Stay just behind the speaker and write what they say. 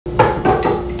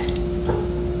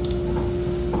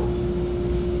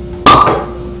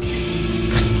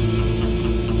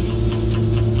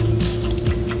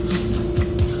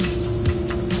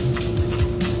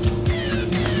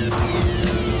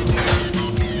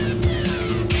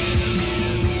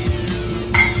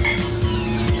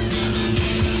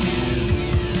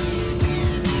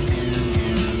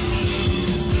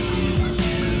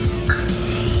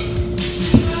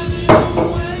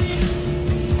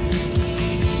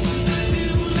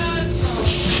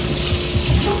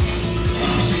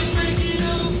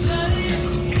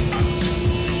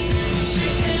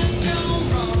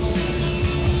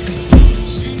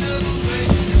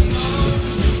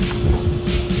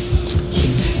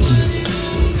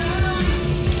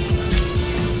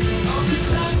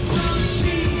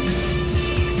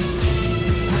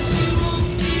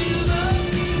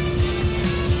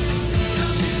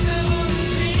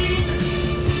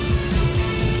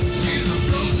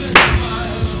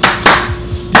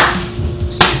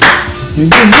Love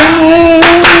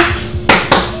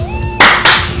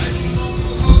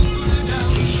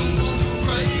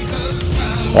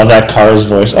that Cars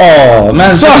voice. Oh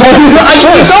man, so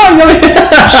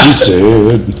she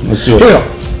said, "Let's do it."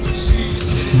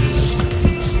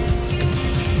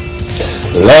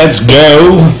 Let's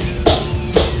go.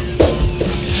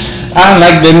 I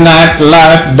like the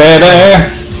nightlife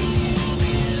better.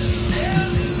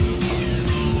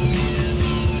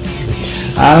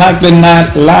 I like the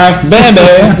nightlife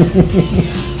better.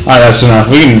 Alright, that's enough.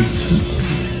 We can.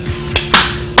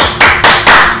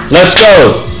 Let's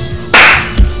go.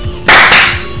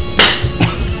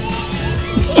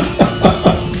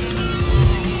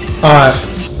 Alright.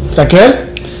 Is that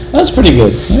good? That's pretty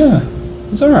good. Yeah.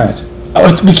 It's alright.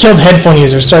 Oh, we killed headphone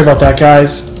users. Sorry about that,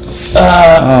 guys.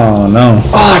 Oh no.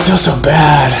 Oh, I feel so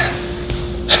bad.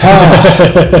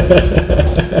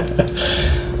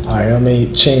 Alright, let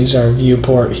me change our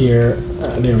viewport here.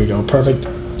 There we go. Perfect.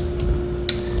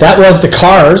 That was the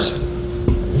Cars.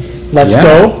 Let's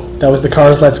Go. That was the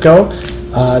Cars. Let's Go.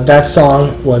 That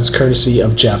song was courtesy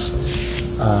of Geoff.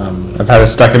 I've had it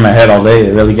stuck in my head all day.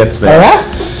 It really gets there. Oh, yeah?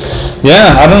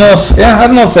 Yeah, I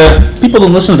don't know if people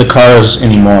don't listen to the Cars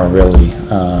anymore. Really,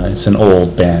 it's an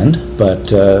old band,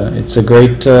 but it's a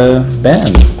great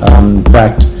band. In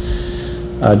fact,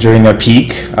 during their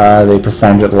peak, they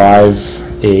performed at Live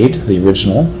Aid, the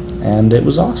original, and it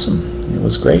was awesome. It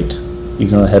was great,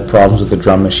 even though they had problems with the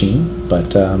drum machine.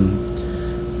 But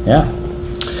yeah,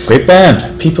 great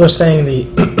band. People are saying the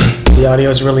audio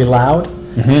is really loud.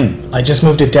 Mm-hmm. I just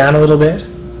moved it down a little bit.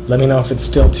 Let me know if it's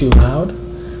still too loud.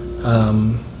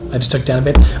 I just took it down a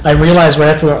bit. I realized right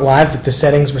after we went live that the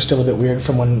settings were still a bit weird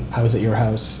from when I was at your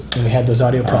house and we had those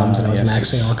audio problems and I was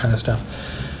maxing all kind of stuff.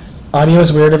 Audio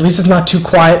is weird. At least it's not too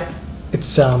quiet.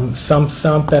 It's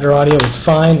thump, better audio. It's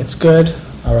fine. It's good.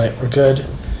 All right, we're good.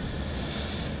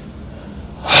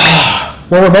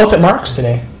 Well, we're both at Mark's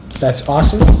today. That's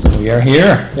awesome. We are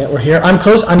here. Yeah, we're here. I'm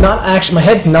close. I'm not actually. My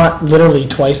head's not literally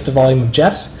twice the volume of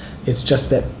Geoff's. It's just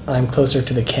that I'm closer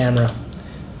to the camera,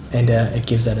 and it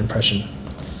gives that impression.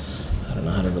 I don't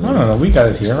know how to really. I don't know. We got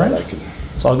it here, right?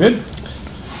 It's all good.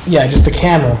 Yeah, just the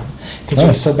camera, because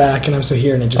you're so back and I'm so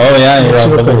here, and it just. Oh yeah, you're so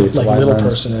like little lens.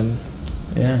 person and.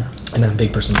 Yeah. And I'm a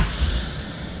big person.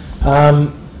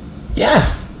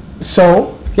 Yeah.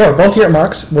 So yeah, we're both here at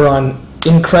Mark's. We're on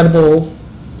incredible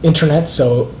internet.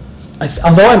 So,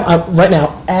 although I'm right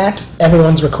now at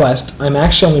everyone's request, I'm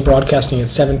actually only broadcasting at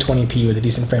 720p with a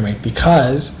decent frame rate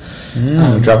because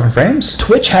dropping frames.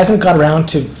 Twitch hasn't got around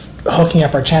to hooking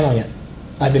up our channel yet.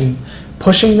 I've been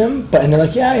pushing them, and they're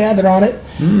like, yeah, they're on it.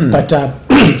 But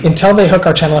until they hook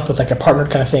our channel up with like a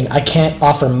partnered kind of thing, I can't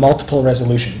offer multiple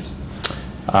resolutions.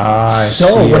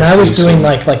 So when I was doing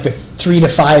like the 3 to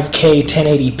 5K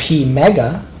 1080p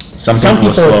mega, some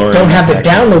people don't have the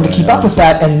download to keep up with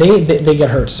that, and they get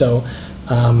hurt. So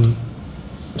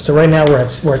so right now we're at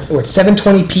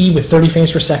 720p with 30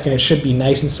 frames per second. It should be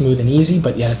nice and smooth and easy,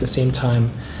 but yet at the same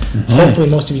time, hopefully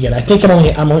most of you get it. I think I'm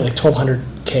only like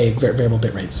 1200K variable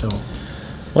bitrate. So.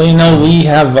 Well, you know, we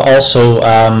have also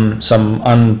some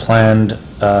unplanned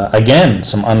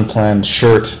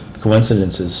shirt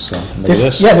coincidences. So look at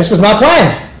this. Yeah, this was not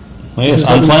planned. Well, yeah, it's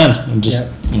unplanned. It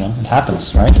just you know, it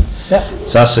happens, right? Yeah.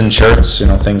 It's us in shirts. You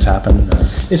know, things happen.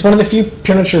 It's one of the few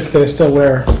Pwnage shirts that I still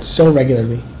wear so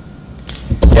regularly.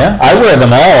 Yeah, I wear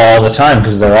them all the time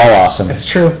because they're all awesome. That's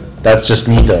true. That's just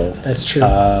me, though. That's true.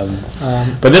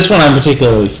 But this one I'm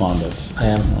particularly fond of. I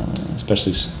am,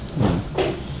 especially. You know,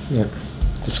 yeah.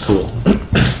 It's cool.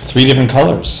 3 different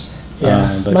colors.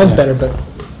 Yeah, mine's better, but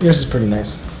yours is pretty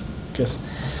nice. Guess.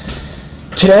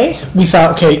 Today we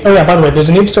thought, okay. Oh yeah, by the way, there's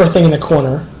a noob store thing in the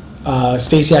corner.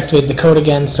 Stacy activated the code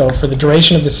again, so for the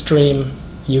duration of the stream,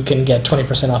 you can get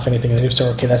 20% off anything in the noob store.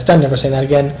 Okay, that's done. Never saying that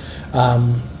again.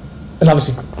 And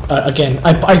obviously, again,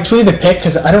 I tweeted the pic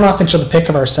because I don't often show the pic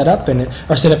of our setup, and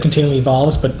our setup continually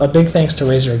evolves. But a big thanks to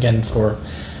Razer again for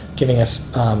giving us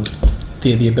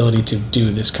the ability to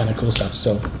do this kind of cool stuff.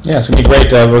 So yeah, it's gonna be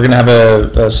great. We're gonna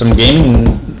have some gaming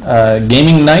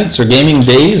nights or gaming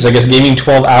days. I guess gaming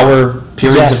 12-hour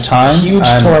periods of time. Huge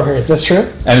 12-hour periods. That's true.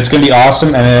 And it's gonna be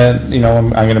awesome. And you know,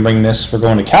 I'm gonna bring this. We're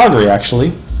going to Calgary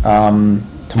actually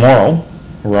tomorrow.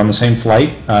 We're on the same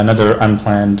flight. Another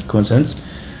unplanned coincidence.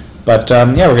 But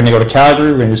yeah, we're gonna go to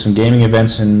Calgary. We're gonna do some gaming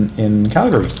events in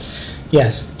Calgary.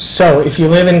 Yes. So if you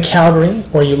live in Calgary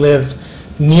or you live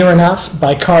near enough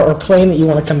by car or plane that you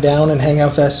want to come down and hang out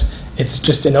with us, it's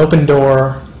just an open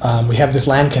door. We have this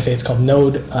LAN cafe. It's called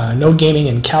Node Gaming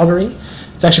in Calgary.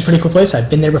 It's actually a pretty cool place.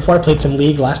 I've been there before. I played some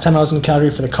League last time I was in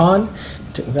Calgary for the con.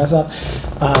 Took my guys off.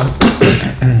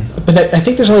 But I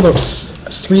think there's only about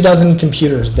 3 dozen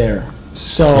computers there.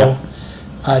 So,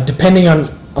 depending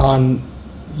on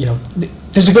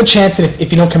there's a good chance that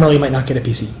if you don't come early, you might not get a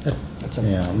PC.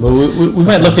 But we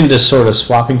might look into sort of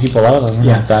swapping people out. I don't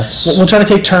know if that's... We'll try to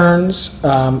take turns,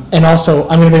 and also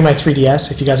I'm going to bring my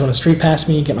 3DS if you guys want to street pass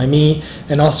me, get my Mii,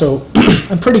 and also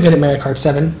I'm pretty good at Mario Kart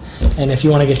 7, and if you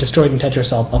want to get destroyed in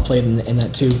Tetris, I'll play in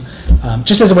that too,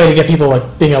 just as a way to get people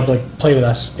being able to play with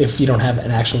us if you don't have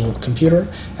an actual computer,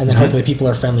 and then hopefully people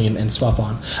are friendly and swap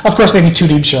on. Of course, maybe 2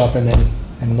 dudes show up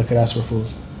and look at us, we're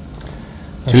fools.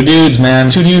 2 dudes, man.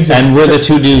 2 dudes. And we're the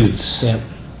 2 dudes. Yeah.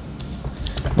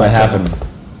 Might happen.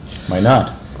 Might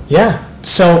not. Yeah.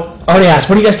 So, already asked,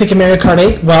 what do you guys think of Mario Kart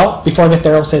 8? Well, before I get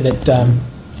there, I'll say that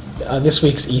this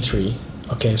week's E3.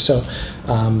 Okay, so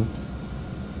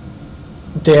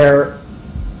there...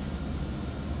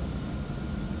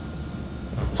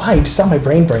 Wow, you just saw my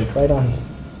brain break right on...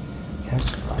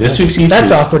 This week's E3.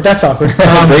 That's awkward. That's awkward.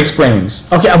 Breaks brains.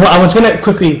 Okay, well, I was going to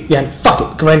quickly... Yeah, fuck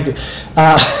it. Go right into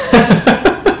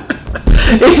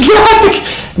it's not...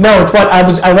 No, it's what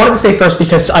I wanted to say first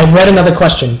because I read another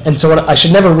question, and so I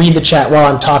should never read the chat while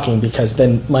I'm talking because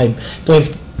then my brain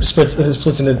splits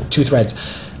into 2 threads.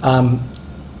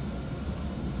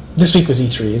 This week was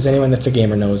E3, as anyone that's a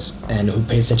gamer knows and who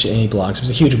pays attention to any blogs. It was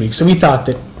a huge week, so we thought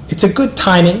that it's a good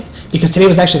timing because today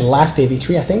was actually the last day of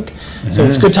E3, I think. So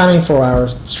it's good timing for our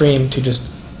stream to just...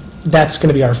 That's going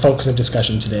to be our focus of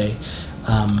discussion today.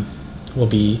 Will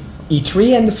be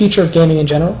E3 and the future of gaming in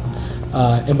general.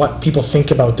 And what people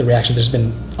think about the reaction. There's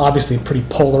been obviously a pretty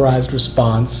polarized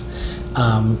response.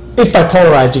 If by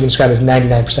polarized you can describe it as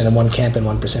 99% in one camp and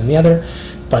 1% in the other.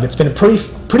 But it's been a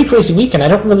pretty crazy week, and I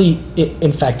don't really,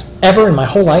 in fact, ever in my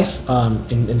whole life,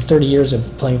 in 30 years of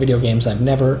playing video games, I've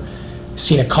never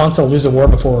seen a console lose a war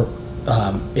before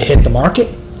it hit the market.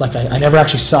 Like, I never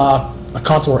actually saw a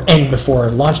console war end before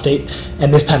a launch date,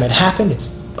 and this time it happened.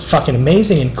 It's fucking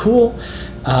amazing and cool.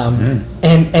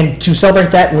 And to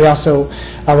celebrate that, we also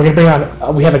we're gonna bring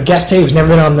on we have a guest today who's never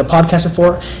been on the podcast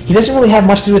before. He doesn't really have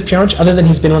much to do with Pure Pwnage other than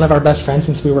he's been one of our best friends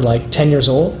since we were like 10 years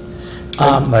old.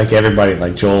 Like everybody,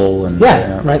 like Joel and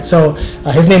right. So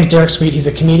his name's Jarett Sweet. He's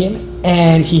a comedian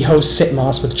and he hosts Sit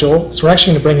Moss with Joel. So we're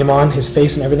actually going to bring him on, his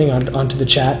face and everything, onto the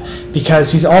chat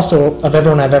because he's also, of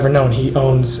everyone I've ever known, he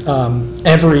owns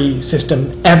every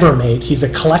system ever made. He's a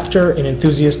collector, an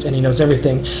enthusiast, and he knows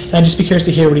everything. And I'd just be curious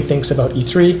to hear what he thinks about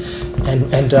E3 and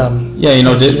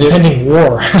the impending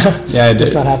war.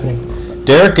 It's not happening.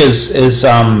 Derek is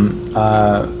I'm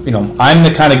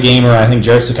the kind of gamer. I think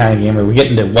Jared's the kind of gamer. We get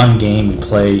into one game, we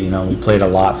play. We played a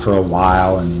lot for a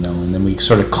while, and then we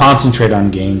sort of concentrate on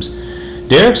games.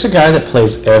 Derek's a guy that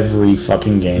plays every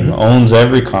fucking game, owns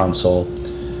every console.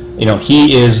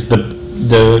 He is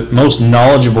the most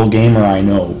knowledgeable gamer I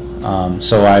know.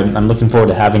 So I'm looking forward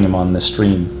to having him on this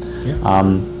stream. Yeah.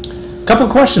 Couple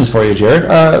of questions for you, Jared.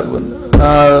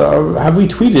 Have we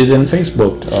tweeted and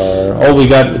Facebooked? We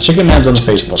got Chicken Man's on the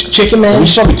Facebook. Chicken Man. We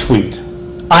should probably tweet.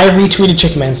 I retweeted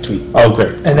Chicken Man's tweet. Oh,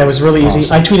 great. And that was really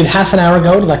easy. I tweeted half an hour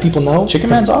ago to let people know. Chicken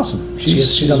Man's awesome.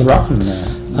 She's on the rocking.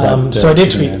 So I did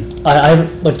tweet. I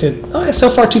looked at, so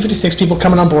far 256 people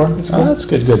coming on board. It's cool. That's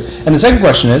good. And the second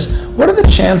question is, what are the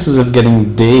chances of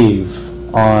getting Dave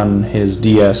on his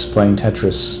DS playing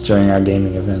Tetris during our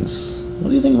gaming events? What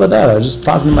do you think about that? I just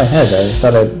thought in my head. I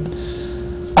thought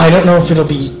I don't know if it'll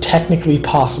be technically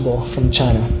possible from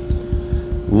China.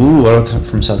 Ooh, what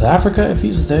from South Africa if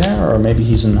he's there, or maybe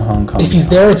he's in Hong Kong. If he's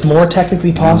there, it's more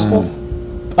technically possible.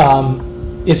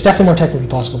 It's definitely more technically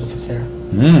possible if it's there.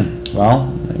 Well,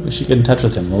 maybe we should get in touch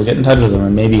with him. We'll get in touch with him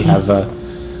and maybe have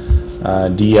a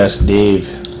DS Dave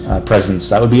presence.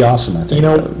 That would be awesome, I think.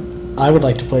 I would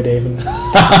like to play Dave. You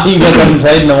guys haven't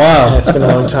played in a while. Yeah, it's been a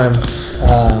long time.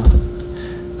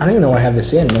 I don't even know why I have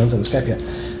this in. No one's on Skype yet.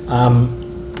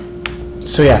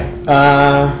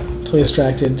 Totally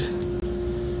distracted.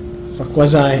 Fuck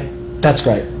was I? That's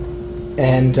right.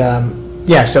 And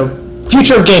so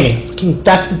future of gaming.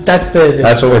 That's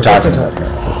what we're talking about.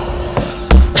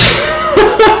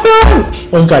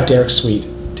 Well, we've got Derek Sweet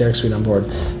on board.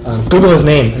 Google his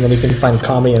name, and then you can find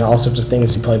comedy and all sorts of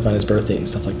things. You probably find his birthday and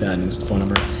stuff like that, and his phone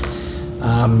number.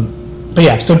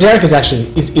 So Derek is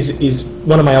actually is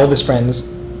one of my oldest friends.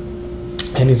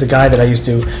 And he's a guy that I used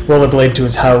to rollerblade to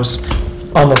his house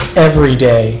almost every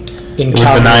day in Calgary. It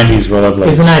was the 90s rollerblades.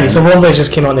 It's the 90s. So rollerblades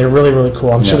just came out and they're really, really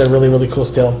cool. I'm sure they're really, really cool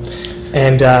still.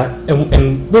 And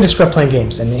we just grew up playing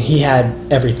games, and he had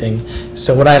everything.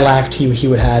 So what I lacked, he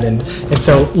would have. And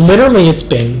so literally it's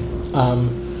been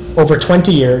over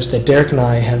 20 years that Derek and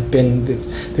I have been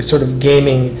this sort of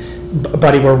gaming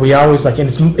buddy where we always and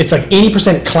it's like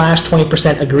 80% clash,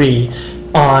 20% agree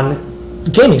on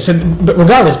gaming. So, but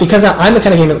regardless, because I'm the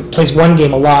kind of gamer that plays one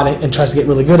game a lot and tries to get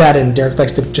really good at it, and Derek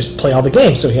likes to just play all the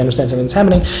games, so he understands everything that's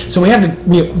happening. So we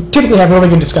typically have really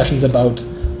good discussions about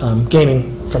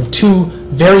gaming from two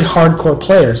very hardcore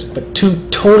players, but two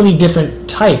totally different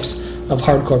types of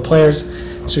hardcore players.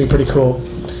 Should be pretty cool.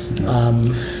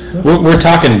 We're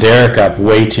talking Derek up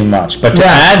way too much, but to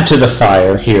add to the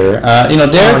fire here,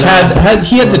 Derek had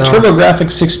the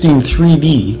TurboGrafx 16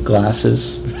 3D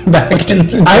glasses back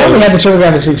in. I only had the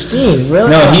TurboGrafx 16.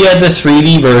 Really? No, he had the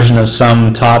 3D version of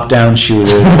some top-down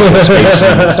shooter,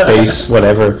 space,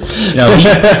 whatever.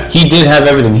 He did have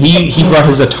everything. He brought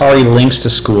his Atari Lynx to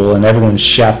school, and everyone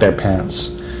shat their pants.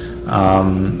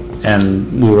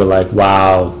 And we were like,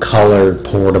 wow, color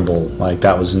portable. Like,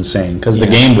 that was insane. Because the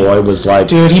Game Boy was like...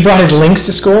 Dude, he brought his Lynx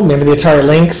to school. Remember the Atari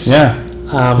Lynx? Yeah.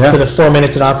 For the 4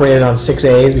 minutes it operated on 6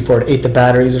 A's before it ate the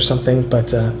batteries or something.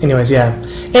 But anyways, yeah.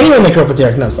 Anyone that grew up with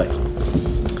Derek knows,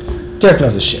 Derek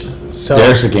knows his shit. So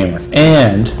Derek's a gamer.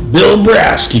 And Bill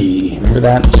Brasky. Remember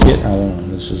that skit? I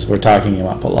don't know. We're talking him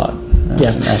up a lot.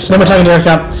 Then we're talking Derek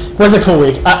up. It was a cool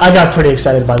week. I got pretty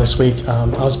excited by this week. I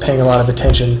was paying a lot of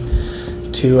attention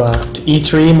to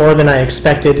E3 more than I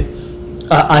expected.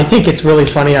 I think it's really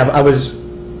funny. I was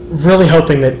really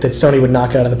hoping that Sony would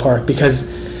knock it out of the park because,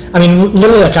 I mean,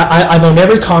 literally, I've owned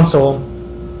every console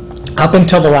up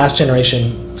until the last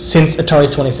generation since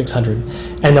Atari 2600,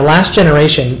 and the last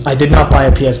generation I did not buy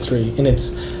a PS3, and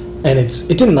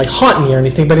it didn't haunt me or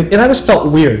anything, but it always felt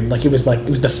weird. It was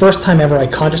the first time ever I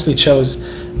consciously chose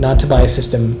not to buy a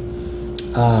system.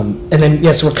 And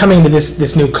then so we're coming to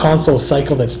this new console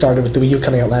cycle that started with the Wii U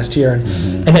coming out last year,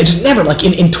 and I just never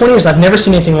in 20 years I've never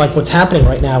seen anything like what's happening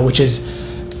right now, which is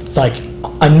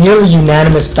a nearly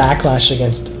unanimous backlash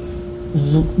against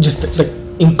just the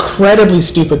incredibly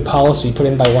stupid policy put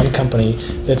in by one company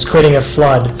that's creating a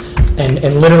flood and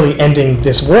literally ending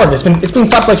this war. It's been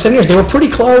fought for 7 years. They were pretty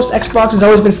close. Xbox has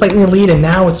always been slightly in the lead, and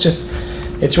now it's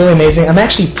really amazing. I'm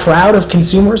actually proud of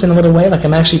consumers in a little way.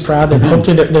 I'm actually proud that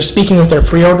hopefully they're speaking with their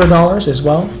pre-order dollars as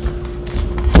well.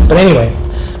 But anyway,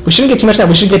 we shouldn't get too much of that.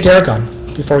 We should get Derek on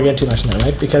before we get too much in that,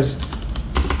 right? Because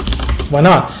why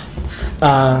not?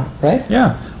 Right?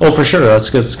 Yeah. Oh, for sure. Let's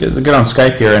get on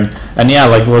Skype here. And yeah,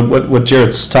 what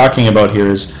Jared's talking about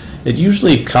here is it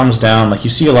usually comes down, you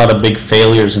see a lot of big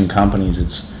failures in companies.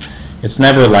 It's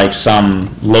never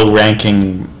some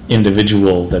low-ranking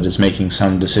individual that is making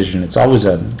some decision. It's always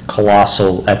a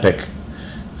colossal, epic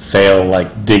fail,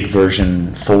 like Dig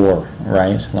version 4,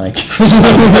 right?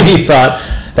 Somebody thought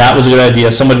that was a good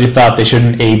idea. Somebody thought they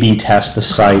shouldn't A/B test the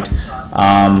site.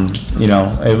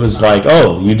 It was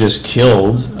oh, you just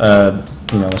killed a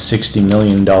 $60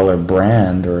 million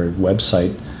brand or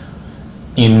website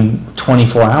in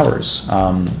 24 hours.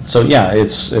 So yeah,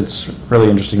 it's really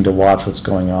interesting to watch what's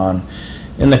going on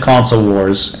in the console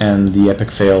wars and the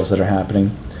epic fails that are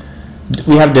happening.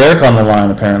 We have Derek on the line,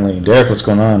 apparently. Derek, what's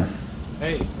going on?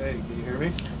 Hey, can you hear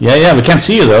me? Yeah, we can't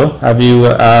see you, though. Have you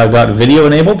got video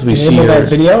enabled? We see that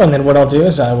video, and then what I'll do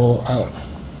is I'll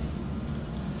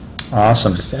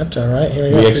awesome. Accept, all right, here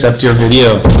we go. We accept your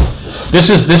video. This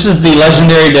is the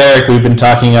legendary Derek we've been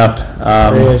talking up.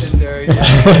 Legendary Derek.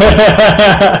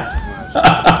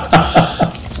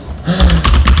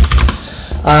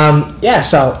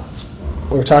 So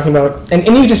we were talking about, and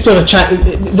you just feel to chat.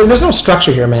 There's no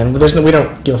structure here, man. We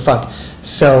don't give a fuck.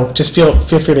 So just feel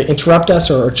free to interrupt us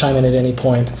or chime in at any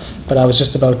point. But I was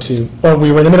just about to. Well,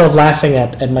 we were in the middle of laughing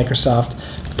at Microsoft.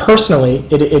 Personally,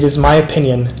 it is my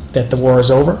opinion that the war is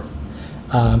over,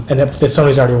 and that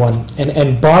Sony's already won.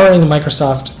 And barring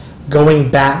Microsoft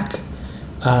going back,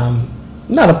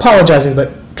 not apologizing,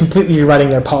 but completely rewriting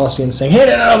their policy and saying, hey,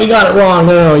 no, we got it wrong.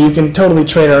 No, you can totally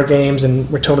trade our games and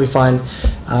we're totally fine.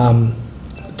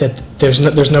 That there's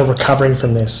no recovering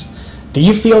from this. Do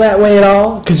you feel that way at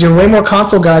all? Because you're way more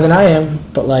console guy than I am,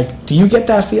 but do you get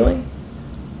that feeling?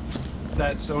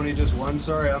 That Sony just won?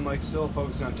 Sorry, I'm still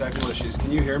focusing on technical issues.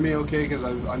 Can you hear me okay? Because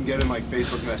I'm getting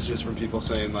Facebook messages from people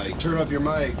saying turn up your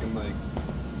mic and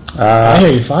I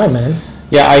hear you fine, man.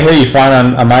 Yeah, I hear you fine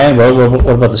on my end. What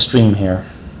about the stream here?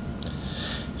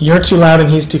 You're too loud and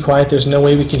he's too quiet. There's no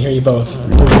way we can hear you both.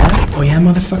 Oh yeah,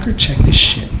 motherfucker. Check this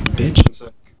shit, bitch.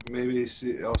 So maybe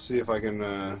I'll see if I can.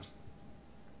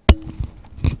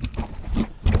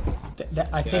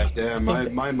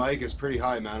 My mic is pretty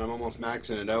high, man. I'm almost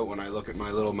maxing it out when I look at my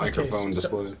little microphone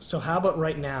display. So how about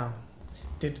right now?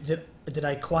 Did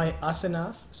I quiet us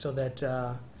enough so that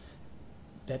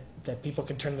that people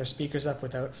can turn their speakers up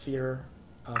without fear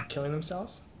of killing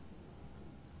themselves?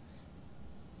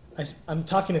 I'm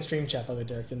talking to Stream Chat, by the way,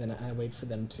 Derek, and then I wait for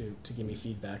them to give me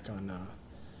feedback on.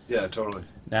 Yeah, totally.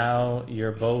 Now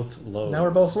you're both low. Now we're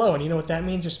both low, and you know what that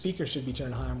means? Your speaker should be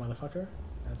turned higher, motherfucker.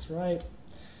 That's right.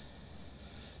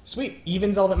 Sweet.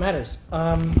 Even's all that matters.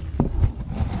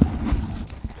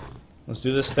 Let's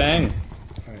do this thing.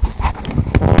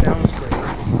 Sounds great.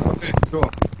 Okay, cool.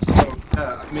 So,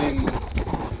 yeah, I mean,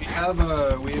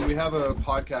 we have a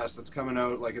podcast that's coming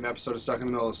out, like an episode of Stuck in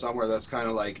the Middle of Somewhere, that's kind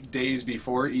of like days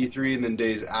before E3 and then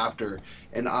days after.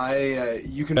 And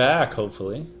you can... Back,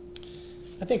 hopefully.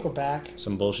 I think we're back.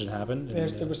 Some bullshit happened. There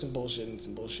was some bullshit.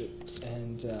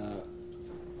 And,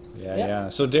 yeah.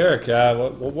 So, Derek,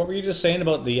 what were you just saying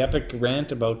about the epic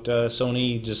rant about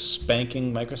Sony just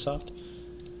spanking Microsoft?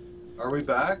 Are we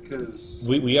back? Cause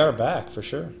we are back, for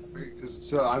sure.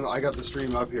 Because I got the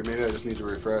stream up here. Maybe I just need to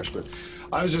refresh. But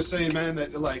I was just saying, man,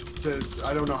 that like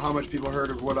I don't know how much people heard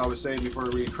of what I was saying before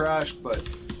we crashed, but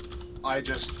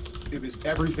it was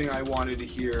everything I wanted to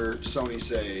hear Sony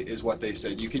say is what they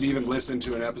said. You can even listen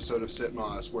to an episode of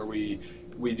Sitmoss where we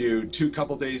do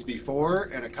couple days before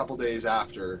and a couple days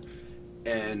after.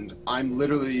 And I'm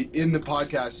literally in the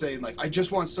podcast saying, like, I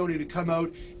just want Sony to come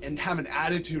out and have an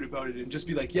attitude about it and just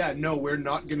be like, yeah, no, we're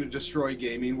not going to destroy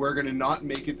gaming. We're going to not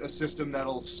make it a system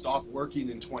that'll stop working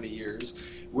in 20 years.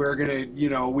 We're going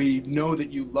to, we know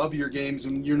that you love your games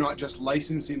and you're not just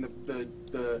licensing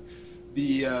the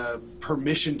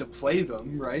permission to play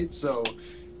them, right? So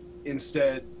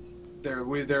instead...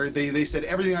 They said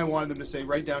everything I wanted them to say,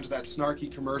 right down to that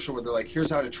snarky commercial where they're like,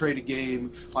 here's how to trade a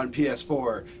game on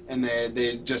PS4, and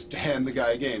they just hand the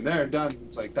guy a game. They're done.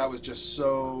 It's like, that was just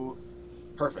so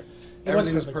perfect.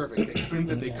 Everything was perfect.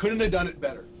 They couldn't have done it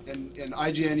better. And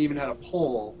IGN even had a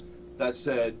poll that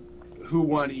said, who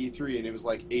won E3, and it was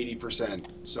like 80%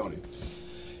 Sony.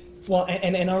 Well,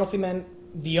 and honestly, man,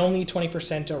 the only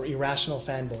 20% are irrational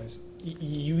fanboys.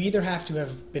 You either have to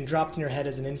have been dropped in your head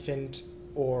as an infant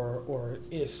or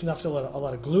snuffed a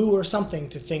lot of glue or something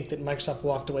to think that Microsoft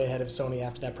walked away ahead of Sony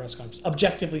after that press conference.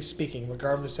 Objectively speaking,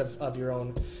 regardless of your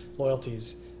own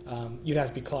loyalties, you'd have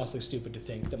to be colossally stupid to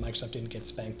think that Microsoft didn't get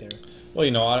spanked there. Well,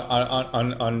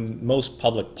 on most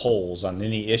public polls on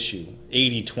any issue,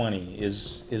 80-20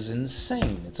 is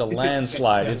insane. It's a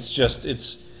landslide. Insane, yeah.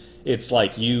 It's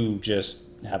like you just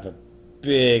have a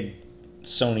big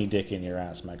Sony dick in your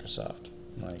ass, Microsoft.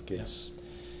 Like it's. Yeah.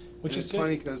 Which is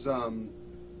funny because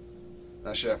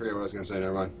shit, I forget what I was going to say.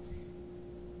 Never mind.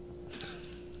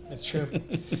 That's true.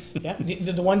 Yeah,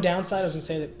 the one downside I was going to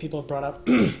say that people have brought up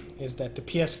is that the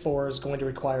PS4 is going to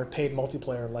require paid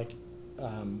multiplayer like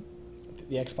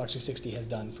the Xbox 360 has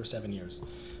done for 7 years.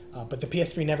 But the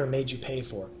PS3 never made you pay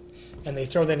for it. And they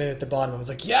throw that in at the bottom. And it's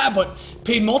like, yeah, but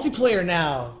paid multiplayer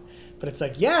now. But it's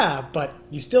like, yeah, but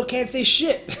you still can't say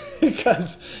shit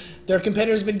because their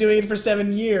competitors have been doing it for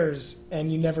 7 years,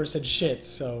 and you never said shit.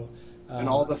 So, and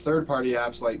all the third-party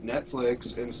apps like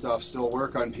Netflix and stuff still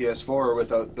work on PS4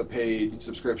 without the paid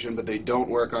subscription, but they don't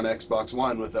work on Xbox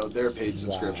One without their paid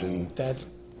subscription. That's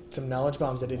some knowledge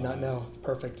bombs I did not know.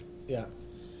 Perfect. Yeah.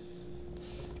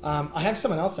 I have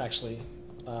someone else actually.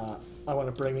 I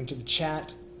want to bring into the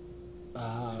chat.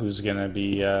 Who's gonna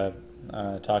be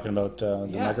talking about the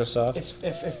Microsoft?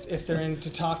 If they're into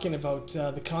talking about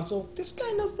the console, this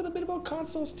guy knows a little bit about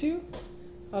consoles too.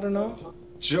 I don't know.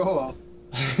 Joel.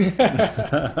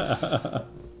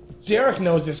 Derek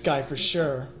knows this guy for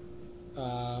sure.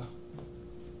 Are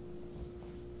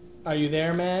you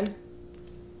there, man?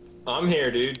 I'm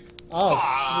here, dude. Oh,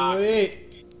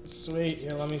 sweet.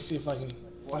 Here, let me see if I can.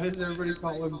 Why does everybody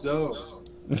call him Doe?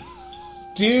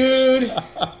 Dude.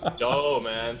 Doe,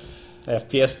 man.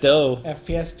 FPS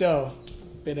Doe.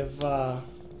 Bit of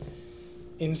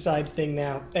inside thing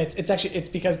now. It's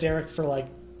because Derek, for like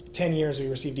 10 years we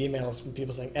received emails from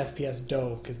people saying FPS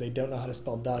Doe because they don't know how to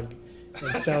spell Doug.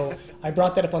 And so I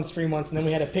brought that up on stream once, and then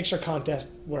we had a picture contest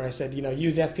where I said,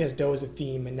 use FPS Doe as a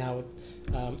theme, and now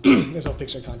there's no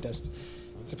picture contest.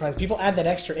 Surprised people add that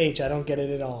extra H. I don't get it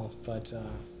at all, but.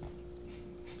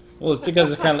 Well, it's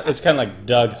because it's kind of like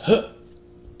Doug.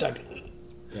 Doug.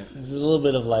 Yeah. There's a little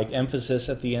bit of like emphasis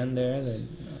at the end there.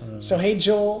 So hey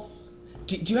joel,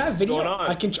 do you have video? What's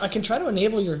going on? I can try to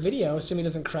enable your video, assuming it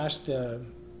doesn't crash the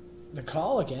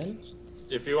call again.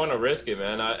 If you want to risk it,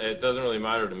 man, it doesn't really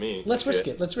matter to me. Let's risk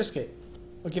it. We'll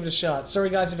give it a shot. Sorry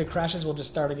guys, if it crashes, we'll just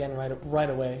start again right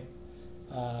away.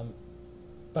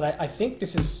 But I think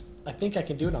I think I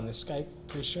can do it on this Skype.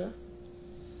 Pretty sure.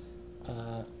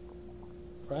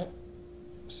 Right.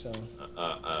 So.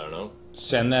 I don't know.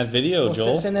 Send that video,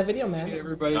 Joel. Send that video, man. Hey,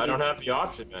 everybody, I don't have the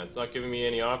option, man. It's not giving me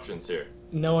any options here.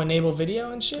 No enable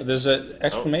video and shit? There's an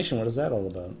exclamation. What is that all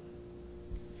about?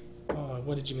 Oh,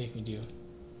 what did you make me do?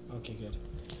 Okay, good.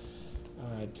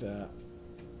 All right.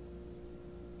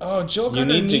 Oh, Joe You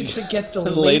Gardiner need to needs to get the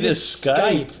latest latest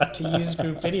Skype to use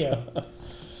group video.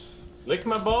 Lick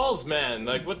my balls, man.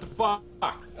 Like, what the fuck?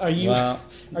 Are you Well-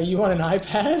 are you on an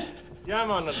iPad? Yeah,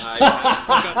 I'm on an iPad.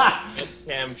 I got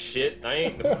webcam shit. I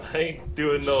ain't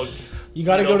doing no. You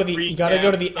gotta go to the free you gotta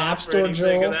go to the cam App stuff or Store,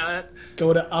 anything Joel. of that.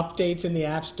 Go to updates in the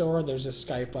App Store. There's a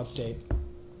Skype update.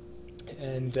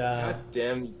 And God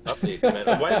damn these updates,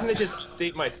 man. Why doesn't it just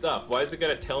update my stuff? Why is it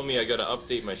gotta tell me I gotta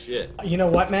update my shit? you know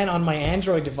what, man? On my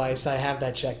Android device, I have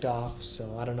that checked off.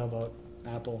 So I don't know about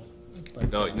Apple.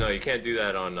 But, No, you can't do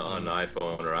that on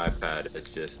iPhone or iPad. It's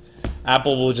just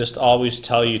Apple will just always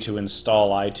tell you to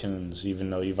install iTunes, even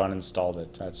though you've uninstalled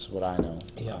it. That's what I know.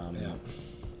 Yeah, yeah.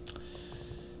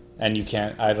 And you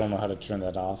can't. I don't know how to turn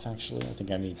that off. Actually, I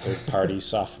think I need third-party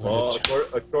software. well,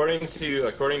 according to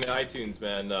iTunes,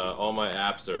 man, all my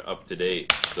apps are up to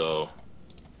date. So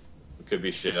it could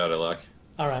be shit out of luck.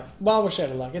 All right. Well, we're shit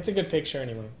of luck. It's a good picture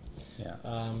anyway. Yeah.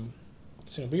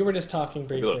 So we were just talking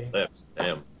Look at briefly. those lips,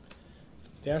 damn.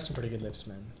 They are some pretty good lips,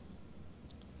 man.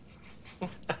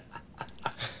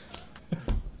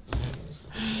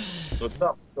 So what's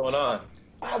up? What's going on?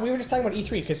 We were just talking about E3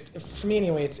 because for me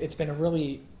anyway, it's been a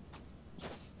really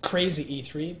crazy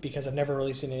E3 because I've never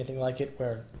really seen anything like it.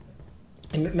 Where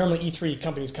and normally E3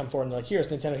 companies come forward and they're like, here's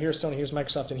Nintendo, here's Sony, here's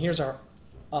Microsoft, and here's our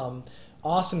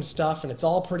awesome stuff, and it's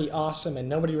all pretty awesome, and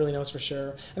nobody really knows for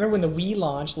sure. I remember when the Wii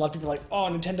launched, a lot of people were like, oh,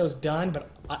 Nintendo's done, but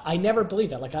I never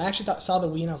believed that. Like, I actually saw the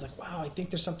Wii, and I was like, wow, I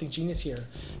think there's something genius here,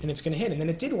 and it's going to hit, and then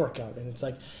it did work out, and it's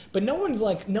like, but no one's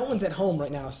at home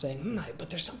right now saying,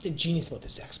 but there's something genius about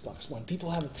this Xbox One.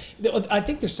 People haven't, I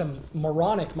think there's some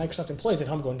moronic Microsoft employees at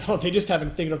home going, no, they just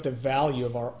haven't figured out the value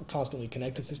of our constantly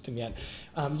connected system yet.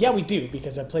 Yeah, we do,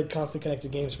 because I've played constantly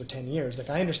connected games for 10 years.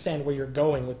 Like, I understand where you're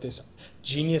going with this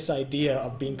genius idea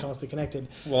of being constantly connected.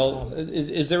 Well,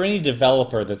 is there any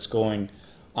developer that's going,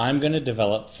 I'm going to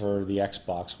develop for the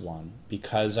Xbox One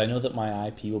because I know that my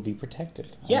IP will be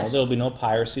protected. I know there'll be no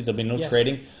piracy, there'll be no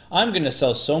trading. I'm going to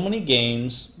sell so many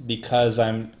games because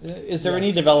I'm... Is there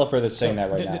any developer that's saying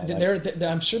that right now?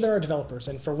 I'm sure there are developers,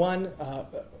 and for one,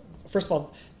 first of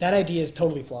all, that idea is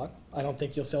totally flawed. I don't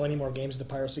think you'll sell any more games with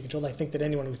the piracy control. I think that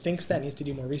anyone who thinks that needs to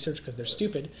do more research because they're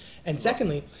stupid. And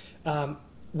secondly,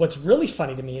 what's really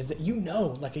funny to me is that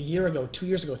like a year ago, 2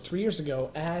 years ago, 3 years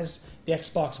ago, as the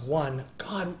Xbox One,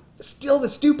 God, still the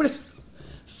stupidest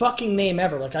fucking name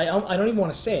ever. Like, I don't even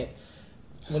want to say it.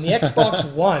 When the Xbox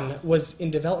One was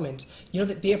in development,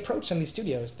 that they approached some of these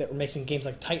studios that were making games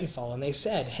like Titanfall, and they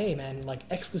said, hey, man, like,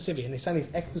 exclusivity. And they signed these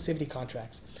exclusivity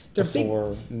contracts. They're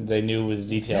Before they knew the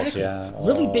details, exactly. yeah.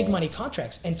 Really big money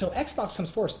contracts. And so Xbox comes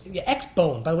forth. The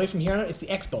X-Bone, by the way, from here on out, it's the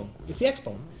X-Bone. It's the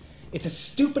X-Bone. It's the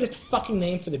stupidest fucking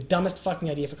name for the dumbest fucking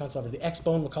idea for console ever. The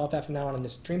X-Bone, we'll call it that from now on in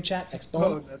this stream chat.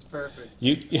 X-Bone. That's perfect.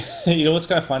 You know what's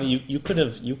kind of funny? You could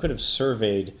have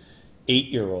surveyed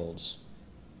 8-year-olds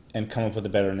and come up with a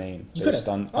better name based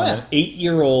on an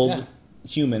 8-year-old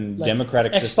human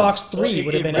democratic system. Xbox 3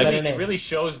 would have been a better name. It really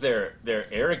shows their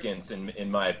arrogance, in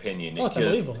my opinion. Oh, it's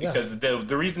unbelievable. Because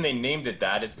the reason they named it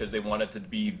that is because they wanted it to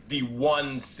be the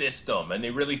one system, and they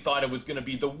really thought it was going to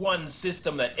be the one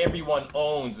system that everyone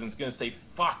owns, and it's going to say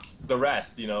fuck the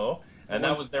rest, And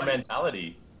that was their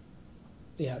mentality.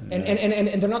 Yeah,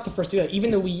 and they're not the first to do that.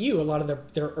 Even the Wii U, a lot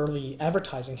of their early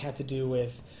advertising had to do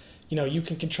with, you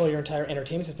can control your entire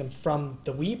entertainment system from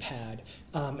the Wii pad,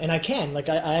 and I can. Like,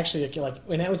 I actually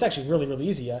and it was actually really, really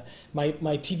easy. My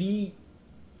TV,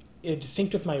 it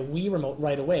synced with my Wii remote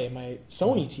right away. My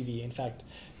Sony TV, in fact.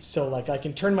 So like, I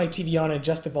can turn my TV on and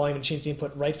adjust the volume and change the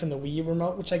input right from the Wii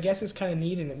remote, which I guess is kind of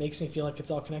neat, and it makes me feel like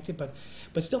it's all connected.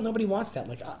 But still, nobody wants that.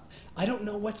 Like, I don't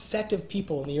know what set of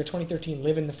people in the year 2013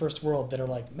 live in the first world that are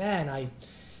like, man,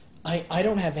 I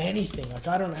don't have anything. Like,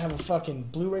 I don't have a fucking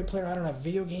Blu-ray player. I don't have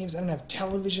video games. I don't have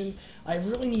television. I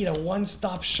really need a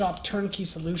one-stop shop turnkey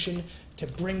solution to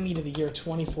bring me to the year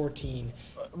 2014.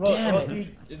 Damn it.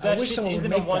 Dude, I wish someone would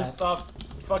make a one-stop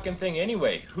fucking thing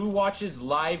anyway. Who watches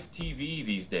live TV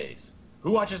these days?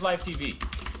 Who watches live TV?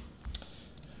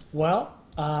 Well,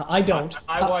 I don't.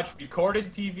 I watch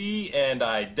recorded TV, and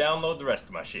I download the rest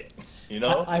of my shit.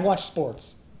 I watch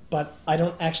sports, but I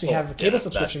don't actually have a cable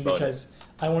subscription because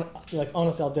I want,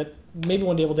 honestly, maybe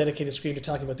one day we'll dedicate a stream to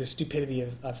talking about the stupidity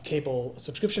of cable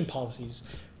subscription policies,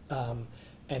 and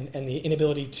the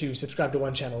inability to subscribe to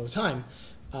one channel at a time,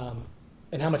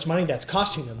 and how much money that's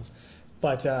costing them.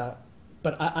 But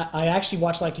I actually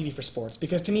watch live TV for sports,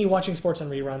 because to me, watching sports on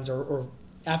reruns or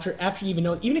after you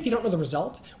even if you don't know the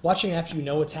result, watching after you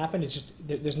know what's happened, it's just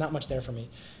there's not much there for me.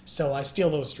 So I steal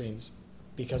those streams,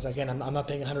 because again, I'm not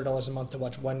paying $100 a month to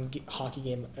watch one hockey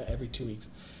game every 2 weeks.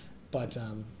 But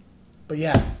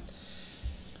yeah.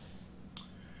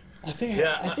 I think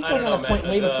Yeah, I think I I was don't at know, a point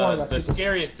man. way before about The Super.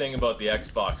 scariest thing about the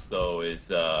Xbox though is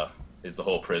the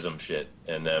whole Prism shit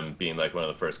and them being like one of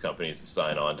the first companies to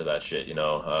sign on to that shit. You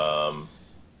know,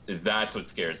 that's what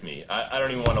scares me. I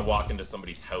don't even want to walk into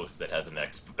somebody's house that has an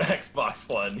Xbox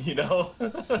One. You know.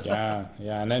 Yeah,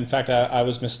 yeah, and in fact, I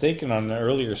was mistaken on an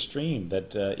earlier stream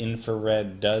that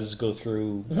infrared does go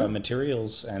through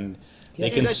materials, and they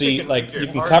Yes. can That see, shit like, read you your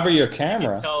can heart. cover your You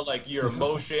camera. can tell like your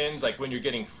emotions, like when you're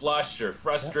getting flushed or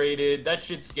frustrated. That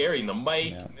shit's scary. And the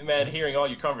mic, man, hearing all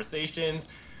your conversations,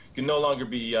 you can no longer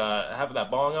be having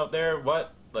that bong out there.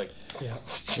 What? Like, Yeah.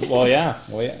 Well, yeah,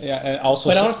 and also.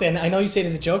 But honestly, and I know you say it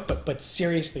as a joke, but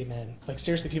seriously, man, like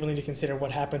seriously, people need to consider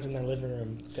what happens in their living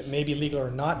room that may be legal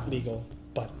or not legal,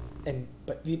 but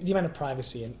the amount of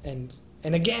privacy and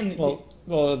again.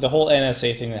 Well, the whole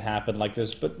NSA thing that happened, like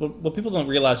this, but what people don't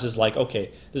realize is, like,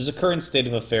 okay, there's a current state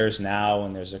of affairs now,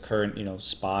 and there's a current,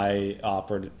 spy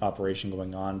operation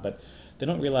going on, but they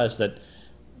don't realize that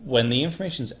when the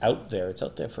information's out there, it's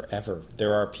out there forever.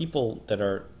 There are people that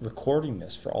are recording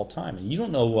this for all time, and you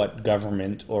don't know what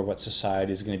government or what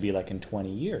society is going to be like in 20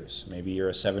 years. Maybe you're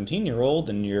a 17-year-old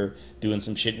and you're doing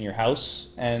some shit in your house,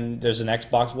 and there's an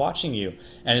Xbox watching you,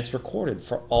 and it's recorded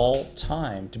for all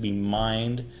time to be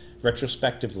mined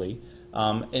retrospectively.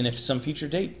 And if some future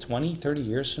date, 20, 30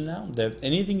 years from now, that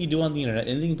anything you do on the internet,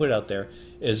 anything you put out there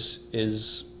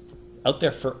is out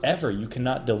there forever. You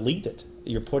cannot delete it.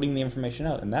 You're putting the information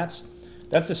out, and that's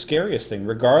the scariest thing,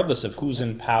 regardless of who's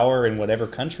in power in whatever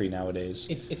country nowadays.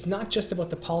 It's not just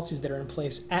about the policies that are in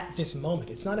place at this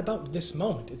moment. It's not about this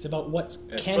moment. It's about what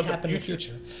can happen in the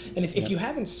future. And if you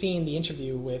haven't seen the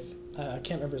interview with, I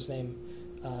can't remember his name,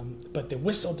 but the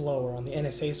whistleblower on the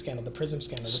NSA scandal, the Prism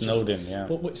scandal.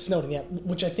 Snowden, Snowden, yeah.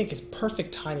 Which I think is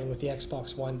perfect timing with the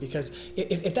Xbox One, because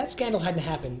if that scandal hadn't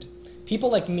happened,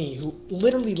 people like me, who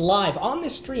literally live on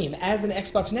this stream as an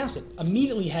Xbox announced it,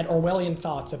 immediately had Orwellian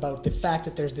thoughts about the fact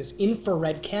that there's this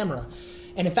infrared camera.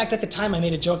 And in fact, at the time, I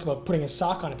made a joke about putting a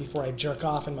sock on it before I jerk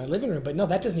off in my living room. But no,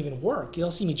 that doesn't even work. You'll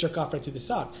see me jerk off right through the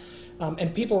sock.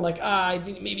 And people were like, I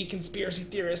think maybe conspiracy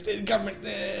theorist, government.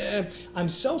 I'm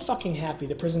so fucking happy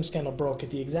the Prism scandal broke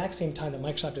at the exact same time that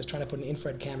Microsoft is trying to put an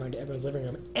infrared camera into everyone's living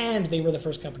room, and they were the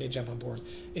first company to jump on board.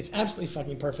 It's absolutely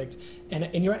fucking perfect. And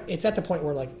it's at the point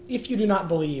where, like, if you do not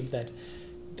believe that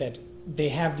they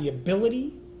have the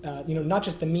ability, not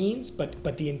just the means,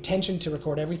 but the intention to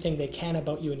record everything they can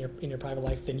about you in your private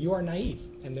life, then you are naive.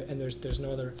 And there's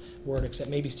no other word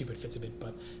except maybe stupid fits a bit,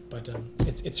 but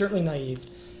it's certainly naive.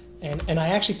 And I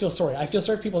actually feel sorry. I feel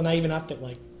sorry for people naive enough that,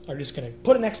 like, are just going to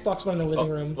put an Xbox One in the living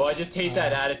room. Well, I just hate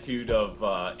that attitude of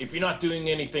if you're not doing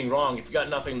anything wrong, if you got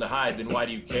nothing to hide, then why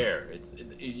do you care?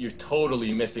 You're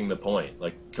totally missing the point,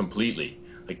 like, completely.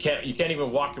 Like, you can't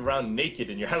even walk around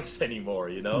naked in your house anymore,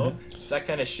 you know? It's that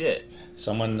kind of shit.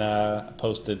 Someone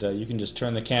posted, you can just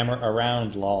turn the camera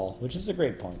around, lol, which is a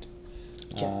great point.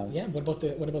 Yeah. What about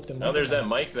the? Now there's that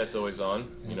mic that's always on.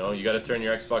 You know, you got to turn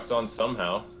your Xbox on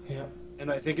somehow. Yeah.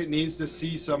 And I think it needs to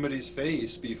see somebody's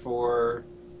face before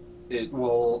it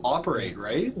will operate,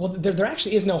 right? Well, there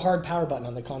actually is no hard power button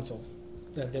on the console.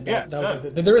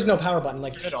 There is no power button.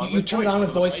 Like, you turn it on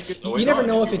with voice. You never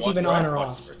know if it's even on or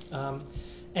off.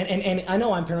 And I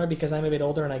know I'm paranoid because I'm a bit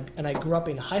older, and I grew up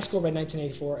in high school, read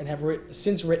 1984, and have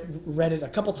since read it a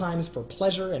couple times for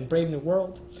Pleasure and Brave New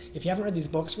World. If you haven't read these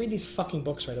books, read these fucking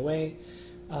books right away.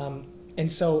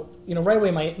 And so, right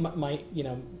away,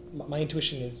 my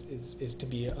intuition is to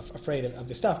be afraid of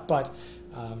this stuff, but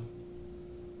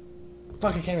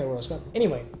fuck, I can't remember where I was going.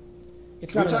 Anyway,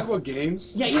 it's Can not we talk enough. about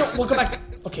games? Yeah, we'll go back.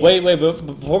 Okay. Wait, but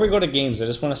before we go to games, I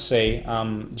just want to say,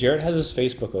 Jarett has his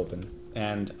Facebook open,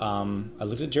 and I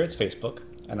looked at Jarett's Facebook,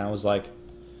 and I was like,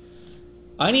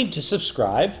 I need to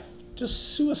subscribe to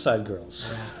Suicide Girls.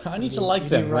 I need to like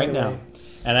them right now.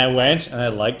 And I went, and I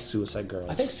liked Suicide Girls.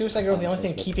 I think Suicide Girls is the only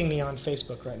thing keeping me on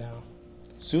Facebook right now.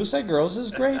 Suicide Girls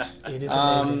is great. It is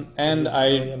amazing. And it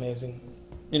is really amazing.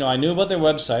 I knew about their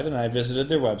website, and I visited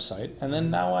their website, and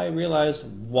then now I realized,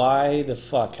 why the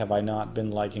fuck have I not been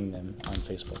liking them on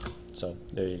Facebook? So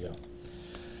there you go.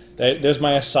 There's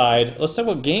my aside. Let's talk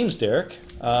about games, Derek.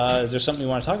 Is there something you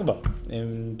want to talk about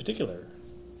in particular?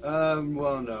 Well,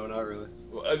 no, not really.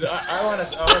 I want to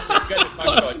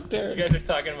say, you guys are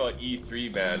talking about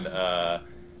E3, man.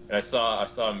 And I saw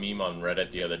a meme on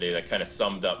Reddit the other day that kind of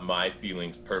summed up my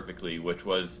feelings perfectly, which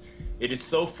was, it is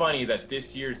so funny that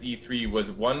this year's E3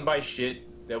 was won by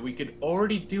shit that we could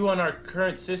already do on our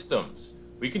current systems.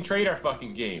 We can trade our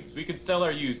fucking games. We can sell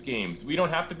our used games. We don't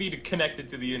have to be connected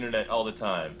to the internet all the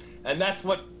time. And that's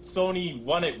what Sony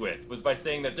won it with, was by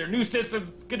saying that their new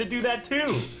system's gonna do that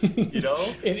too. You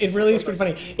know? It really is pretty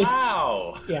funny.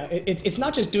 Wow. Yeah, it's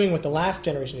not just doing what the last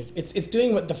generation did. It's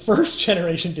doing what the first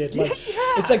generation did. Like,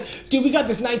 it's like, dude, we got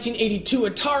this 1982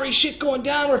 Atari shit going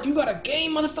down, where if you got a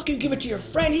game, motherfucker, you give it to your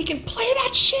friend, he can play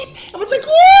that shit. And it's like,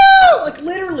 woo! Like,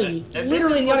 literally in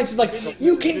the audience is like,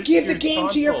 you can give the game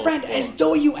to your friend as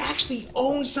though you actually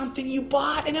own something you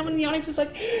bought. And everyone in the audience is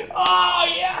like,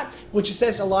 oh yeah, which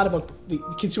says a lot about the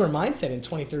consumer mindset in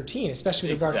 2013, especially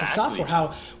with regards to software,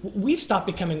 how we've stopped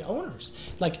becoming owners.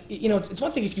 Like, you know, it's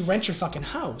one thing if you rent your fucking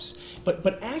house,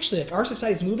 but actually, like, our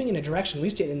society is moving in a direction, at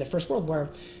least in the first world, where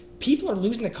people are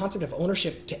losing the concept of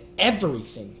ownership to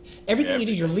everything. Everything you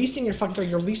do, you're leasing your fucking car,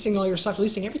 you're leasing all your stuff,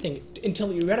 leasing everything,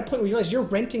 until you're at a point where you realize you're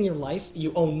renting your life,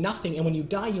 you own nothing, and when you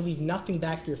die, you leave nothing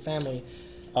back for your family.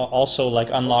 Also, like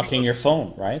unlocking your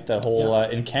phone, right? The whole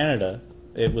in Canada,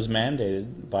 it was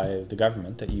mandated by the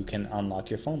government that you can unlock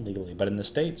your phone legally. But in the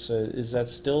States, is that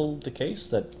still the case?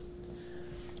 That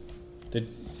did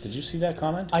you see that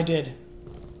comment? I did.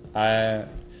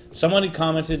 Somebody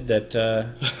commented that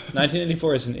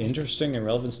 1984 is an interesting and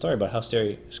relevant story about how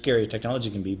scary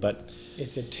technology can be, but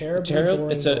it's a boring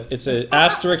book. It's a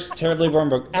asterisk, terribly boring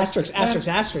book.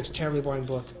 Asterisk, terribly boring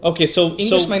book. Okay, so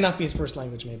English might not be his first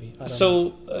language, maybe. I don't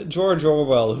know. George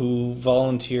Orwell, who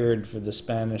volunteered for the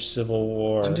Spanish Civil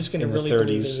War, I'm just going to really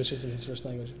believe English isn't his first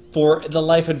language. For the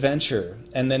life adventure,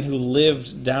 and then who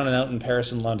lived down and out in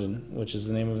Paris and London, which is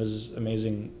the name of his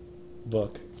amazing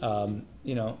book.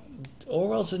 You know,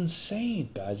 Orwell's insane,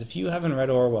 guys. If you haven't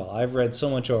read Orwell, I've read so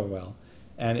much Orwell.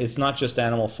 And it's not just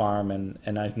Animal Farm and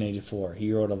 1984.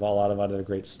 He wrote a lot of other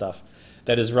great stuff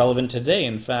that is relevant today.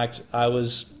 In fact,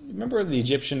 remember the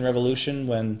Egyptian Revolution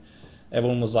when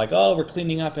everyone was like, oh, we're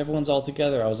cleaning up, everyone's all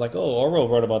together. I was like, oh, Orwell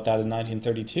wrote about that in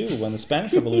 1932 when the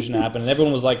Spanish Revolution happened. And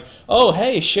everyone was like, oh,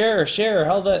 hey, share,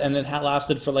 how that? And it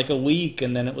lasted for like a week.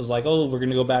 And then it was like, oh, we're going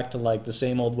to go back to like the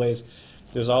same old ways.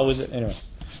 There's always, anyway,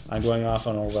 I'm going off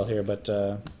on Orwell here. But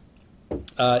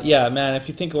yeah, man, if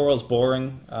you think Orwell's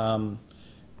boring,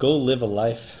 go live a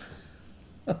life.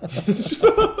 Experience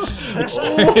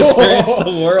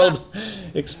the world.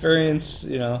 Experience,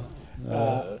 you know.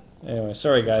 Anyway,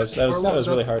 sorry guys. That was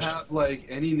really harsh. Doesn't have like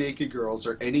any naked girls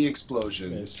or any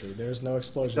explosions. That's true. There's no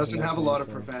explosions. It doesn't have a lot of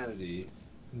profanity.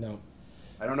 No.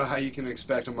 I don't know how you can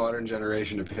expect a modern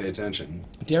generation to pay attention.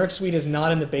 Derek Sweet is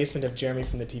not in the basement of Jeremy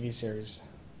from the TV series.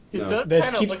 It does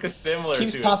kind of look similar.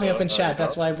 Keeps popping up in chat.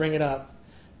 That's why I bring it up.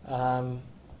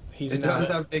 It does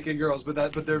have naked girls, but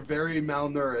they're very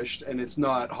malnourished, and it's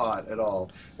not hot at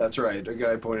all. That's right. A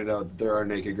guy pointed out that there are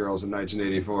naked girls in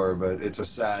 1984, but it's a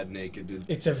sad naked.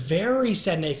 It's a very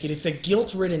sad naked. It's a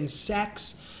guilt-ridden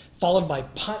sex, followed by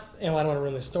I don't want to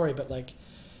ruin the story, but like,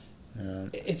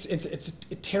 it's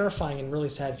a terrifying and really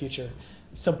sad future.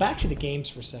 So back to the games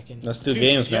for a second. Let's do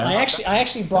games, man. I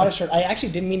actually brought a shirt. I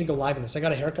actually didn't mean to go live in this. I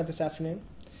got a haircut this afternoon.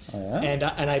 Oh,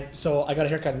 yeah? So I got a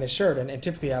haircut in this shirt, and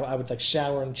typically I would like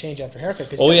shower and change after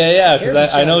haircut. Oh yeah, because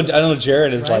I know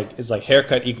Jarett is like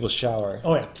haircut equals shower.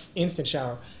 Oh yeah, instant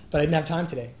shower. But I didn't have time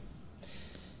today,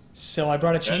 so I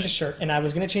brought a change of shirt, and I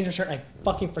was gonna change my shirt, and I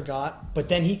fucking forgot. But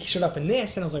then he showed up in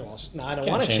this, and I was like, well, no, I don't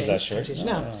want to change that shirt. Change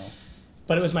now.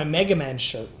 But it was my Mega Man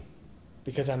shirt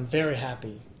because I'm very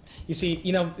happy. You see,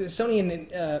 you know, Sony and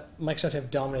Microsoft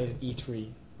have dominated E3,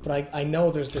 but I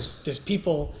know there's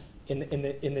people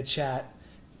in the chat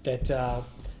that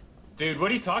dude, what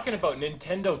are you talking about?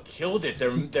 Nintendo killed it.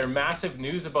 Their massive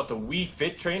news about the Wii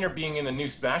Fit trainer being in the new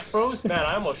Smash Bros. Man,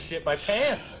 I almost shit my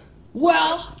pants.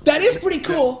 Well, that is pretty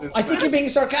cool. I think you're being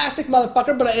sarcastic,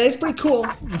 motherfucker, but it is pretty cool.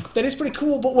 That is pretty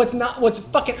cool. But what's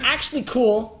fucking actually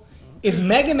cool is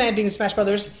Mega Man being in Smash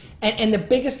Brothers, and the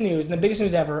biggest news,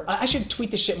 ever. I should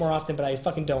tweet this shit more often, but I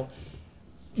fucking don't.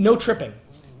 No tripping.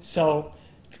 So,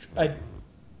 I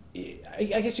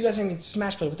guess you guys are going to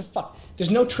Smash Brothers. What the fuck?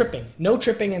 There's no tripping. No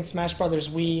tripping in Smash Brothers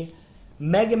Wii.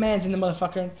 Mega Man's in the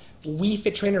motherfucker. Wii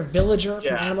Fit Trainer Villager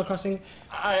from Animal Crossing.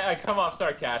 I come off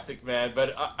sarcastic, man,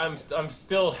 but I'm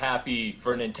still happy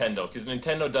for Nintendo, because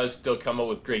Nintendo does still come up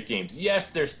with great games.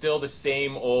 Yes, they're still the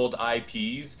same old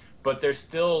IPs, but they're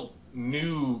still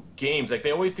new games. Like,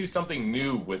 they always do something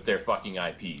new with their fucking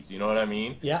IPs. You know what I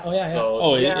mean? Yeah. Oh, yeah.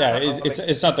 So,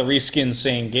 it's not the reskin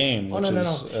same game. Oh, no.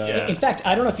 In fact,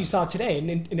 I don't know if you saw today,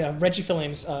 Reggie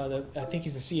Fils-Aimé, I think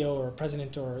he's the CEO or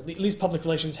president or at least public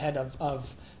relations head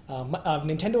of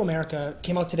Nintendo America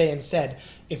came out today and said,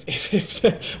 if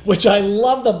which I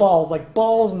love the balls, like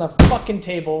balls on the fucking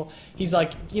table. He's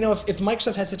like, you know, if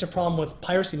Microsoft has such a problem with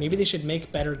piracy, maybe they should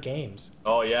make better games.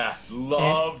 Oh yeah,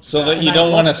 love. So that you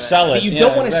don't want to sell it. But you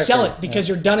don't want to sell it because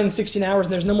you're done in 16 hours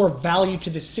and there's no more value to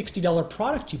the $60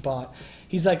 product you bought.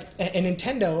 He's like, and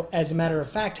Nintendo, as a matter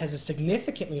of fact, has a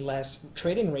significantly less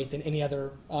trade-in rate than any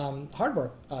other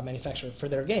hardware manufacturer for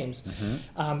their games.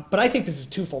 But I think this is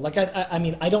twofold. Like, I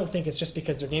mean, I don't think it's just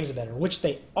because their games are better, which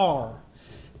they are.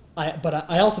 But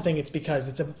I also think it's because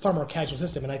it's a far more casual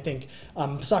system, and I think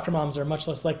soccer moms are much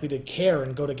less likely to care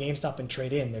and go to GameStop and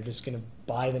trade in. They're just going to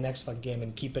buy the next fucking game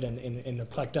and keep it in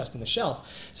collect dust in the shelf.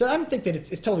 So I don't think that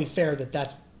it's totally fair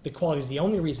that the quality is the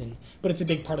only reason, but it's a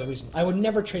big part of the reason. I would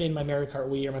never trade in my Mario Kart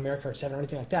Wii or my Mario Kart 7 or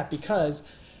anything like that because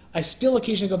I still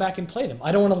occasionally go back and play them.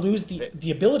 I don't want to lose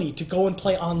the ability to go and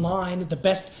play online the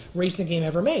best racing game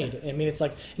ever made. I mean, it's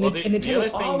like, and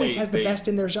Nintendo always has the best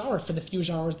in their genre for the few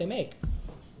genres they make.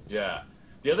 Yeah.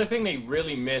 The other thing they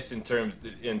really miss in terms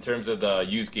of the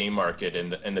used game market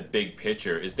and the big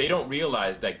picture is they don't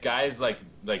realize that guys like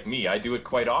me, I do it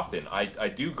quite often. I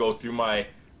do go through my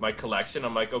collection.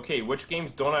 I'm like, okay, which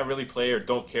games don't I really play or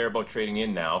don't care about trading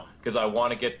in now because I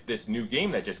want to get this new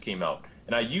game that just came out.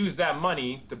 And I use that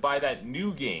money to buy that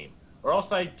new game. Or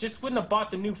else I just wouldn't have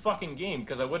bought the new fucking game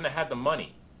because I wouldn't have had the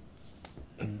money.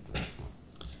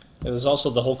 There's also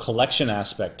the whole collection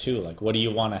aspect too. Like, what do you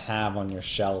want to have on your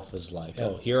shelf? Is like,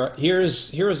 oh,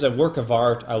 here's a work of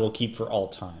art I will keep for all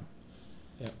time.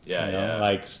 Yeah.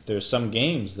 Like, there's some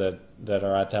games that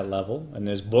are at that level, and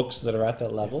there's books that are at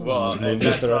that level. Well, and there's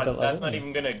movies that are at that level. That's not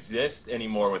even going to exist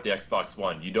anymore with the Xbox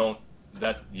One. You're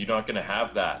not going to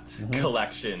have that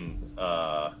collection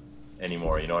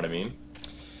anymore. You know what I mean?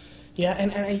 Yeah,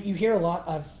 and you hear a lot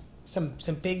of some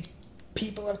big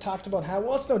people have talked about how,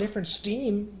 well, it's no different.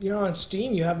 Steam, on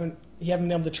Steam, you haven't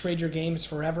been able to trade your games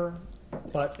forever.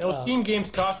 But Steam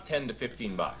games cost $10 to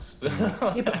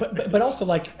 $15. Yeah, but also,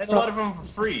 like, and a lot of them for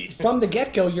free. From the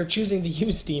get-go, you're choosing to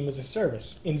use Steam as a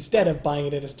service instead of buying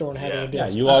it at a store and having a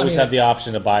disc. Yeah, you always have the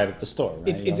option to buy it at the store.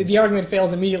 Right? The argument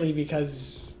fails immediately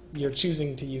because you're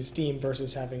choosing to use Steam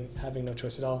versus having no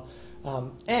choice at all.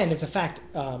 And as a fact,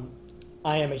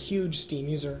 I am a huge Steam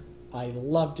user. I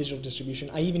love digital distribution.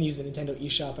 I even use the Nintendo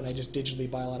eShop, and I just digitally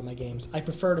buy a lot of my games. I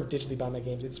prefer to digitally buy my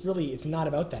games. It's not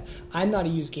about that. I'm not a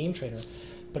used game trader,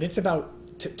 but it's about,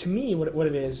 to me, what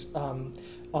it is on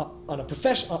a on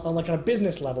a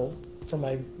business level, from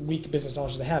my weak business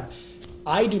knowledge that I have.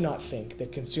 I do not think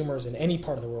that consumers in any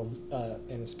part of the world,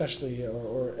 and especially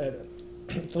or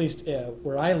at least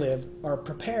where I live, are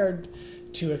prepared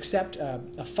to accept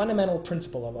a fundamental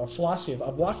principle of a philosophy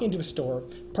of walking into a store,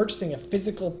 purchasing a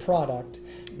physical product,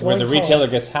 where the retailer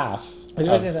gets half, and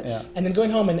then going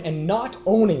home and not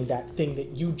owning that thing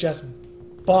that you just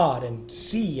bought and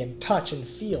see and touch and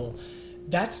feel.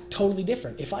 That's totally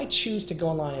different. If I choose to go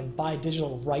online and buy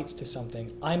digital rights to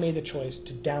something, I made the choice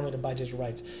to download and buy digital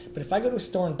rights. But if I go to a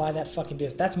store and buy that fucking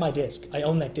disc, that's my disc. I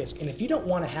own that disc. And if you don't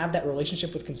want to have that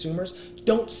relationship with consumers,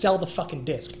 don't sell the fucking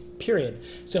disc. Period.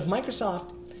 So if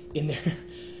Microsoft, in their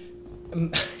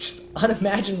just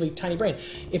unimaginably tiny brain,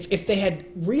 if they had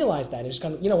realized that and just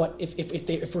gone, you know what,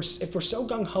 if we're so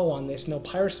gung ho on this no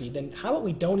piracy, then how about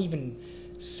we don't even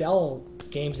sell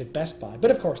games at Best Buy?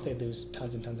 But of course they lose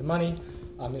tons and tons of money.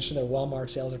 I'm sure their Walmart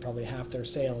sales are probably half their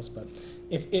sales. But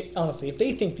honestly, if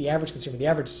they think the average consumer, the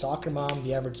average soccer mom,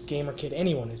 the average gamer kid,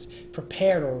 anyone is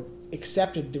prepared or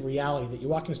accepted the reality that you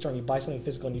walk in a store and you buy something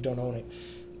physical and you don't own it,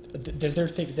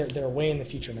 they're way in the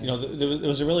future now. There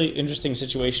was a really interesting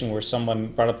situation where someone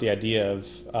brought up the idea of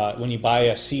when you buy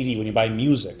a CD, when you buy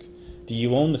music, do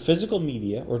you own the physical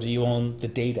media or do you own the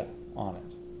data on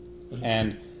it? Mm-hmm.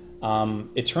 And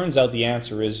it turns out the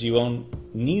answer is you own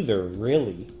neither,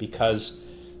 really, because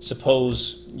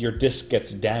suppose your disc gets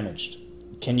damaged.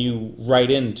 Can you write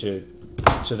into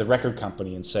the record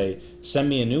company and say, send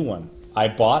me a new one? I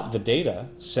bought the data,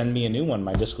 send me a new one,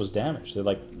 my disc was damaged. They're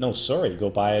like, no, sorry, go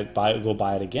buy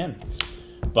it again.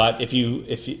 But if you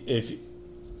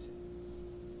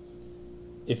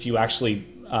actually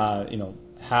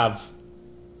have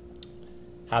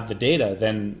the data,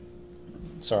 then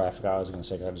sorry, I forgot what I was going to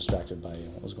say. I got distracted by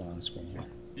what was going on the screen here.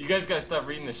 You guys gotta stop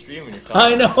reading the stream when you're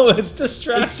talking. I know, it's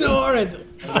distracting. It's so hard.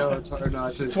 I know, it's hard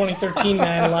not to. 2013,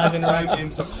 man, live and I'm right. being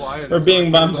so quiet. We're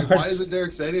being bombarded. Like, why isn't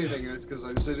Derek saying anything? And it's because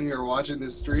I'm sitting here watching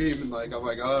this stream and like, I'm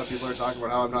like, oh, people are talking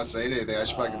about how I'm not saying anything. I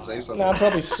should fucking say something. No, I'm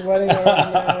probably sweating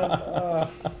already,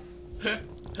 man.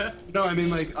 No, I mean,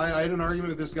 like, I had an argument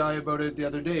with this guy about it the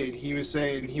other day, and he was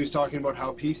talking about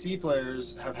how PC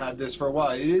players have had this for a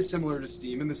while. It is similar to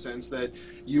Steam in the sense that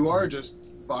you are just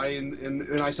buying,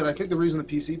 and I said I think the reason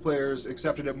the PC players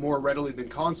accepted it more readily than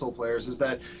console players is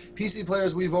that PC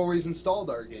players, we've always installed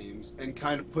our games and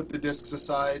kind of put the discs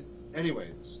aside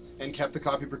anyways and kept the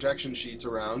copy protection sheets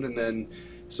around, and then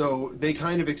so they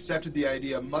kind of accepted the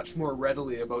idea much more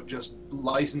readily about just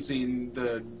licensing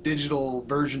the digital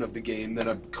version of the game than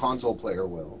a console player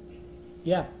will.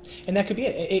 Yeah, and that could be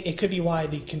it. It could be why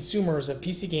the consumers of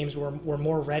PC games were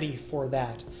more ready for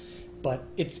that. But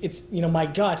it's you know, my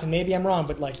gut, and maybe I'm wrong,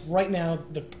 but like right now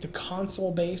the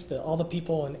console base, all the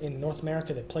people in North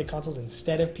America that play consoles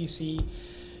instead of PC,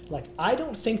 like I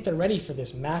don't think they're ready for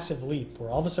this massive leap where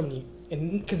all of a sudden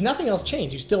because nothing else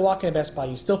changed. You still walk into Best Buy,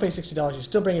 you still pay $60, you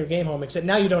still bring your game home, except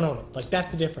now you don't own it. Like that's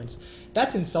the difference.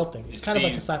 That's insulting. It's kind of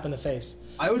like a slap in the face.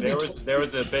 There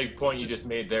was a big point you just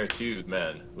made there too,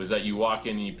 man. Was that you walk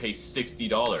in and you pay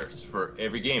 $60 for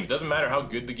every game. It doesn't matter how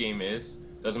good the game is.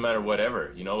 Doesn't matter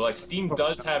whatever, you know, like Steam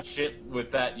does have shit with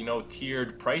that, you know,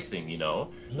 tiered pricing, you know.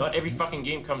 Not every fucking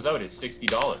game comes out is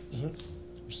 $60.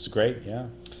 Which is great, yeah.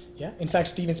 Yeah, in fact,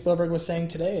 Steven Spielberg was saying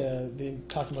today,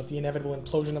 talking about the inevitable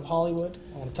implosion of Hollywood.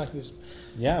 I want to talk to this.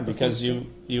 Yeah, because you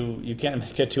can't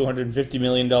make a $250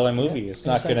 million movie. Yeah. It's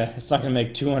not gonna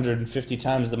make 250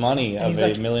 times the money of a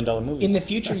 $1 million movie. In the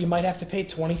future, you might have to pay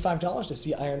 $25 to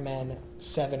see Iron Man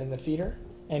 7 in the theater.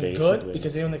 And Basically. Good,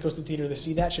 because anyone that goes to the theater to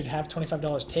see that should have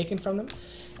 $25 taken from them.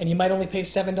 And you might only pay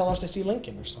 $7 to see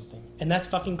Lincoln or something. And that's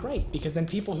fucking great, because then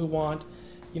people who want,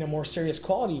 you know, more serious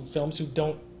quality films who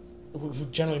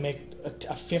generally make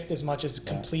a fifth as much as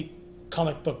complete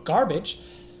comic book garbage,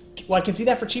 well, I can see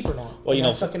that for cheaper now. Well, you know,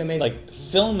 that's fucking amazing. Like,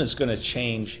 film is going to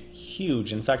change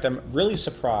huge. In fact, I'm really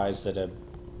surprised that a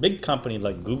big company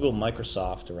like Google,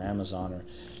 Microsoft, or Amazon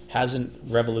hasn't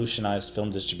revolutionized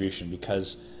film distribution,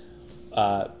 because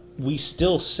we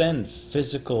still send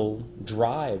physical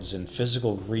drives and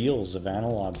physical reels of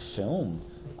analog film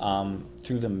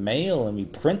through the mail, and we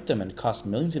print them, and it costs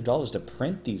millions of dollars to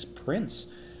print these prints.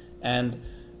 And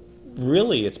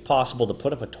really, it's possible to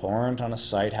put up a torrent on a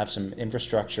site, have some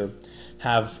infrastructure,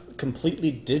 have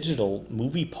completely digital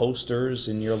movie posters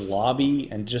in your lobby,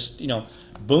 and just, you know,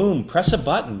 boom, press a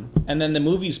button, and then the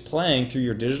movie's playing through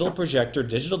your digital projector,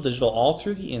 digital, all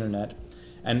through the internet.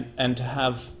 And to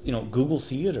have, you know, Google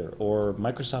Theater or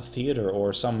Microsoft Theater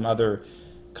or some other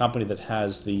company that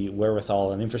has the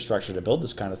wherewithal and infrastructure to build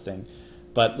this kind of thing.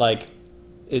 But like,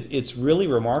 it's really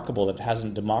remarkable that it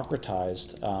hasn't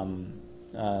democratized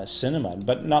cinema.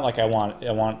 But not like I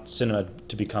want cinema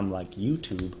to become like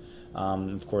YouTube.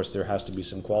 Of course, there has to be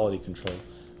some quality control.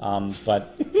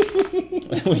 But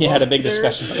we had a big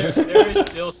discussion. There is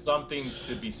still something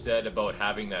to be said about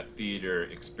having that theater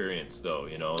experience, though.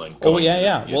 You know, like going to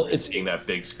the theater, it's seeing that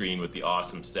big screen with the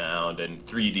awesome sound and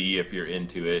 3D if you're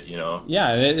into it. You know. Yeah,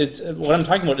 and it's what I'm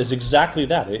talking about is exactly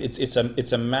that.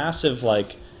 It's a massive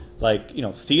like you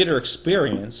know, theater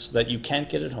experience that you can't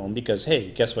get at home because,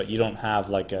 hey, guess what? You don't have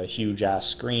like a huge ass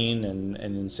screen and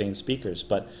insane speakers,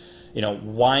 but you know,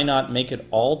 why not make it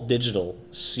all digital,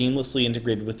 seamlessly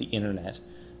integrated with the internet,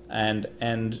 and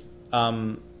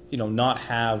you know, not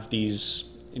have these,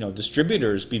 you know,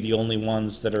 distributors be the only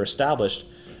ones that are established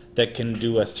that can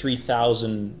do a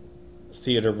 3,000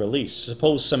 theater release.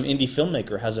 Suppose some indie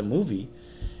filmmaker has a movie,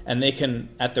 and they can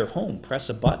at their home press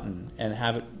a button and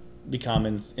have it become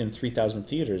in 3,000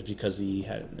 theaters because he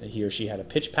or she had a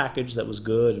pitch package that was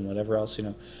good and whatever else, you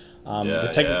know.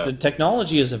 The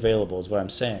technology is available, is what I'm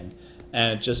saying,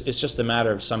 and it's just a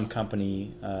matter of some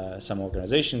company, some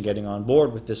organization getting on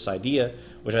board with this idea,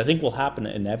 which I think will happen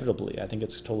inevitably. I think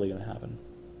it's totally going to happen.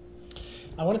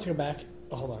 I wanted to go back.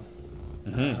 Oh, hold on.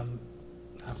 Mm-hmm.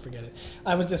 I'll forget it.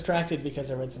 I was distracted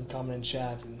because I read some comment in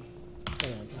chat, and I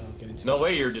don't get into it. No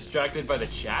way, you're distracted by the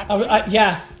chat?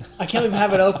 Yeah, I can't even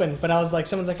have it open, but I was like,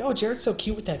 someone's like, oh, Jared's so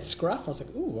cute with that scruff. I was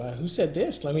like, ooh, who said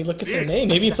this? Let me look at their name.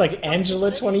 Maybe it's like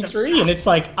Angela23, and it's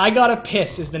like, I Gotta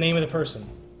Piss is the name of the person.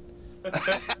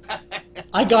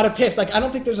 I Gotta Piss. Like, I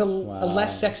don't think there's a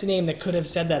less sexy name that could have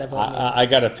said that about me. I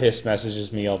Gotta Piss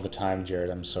messages me all the time, Jared.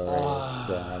 I'm sorry.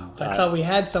 I thought we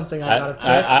had something. I Gotta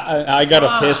Piss. I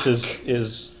Gotta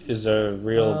Piss is a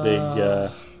real big...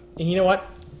 And you know what?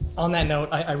 On that note,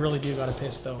 I really do gotta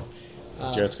piss though.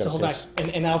 Jared's gotta hold piss.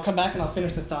 back, and I'll come back and I'll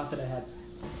finish the thought that I had.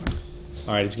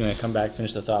 All right, he's gonna come back,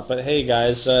 finish the thought. But hey,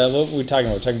 guys, what were we talking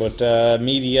about? We're talking about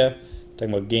media,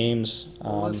 talking about games.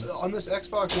 Well, on this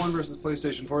Xbox One versus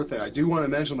PlayStation 4 thing, I do want to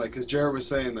mention, like, because Jarett was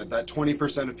saying that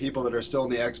 20% of people that are still on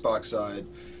the Xbox side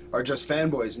are just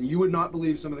fanboys, and you would not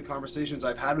believe some of the conversations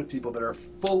I've had with people that are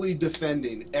fully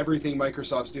defending everything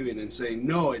Microsoft's doing and saying,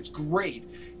 no, it's great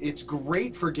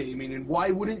for gaming, and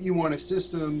why wouldn't you want a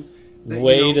system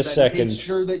Wait a that second. makes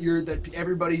sure that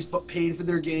everybody's paying for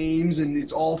their games and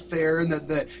it's all fair, and that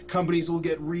the companies will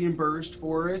get reimbursed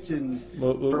for it and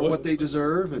for what they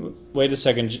deserve. And wait a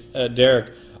second,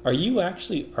 Derek. Are you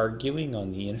actually arguing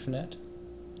on the internet?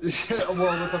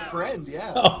 well, with a friend,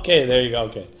 yeah. Okay, there you go.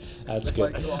 Okay, that's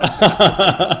good.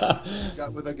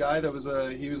 Got with a guy that was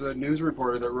he was a news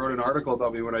reporter that wrote an article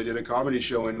about me when I did a comedy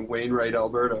show in Wainwright,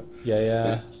 Alberta.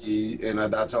 Yeah.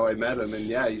 And that's how I met him. And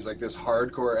yeah, he's like this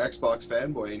hardcore Xbox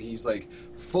fanboy, and he's like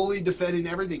fully defending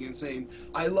everything and saying,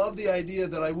 "I love the idea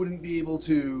that I wouldn't be able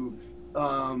to."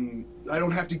 I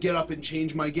don't have to get up and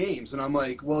change my games. And I'm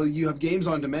like, well, you have games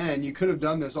on demand. You could have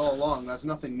done this all along. That's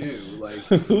nothing new. Like,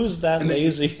 who's that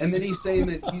lazy? And then he's saying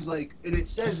that he's like, and it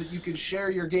says that you can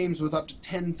share your games with up to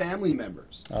 10 family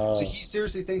members. Oh. So he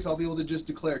seriously thinks I'll be able to just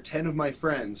declare 10 of my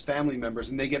friends family members,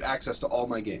 and they get access to all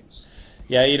my games.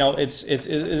 Yeah, you know, it's You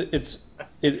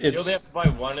only have to buy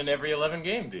 1 in every 11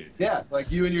 game, dude. Yeah, like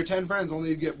you and your 10 friends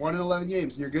only get 1 in 11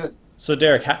 games, and you're good. So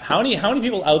Derek, how many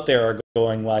people out there are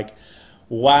going like,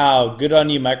 wow, good on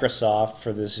you, Microsoft,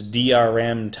 for this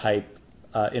DRM type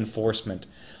enforcement.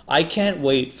 I can't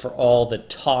wait for all the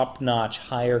top-notch,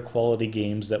 higher quality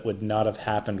games that would not have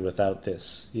happened without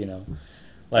this. You know,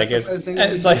 like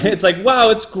it's like wow,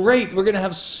 it's great. We're gonna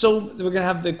have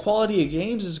the quality of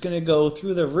games is gonna go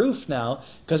through the roof now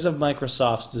because of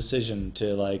Microsoft's decision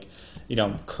to like, you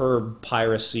know, curb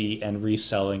piracy and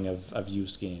reselling of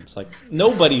used games. Like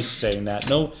nobody's saying that.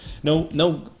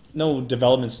 No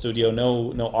development studio,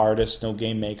 no artist, no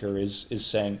game maker is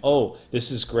saying, "Oh, this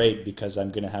is great because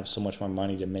I'm going to have so much more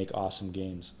money to make awesome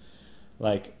games."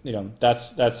 Like, you know,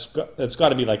 that's got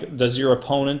to be like, does your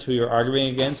opponent who you're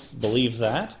arguing against believe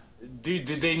that? Dude,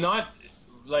 did they not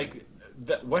like?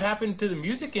 What happened to the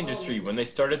music industry when they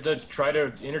started to try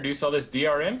to introduce all this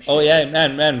DRM shit? Oh yeah,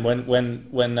 man. When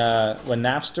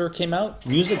Napster came out,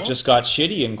 music just got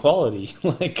shitty in quality.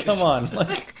 Like, come on,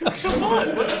 like, come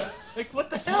on. Like, what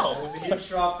the hell? It was a huge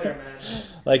drop there, man.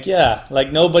 Like, yeah,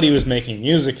 like nobody was making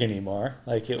music anymore.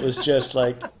 Like, it was just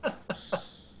like,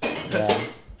 yeah.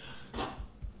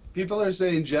 People are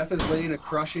saying Geoff is laying a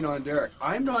crushing on Derek.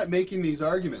 I'm not making these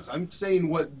arguments. I'm saying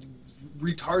what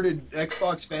retarded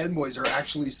Xbox fanboys are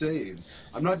actually saying.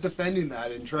 I'm not defending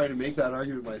that and trying to make that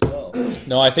argument myself.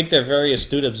 No, I think they're very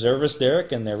astute observers,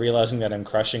 Derek, and they're realizing that I'm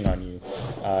crushing on you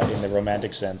in the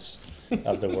romantic sense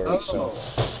of the word. Oh. So.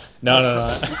 No.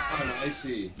 I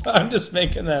see. I'm just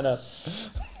making that up.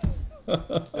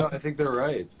 No, I think they're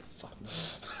right.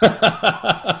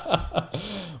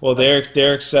 Well,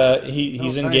 Derek's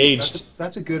he's engaged.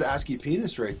 That's a good ASCII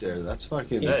penis right there. That's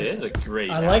fucking. That is a great.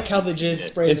 I like how the jizz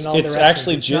sprays in all it's directions.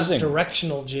 actually jizzing. Not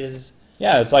directional jizz.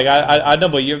 Yeah, it's like I know,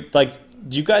 but you're like,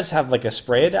 do you guys have like a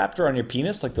spray adapter on your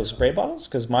penis, like those spray bottles?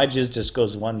 Because my jizz just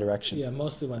goes one direction. Yeah,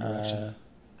 mostly one direction.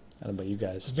 I don't know about you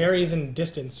guys. It varies in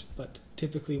distance, but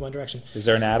typically one direction. Is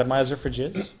there an atomizer for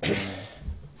jizz?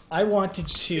 I wanted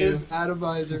to. Is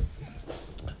atomizer.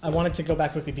 I wanted to go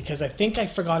back quickly because I think I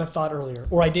forgot a thought earlier,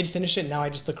 or I did finish it. And now I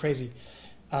just look crazy.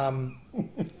 Let's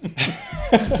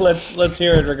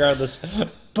hear it regardless.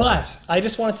 But I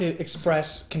just wanted to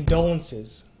express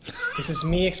condolences. This is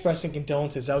me expressing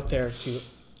condolences out there to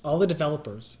all the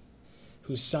developers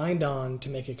who signed on to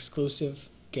make exclusive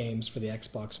games for the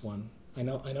Xbox One. I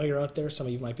know you're out there. Some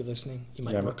of you might be listening. You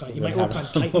might work on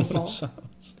Titanfall.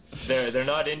 They're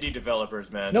not indie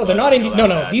developers, man. No, so they're not indie. No.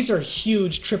 Bad. These are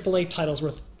huge AAA titles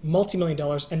worth multi-million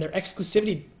dollars, and their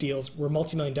exclusivity deals were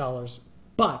multi-million dollars.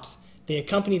 But they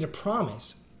accompanied a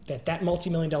promise that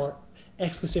multi-million-dollar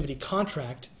exclusivity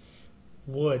contract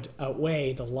would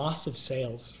outweigh the loss of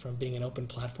sales from being an open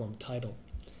platform title.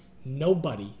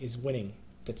 Nobody is winning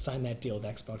that signed that deal with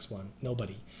Xbox One.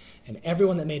 Nobody. And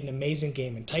everyone that made an amazing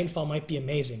game, and Titanfall might be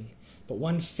amazing, but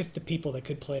 1/5 the people that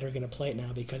could play it are going to play it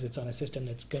now because it's on a system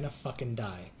that's going to fucking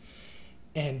die.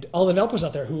 And all the developers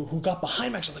out there who got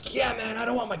behind Microsoft, like, yeah, man, I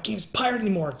don't want my games pirated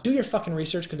anymore. Do your fucking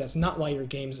research, because that's not why your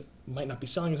games might not be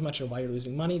selling as much or why you're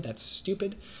losing money. That's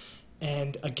stupid.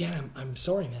 And again, I'm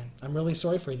sorry, man. I'm really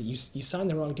sorry for you that you signed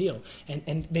the wrong deal.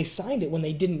 And they signed it when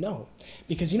they didn't know.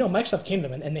 Because, you know, Microsoft came to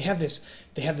them and they have this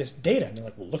data. And they're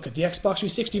like, well, look at the Xbox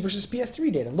 360 versus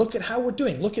PS3 data. Look at how we're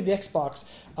doing. Look at the Xbox,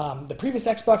 the previous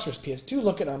Xbox versus PS2.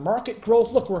 Look at our market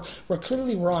growth. Look, we're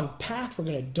on path. We're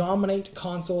going to dominate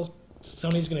consoles.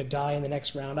 Sony's going to die in the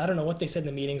next round. I don't know what they said in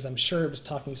the meetings. I'm sure it was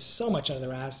talking so much out of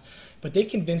their ass. But they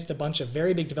convinced a bunch of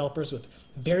very big developers with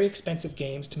very expensive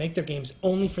games to make their games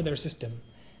only for their system.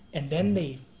 And then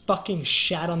they fucking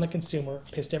shat on the consumer,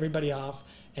 pissed everybody off,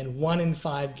 and 1 in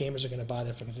 5 gamers are going to buy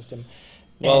their fucking system.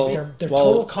 Well, and their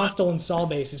total console install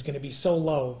base is going to be so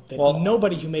low that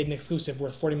nobody who made an exclusive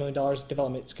worth $40 million in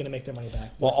development is going to make their money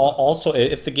back. Well, also,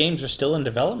 if the games are still in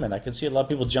development, I could see a lot of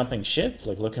people jumping ship,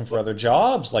 like looking for other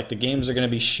jobs. Like the games are going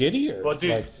to be shittier. Well,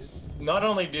 dude, like, not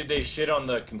only did they shit on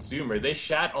the consumer, they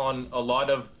shat on a lot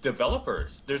of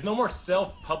developers. There's no more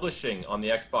self-publishing on the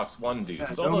Xbox One, dude.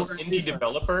 So all those indie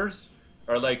developers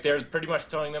are like, they're pretty much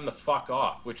telling them to fuck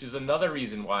off, which is another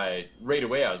reason why right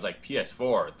away I was like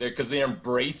PS4, because they're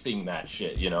embracing that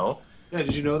shit, you know? Yeah,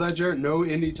 did you know that, Jarett? No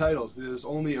indie titles. There's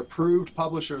only approved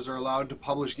publishers are allowed to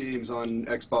publish games on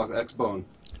Xbone.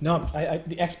 No,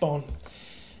 the Xbone.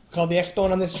 Called the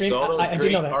Xbone on this stream. So those I great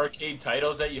do know that. arcade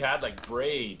titles that you had, like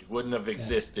Braid, wouldn't have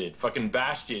existed. Fucking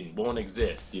Bastion won't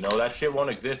exist. You know, that shit won't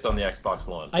exist on the Xbox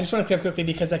One. I just want to clear up quickly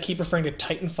because I keep referring to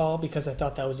Titanfall because I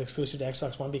thought that was exclusive to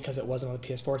Xbox One because it wasn't on the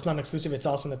PS4. It's not an exclusive. It's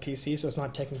also on the PC, so it's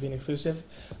not technically an exclusive.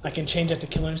 I can change that to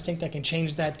Killer Instinct. I can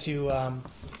change that to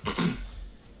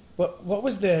what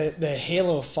was the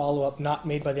Halo follow-up not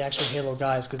made by the actual Halo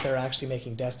guys because they're actually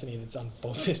making Destiny that's on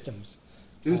both systems.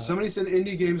 Dude, somebody said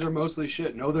indie games are mostly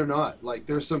shit. No, they're not. Like,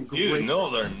 there's some great... Dude,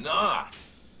 no, they're not.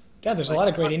 Yeah, there's a lot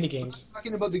of great indie games. We're not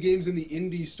talking about the games in the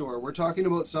indie store. We're talking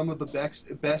about some of the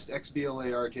best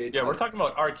XBLA arcade Yeah, titles. we're talking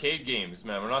about arcade games,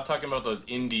 man. We're not talking about those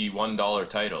indie $1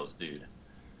 titles, dude.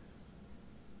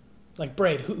 Like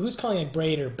Braid. Who's calling it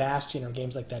Braid or Bastion or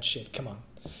games like that shit? Come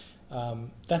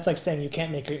on. That's like saying you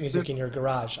can't make great music in your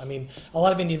garage. I mean, a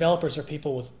lot of indie developers are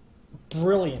people with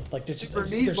brilliant, like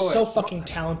they're so fucking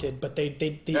talented, but they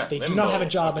do not have a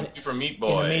job in Super Meat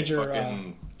Boy, a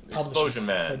major Explosion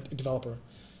Man developer.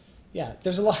 Yeah,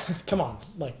 there's a lot. Come on,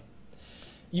 like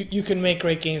you can make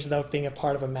great games without being a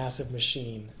part of a massive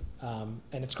machine, and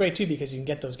it's great too because you can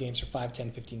get those games for $5,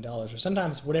 $10, $15, or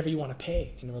sometimes whatever you want to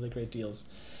pay in really great deals.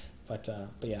 But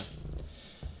yeah.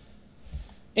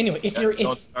 Anyway,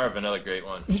 Don't Starve, another great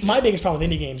one. My biggest problem with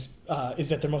indie games is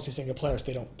that they're mostly single players.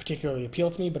 They don't particularly appeal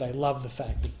to me, but I love the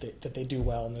fact that they do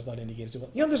well, and there's a lot of indie games do well.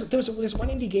 You know, there's one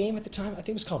indie game at the time. I think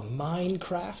it was called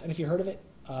Minecraft, and if you heard of it,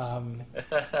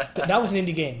 that was an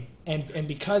indie game. And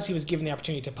because he was given the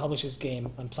opportunity to publish his game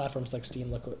on platforms like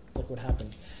Steam, look what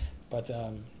happened. But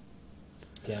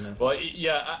yeah, man. Well,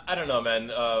 yeah, I don't know,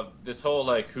 man. This whole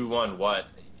like who won what.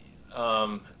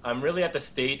 I'm really at the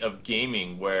state of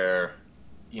gaming where,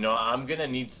 you know, I'm gonna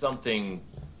need something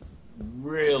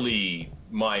really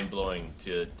mind-blowing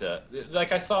to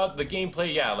like I saw the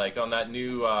gameplay, yeah, like on that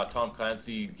new Tom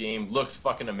Clancy game, looks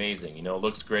fucking amazing, you know,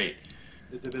 looks great.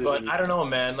 But I don't know,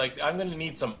 man, like I'm gonna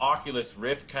need some Oculus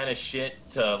Rift kind of shit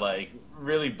to like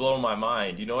really blow my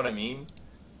mind, you know what I mean?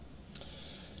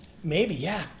 Maybe,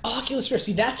 yeah. Oculus Rift,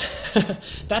 see that's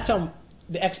that's how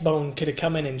the Xbone could have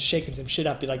come in and shaken some shit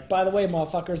up. Be like, by the way,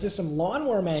 motherfuckers, this is some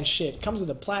Lawnmower Man shit. Comes with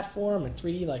a platform and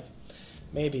 3D, like,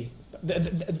 maybe.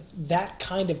 That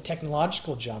kind of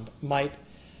technological jump might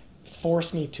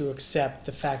force me to accept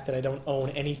the fact that I don't own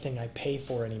anything I pay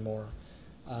for anymore,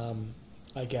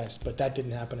 I guess. But that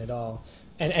didn't happen at all.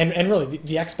 And really,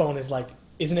 the Xbone is like,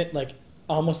 isn't it like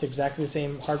almost exactly the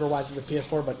same hardware-wise as the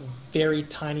PS4, but very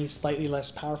tiny, slightly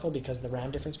less powerful because of the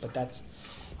RAM difference, but that's...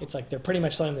 It's like they're pretty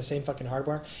much selling the same fucking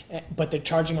hardware, but they're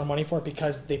charging more money for it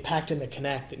because they packed in the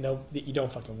Kinect that you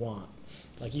don't fucking want.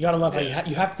 Like, you gotta love how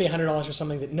you have to pay $100 for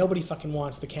something that nobody fucking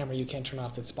wants, the camera you can't turn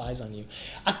off that spies on you.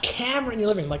 A camera in your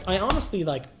living room. Like, I honestly,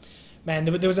 like, man,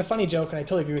 there was a funny joke, and I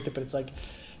totally agree with it, but it's like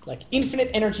infinite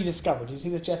energy discovered. Do you see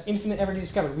this, Geoff? Infinite energy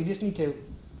discovered. We just need to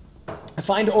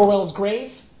find Orwell's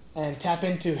grave and tap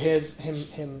into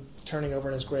him turning over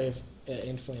in his grave.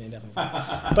 Infinitely and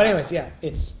indefinitely. But anyways, yeah,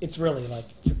 it's really like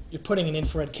you're putting an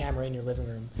infrared camera in your living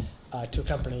room to a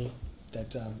company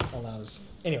that allows...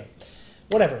 Anyway,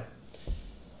 whatever.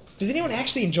 Does anyone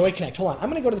actually enjoy Kinect? Hold on, I'm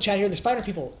going to go to the chat here. There's 500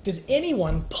 people. Does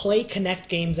anyone play Kinect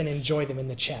games and enjoy them in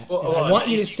the chat? And I want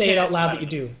you to say it out loud that you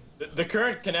do. The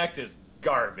current Kinect is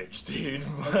garbage, dude.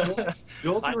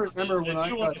 Joel can remember when the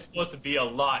new one is supposed to be a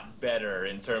lot better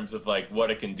in terms of like what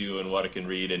it can do and what it can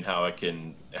read and how it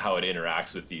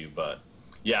interacts with you. But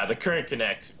yeah, the current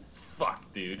Kinect,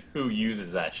 fuck, dude, who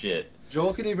uses that shit?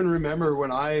 Joel can even remember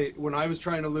when I was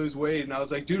trying to lose weight and I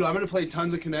was like, dude, I'm gonna play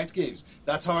tons of Kinect games.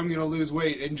 That's how I'm gonna lose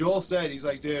weight. And Joel said, he's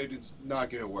like, dude, it's not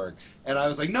gonna work. And I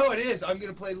was like, no, it is. I'm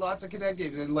gonna play lots of Kinect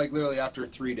games. And like literally after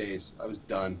 3 days, I was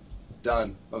done.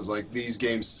 I was like, these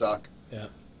games suck. Yeah.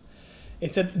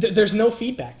 There's no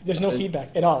feedback. There's no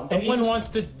feedback at all. No one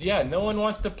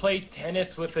wants to play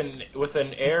tennis with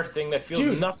an air thing that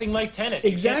feels nothing like tennis.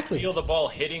 Exactly. You can't feel the ball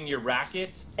hitting your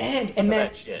racket. And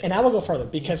man, and I will go further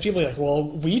because people are like,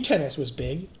 well, Wii tennis was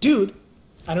big. Dude,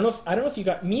 I don't know if you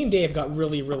got, me and Dave got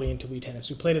really into Wii Tennis.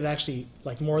 We played it actually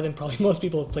like more than probably most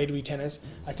people have played Wii Tennis.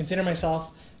 I consider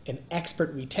myself an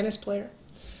expert Wii Tennis player.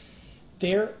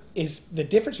 There is the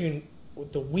difference between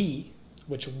the Wii,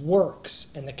 which works,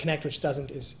 and the Kinect, which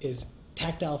doesn't, is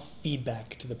tactile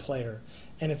feedback to the player.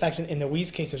 And in fact, in the Wii's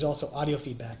case, there's also audio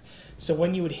feedback. So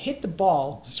when you would hit the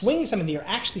ball, swinging something that you're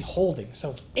actually holding.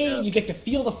 So A, you get to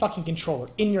feel the fucking controller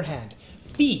in your hand.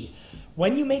 B,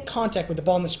 when you make contact with the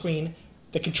ball on the screen,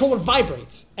 the controller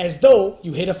vibrates as though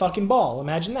you hit a fucking ball.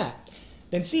 Imagine that.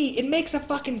 Then C, it makes a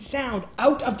fucking sound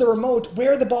out of the remote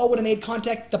where the ball would have made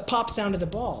contact, the pop sound of the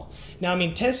ball. Now, I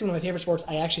mean, tennis is one of my favorite sports.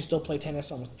 I actually still play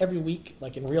tennis almost every week,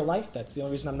 like in real life. That's the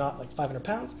only reason I'm not like 500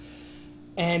 pounds.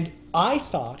 And I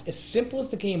thought, as simple as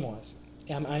the game was,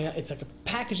 it's like a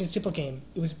packaged and simple game,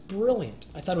 it was brilliant.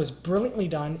 I thought it was brilliantly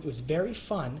done. It was very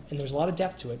fun, and there was a lot of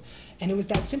depth to it. And it was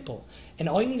that simple. And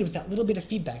all you needed was that little bit of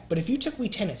feedback. But if you took Wii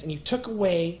Tennis and you took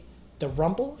away the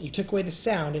rumble, you took away the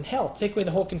sound, and hell, take away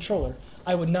the whole controller,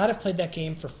 I would not have played that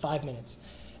game for 5 minutes.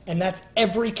 And that's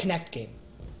every Kinect game.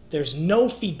 There's no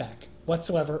feedback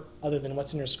whatsoever other than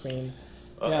what's in your screen.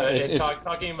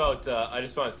 Talking about, I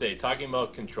just want to say, talking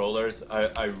about controllers,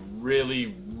 I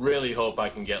really hope I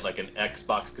can get like an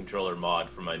Xbox controller mod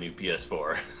for my new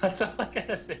PS4. That's all I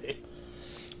gotta say.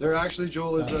 There actually,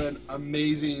 Joel, is an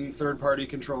amazing third-party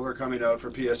controller coming out for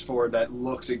PS4 that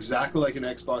looks exactly like an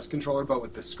Xbox controller, but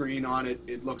with the screen on it.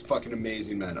 It looks fucking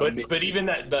amazing, man. But even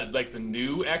that like the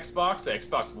new Xbox, the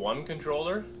Xbox One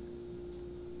controller.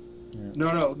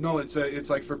 No. It's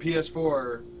like for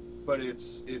PS4. But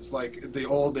it's like the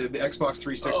Xbox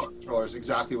 360 controller is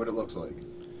exactly what it looks like.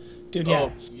 Dude, yeah.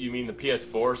 Oh, you mean the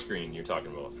PS4 screen you're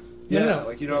talking about? Yeah, No.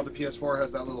 like, you know, the PS4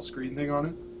 has that little screen thing on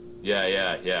it?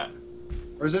 Yeah.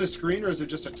 Or is it a screen, or is it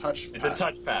just a touch It's a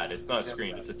touchpad. It's not a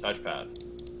screen, it's a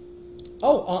touchpad.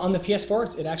 Oh, on the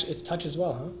PS4, it's touch as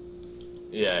well, huh?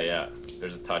 Yeah.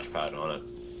 There's a touchpad on it.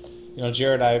 You know,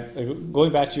 Jarett,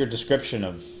 going back to your description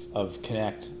of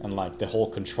Kinect and like the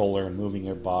whole controller and moving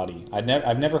your body, I've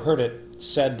never heard it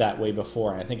said that way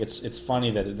before, and I think it's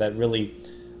funny that really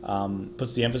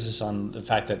puts the emphasis on the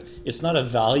fact that it's not a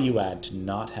value add to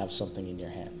not have something in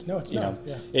your hand. No, it's not.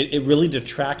 Yeah. It really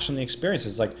detracts from the experience.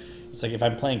 It's like if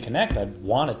I'm playing Kinect, I'd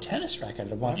want a tennis racket.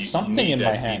 I'd want something in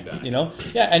my hand. Feedback. You know,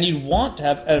 yeah, and you'd want to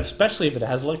have, especially if it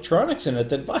has electronics in it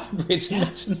that vibrates and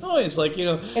makes a noise. Like, you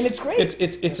know, and it's great.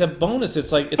 It's a bonus.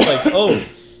 It's like oh.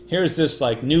 Here's this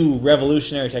like new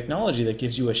revolutionary technology that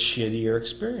gives you a shittier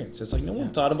experience. It's like no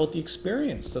one thought about the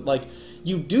experience. That like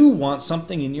you do want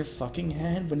something in your fucking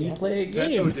hand when you play a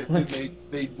game.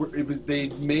 They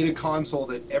made a console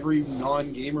that every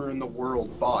non-gamer in the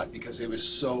world bought because it was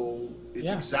so.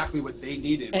 It's exactly what they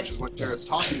needed, which is what Jared's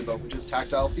talking about, which is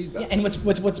tactile feedback. Yeah, and what's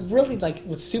really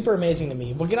what's super amazing to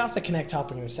me. We'll get off the Kinect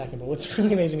topic in a second, but what's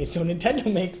really amazing to me. So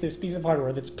Nintendo makes this piece of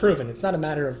hardware that's proven. It's not a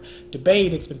matter of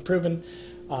debate. It's been proven.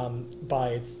 By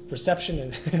its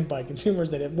reception and by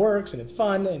consumers that it works and it's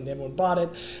fun and everyone bought it.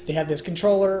 They have this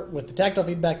controller with the tactile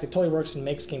feedback that totally works and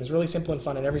makes games really simple and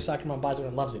fun, and every soccer mom buys it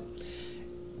and loves it.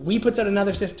 Wii puts out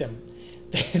another system.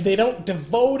 They don't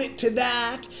devote it to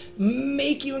that,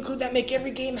 make you include that, make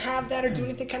every game have that, or do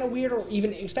anything kind of weird or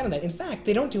even expand on that. In fact,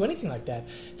 they don't do anything like that.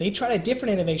 They try a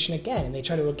different innovation again, and they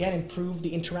try to again improve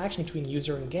the interaction between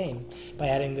user and game by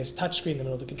adding this touchscreen in the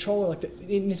middle of the controller. Like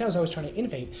Nintendo's always trying to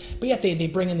innovate, but yet they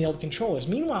bring in the old controllers.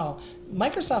 Meanwhile,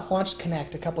 Microsoft launched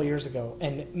Kinect a couple years ago,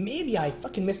 and maybe I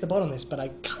fucking missed the boat on this, but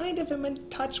I kind of am in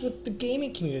touch with the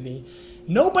gaming community.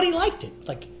 Nobody liked it.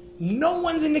 Like, no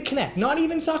one's into Kinect, not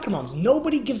even soccer moms.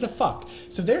 Nobody gives a fuck.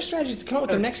 So their strategy is to come up with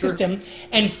their next system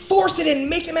and force it in,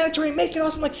 make it mandatory, make it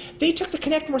awesome. Like, they took the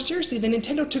Kinect more seriously than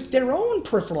Nintendo took their own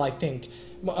peripheral, I think,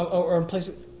 or in place.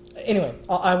 Anyway,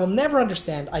 I will never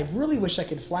understand. I really wish I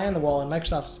could fly on the wall in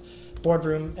Microsoft's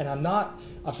boardroom, and I'm not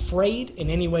afraid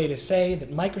in any way to say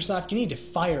that Microsoft, you need to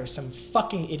fire some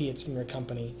fucking idiots from your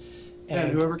company. And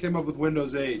whoever came up with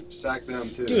Windows 8, sack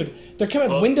them too. Dude, they're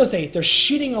coming with Windows 8. They're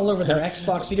shitting all over their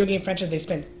Xbox video game franchise.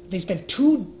 They spent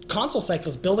 2 console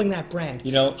cycles building that brand.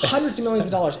 You know, hundreds of millions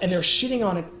of dollars, and they're shitting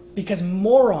on it because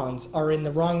morons are in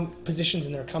the wrong positions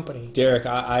in their company. Derek,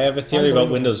 I have a theory about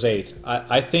Windows 8.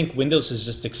 I think Windows has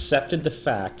just accepted the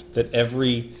fact that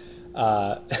every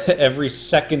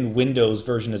second Windows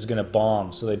version is going to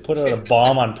bomb, so they put out a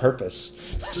bomb on purpose,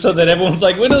 so that everyone's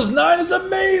like, Windows 9 is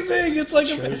amazing. It's like,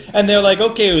 and they're like,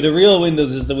 okay, the real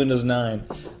Windows is the Windows 9.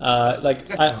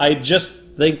 I just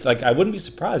think, like, I wouldn't be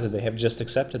surprised if they have just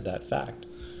accepted that fact.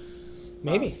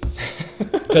 Maybe,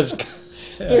 because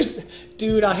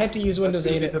Dude, I had to use Windows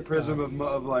That's gonna 8. be the prism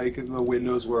of like the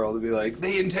Windows world. It'd be like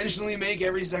they intentionally make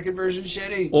every second version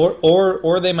shitty.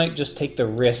 Or they might just take the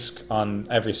risk on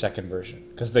every second version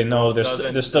because they know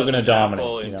they're still going to dominate.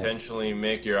 Apple intentionally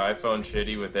make your iPhone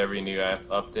shitty with every new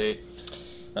update?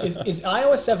 Is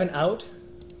iOS 7 out?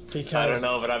 Because I don't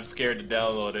know, but I'm scared to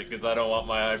download it because I don't want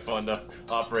my iPhone to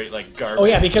operate like garbage. Oh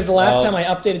yeah, because the last time I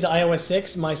updated to iOS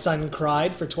 6, my son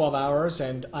cried for 12 hours,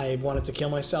 and I wanted to kill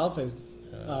myself.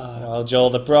 Well, Joel,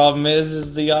 the problem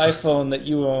is the iPhone that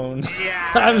you own.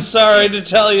 Yeah. I'm sorry to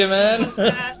tell you, man.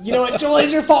 You know what, Joel?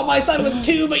 It's your fault. My son was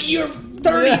 2, but you're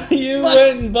 30. Yeah, you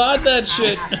went and bought that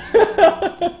shit.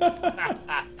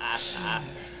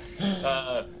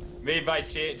 Made by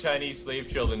Chinese slave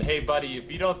children. Hey, buddy,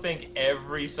 if you don't think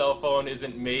every cell phone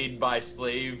isn't made by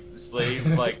slave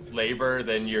like labor,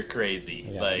 then you're crazy.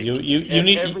 Yeah. Like you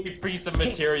need every piece of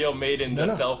material made in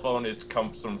the cell phone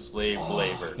comes from slave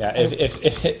labor. Yeah,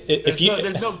 if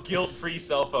there's no guilt-free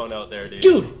cell phone out there,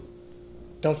 dude.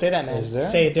 Don't say that, man. Is there?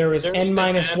 Say there is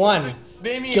N-1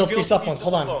 guilt-free cell phones.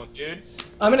 Hold on. Phone, dude.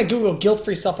 I'm gonna Google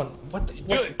guilt-free cell phone. What?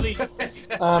 Do it, please.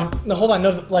 No, hold on.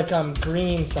 No, like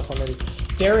green cell phone maybe.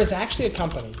 There is actually a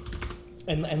company,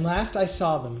 and last I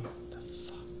saw them.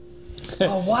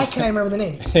 Oh, why can't I remember the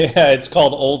name? Yeah, it's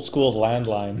called Old School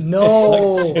Landline.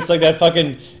 No, it's like that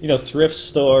fucking thrift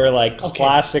store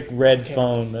classic red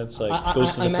phone that's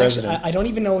goes to the president. I don't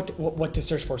even know what to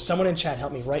search for. Someone in chat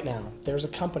help me right now. There's a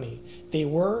company. It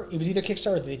was either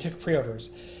Kickstarter or they took pre-orders.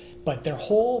 But their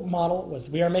whole model was,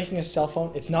 we are making a cell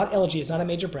phone. It's not LG. It's not a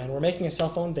major brand. We're making a cell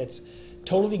phone that's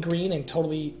totally green and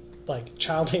totally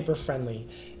child labor friendly,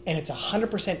 and it's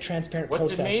 100% transparent process.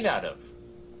 What's it made out of?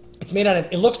 It's made out of.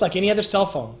 It looks like any other cell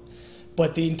phone,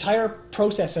 but the entire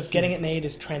process of getting it made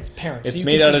is transparent. It's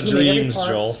made out of dreams,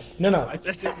 Joel. No. I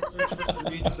just did a search for a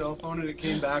green cell phone, and it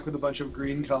came back with a bunch of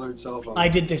green-colored cell phones. I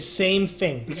did the same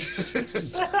thing.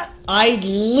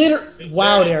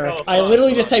 Wow, Eric. I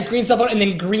literally just typed green cell phone, and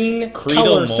then green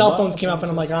color cell phones came up, and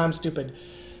I'm like, I'm stupid.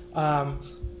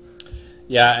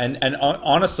 Yeah, and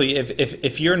honestly,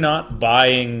 if you're not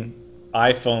buying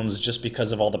iPhones just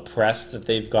because of all the press that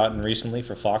they've gotten recently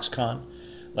for Foxconn,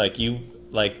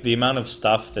 the amount of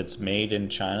stuff that's made in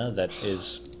China that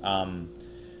is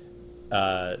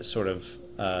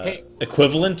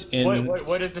equivalent in...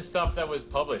 What is the stuff that was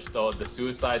published, though? The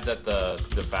suicides at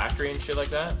the factory and shit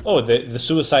like that? Oh, the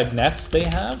suicide nets they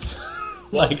have?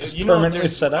 Permanently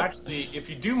set up? Actually, if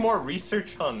you do more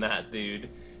research on that, dude,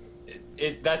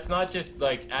 that's not just,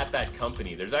 at that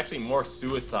company. There's actually more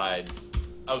suicides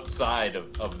outside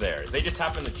of there. They just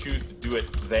happen to choose to do it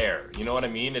there. You know what I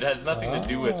mean? It has nothing to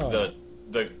do with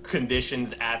the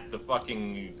conditions at the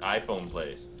fucking iPhone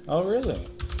place. Oh, really?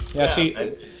 Yeah, see...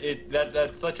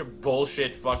 That's such a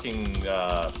bullshit fucking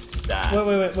stat.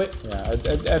 Wait. Yeah,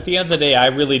 at the end of the day, I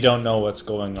really don't know what's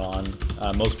going on.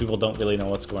 Most people don't really know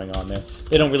what's going on there.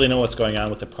 They don't really know what's going on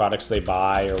with the products they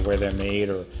buy or where they're made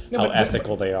or how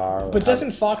ethical they are. But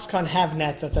doesn't Foxconn have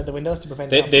nets outside the windows to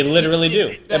prevent... They literally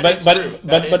do. But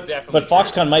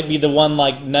Foxconn might be the one,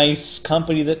 nice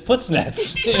company that puts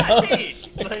nets.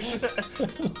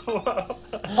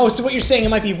 Oh, so what you're saying, it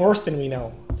might be worse than we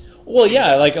know. Well,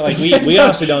 yeah, we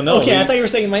honestly don't know. Okay, I thought you were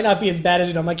saying it might not be as bad as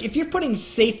you know. I'm like, if you're putting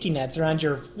safety nets around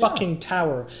your fucking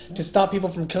tower to stop people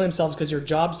from killing themselves because your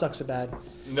job sucks so bad.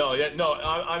 No,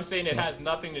 I'm saying it has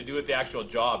nothing to do with the actual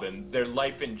job and their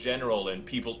life in general and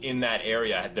people in that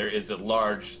area. There is a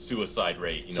large suicide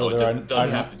rate. It doesn't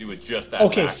have to do with just that.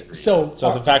 Okay, factory. So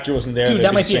the factory wasn't there. Dude,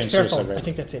 that might be a fair phone. I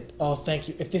think that's it. Oh, thank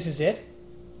you. If this is it,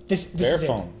 this is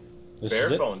it.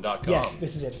 Fairphone.com. Yes,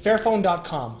 this is it.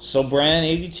 Fairphone.com.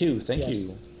 Sobran82, thank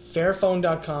you.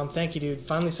 Fairphone.com. Thank you, dude.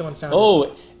 Finally someone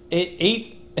found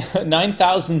it.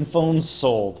 9,000 phones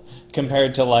sold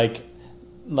compared to the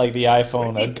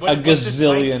iPhone, a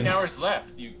gazillion. 19 hours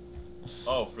left.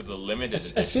 For the limited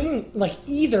edition. Assuming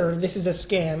either this is a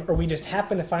scam or we just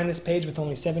happen to find this page with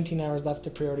only 17 hours left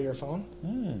to pre-order your phone.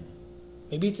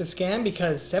 Maybe it's a scam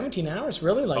because 17 hours,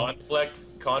 really?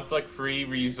 Conflict-free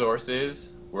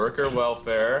resources. Worker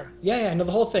welfare. Yeah, no,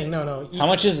 the whole thing. No. How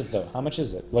much is it though? How much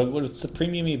is it? What's the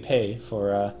premium you pay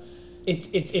for?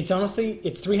 It's honestly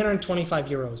 325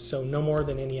 euros, so no more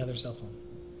than any other cell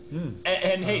phone.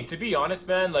 And hey, to be honest,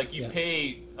 man, you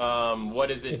pay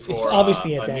what is it for? It's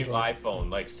obviously a Android. New iPhone,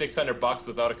 $600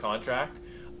 without a contract.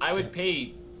 I would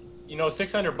pay,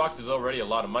 $600 is already a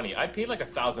lot of money. I'd pay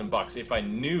 $1,000 if I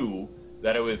knew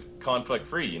that it was conflict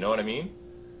free. You know what I mean?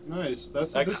 Nice.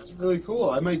 This is really cool.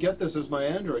 I might get this as my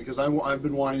Android because I've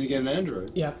been wanting to get an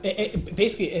Android. Yeah.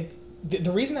 Basically,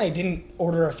 the reason I didn't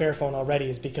order a Fairphone already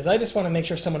is because I just want to make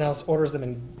sure someone else orders them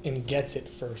and gets it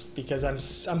first, because I'm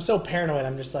so paranoid.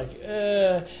 I'm just like,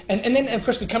 and then of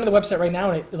course we come to the website right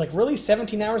now and it, like, really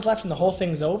 17 hours left and the whole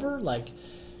thing's over, like,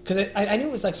 because I knew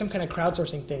it was like some kind of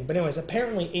crowdsourcing thing, but anyways,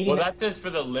 apparently 80. Well, that's just for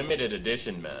the limited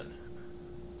edition, man.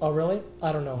 Oh really?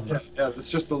 I don't know. Yeah, that's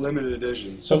just the limited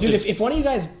edition. So, dude, if one of you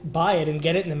guys buy it and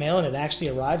get it in the mail and it actually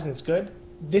arrives and it's good,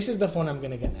 this is the phone I'm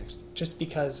gonna get next, just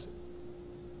because.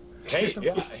 Hey,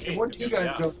 What you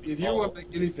guys don't, if you want a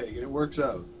guinea pig and it works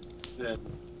out, then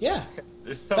Yeah,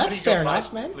 that's fair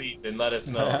enough, man. Please, and let us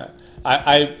know.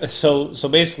 So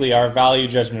basically, our value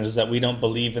judgment is that we don't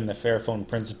believe in the Fairphone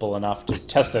principle enough to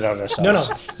test it out ourselves.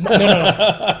 No.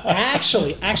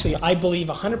 Actually, I believe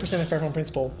 100% in the Fairphone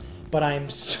principle, but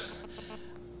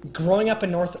growing up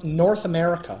in North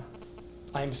America,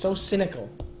 I am so cynical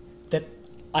that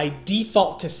I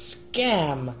default to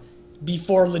scam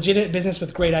before legitimate business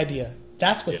with great idea.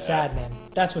 That's what's sad, man.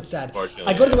 That's what's sad.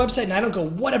 I go to the website and I don't go,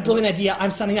 what a brilliant idea, I'm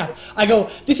signing up. I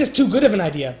go, this is too good of an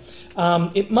idea.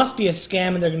 It must be a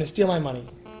scam and they're going to steal my money.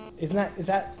 Is that,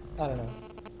 I don't know.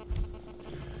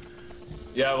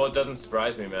 Yeah, well, it doesn't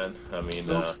surprise me, man. I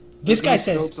mean, this guy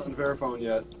says, Scopes on Fairphone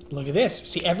yet. look at this.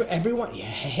 See, everyone,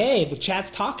 hey, the chat's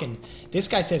talking. This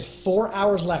guy says 4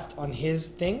 hours left on his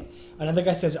thing. Another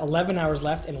guy says 11 hours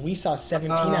left, and we saw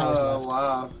 17 hours left. Oh,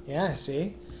 wow. Yeah,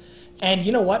 see? And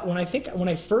you know what? When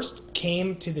I first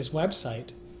came to this website,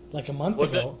 like a month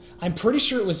ago, I'm pretty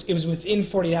sure it was within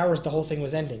 48 hours the whole thing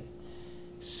was ending.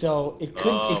 So it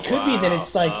could be that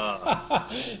it's like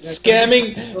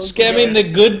scamming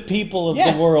the good people of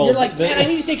the world. You're like, man, I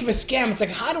need to think of a scam. It's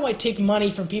like, how do I take money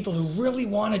from people who really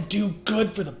want to do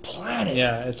good for the planet?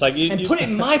 Yeah, it's like and put it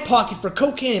in my pocket for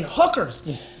cocaine and hookers.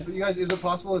 You guys, is it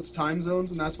possible it's time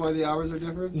zones and that's why the hours are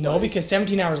different? No, because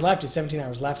 17 hours left is 17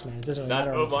 hours left, man. It doesn't really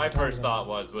matter. That's what my first thought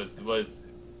was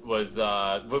why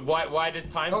does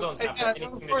time zones have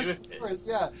anything to do with it? Of course,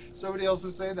 yeah. Somebody else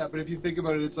was saying that, but if you think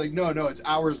about it, it's like, no, it's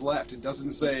hours left. It doesn't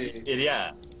say...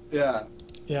 Yeah. Yeah.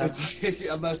 Yeah. It's,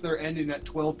 unless they're ending at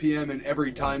 12 p.m. in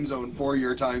every time zone for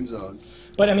your time zone.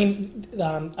 But I mean,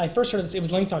 I first heard of this. It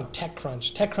was linked on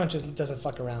TechCrunch. TechCrunch doesn't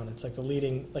fuck around. It's like the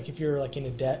leading, like if you're like in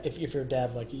a dev, if you're a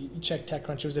dev, like you check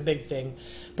TechCrunch. It was a big thing.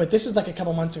 But this was like a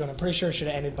couple months ago, and I'm pretty sure it should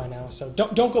have ended by now. So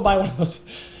don't go buy one of those.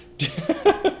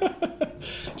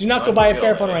 Do not go buy a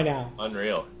Fairphone right now.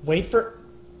 Unreal. Wait for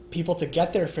people to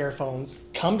get their Fairphones,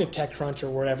 come to TechCrunch or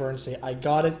wherever and say, I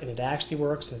got it and it actually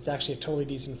works and it's actually a totally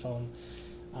decent phone.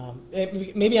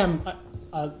 Maybe I'm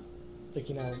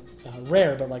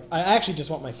rare, but like I actually just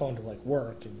want my phone to like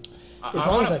work. And I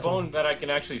want a phone that I can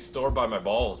actually store by my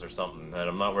balls or something, that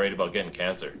I'm not worried about getting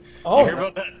cancer. Oh, you hear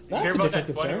about that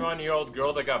concern. 21-year-old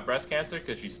girl that got breast cancer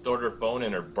because she stored her phone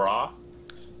in her bra?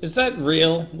 Is that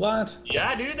real? What?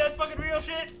 Yeah, dude, that's fucking real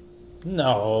shit.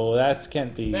 No, that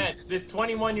can't be. Man, this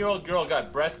 21-year-old girl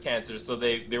got breast cancer, so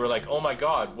they were like, oh my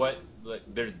god, what? Like,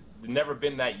 there's never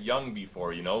been that young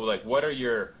before, you know? Like, what are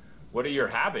your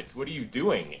habits? What are you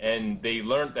doing? And they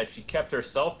learned that she kept her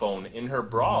cell phone in her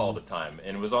bra all the time,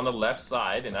 and it was on the left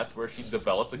side, and that's where she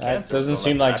developed the cancer. That doesn't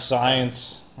seem like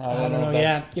science. I don't know.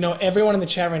 Yeah, everyone in the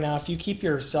chat right now, if you keep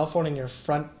your cell phone in your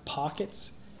front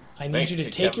pockets, I need you to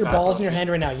take your balls in your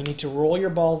hand right now. You need to roll your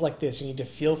balls like this. You need to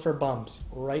feel for bumps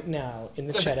right now in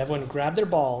the chat. Everyone grab their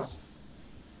balls.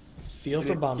 Feel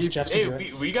for bumps. Jeff's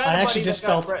I actually just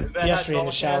felt yesterday in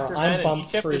the shower. I'm bump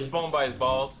free. He kept his phone by his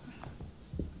balls.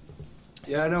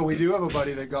 Yeah, I know. We do have a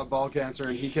buddy that got ball cancer,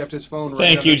 and he kept his phone.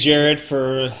 Thank you, Jarett,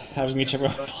 for having me check my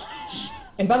balls.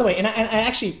 And by the way,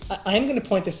 I am going to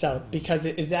point this out because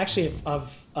it's actually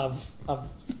of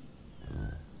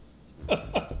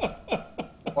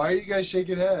Why are you guys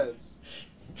shaking heads?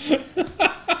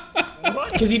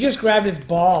 Because he just grabbed his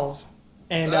balls,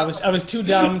 and I was too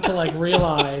dumb to like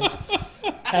realize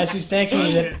as he's thanking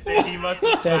me that he must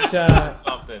have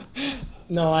something.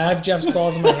 No, I have Jeff's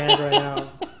balls in my hand right now.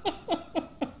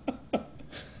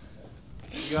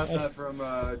 You got that from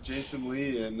Jason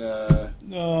Lee and it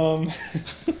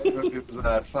was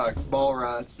ball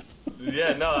rats.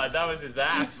 Yeah, no, that was his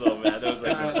ass though, man. That was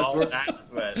like his ball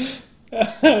ass, man.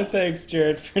 Thanks,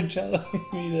 Jarett, for telling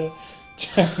me to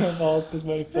check my balls because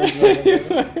my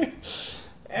friends.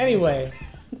 Anyway,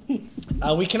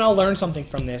 we can all learn something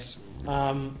from this.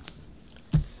 I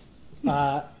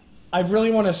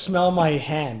really want to smell my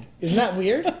hand. Isn't that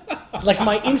weird? Like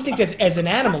my instinct as an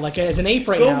animal, like as an ape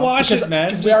right now. Go wash it, man.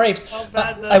 Because we are apes.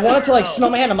 I wanted to like smell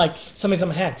my hand. I'm like, somebody's on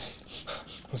my hand.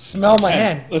 Smell my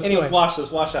hand. Let's wash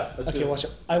this. Wash up. Okay, wash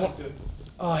up. Let's do it.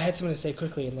 Oh, I had something to say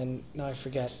quickly, and then now I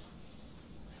forget.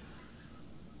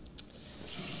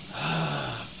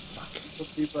 Fuck.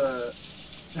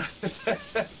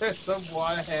 Some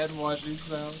hand washing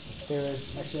sound. There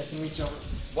is. Actually, I can reach over.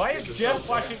 Why is Geoff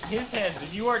washing his hands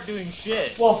and you aren't doing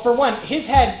shit? Well, for one, his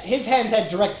hands had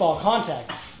direct ball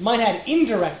contact. Mine had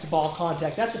indirect ball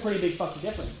contact. That's a pretty big fucking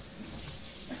difference.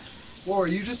 Whoa, are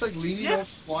you just like leaning over,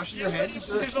 washing your hands?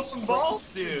 His own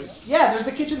balls, dude. Yeah, there's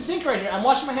a kitchen sink right here. I'm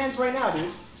washing my hands right now,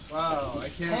 dude. Wow, I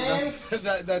can't.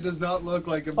 That does not look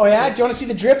like a. Oh yeah, do you want to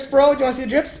see the drips, bro? Do you want to see the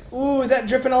drips? Ooh, is that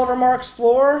dripping all over Mark's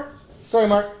floor? Sorry,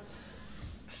 Mark.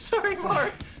 Sorry,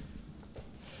 Mark.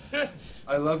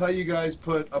 I love how you guys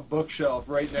put a bookshelf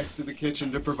right next to the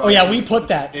kitchen to provide. Oh yeah, we put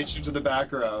that into the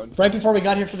background. right before we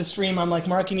got here for the stream. I'm like,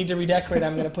 Mark, you need to redecorate.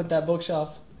 I'm gonna put that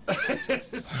bookshelf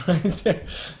right there.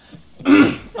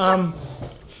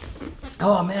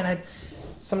 Oh man,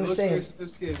 something to Looks say. very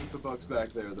sophisticated with the books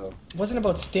back there, though. It wasn't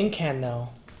about Stinkhand though.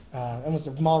 It was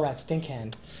a Mallrat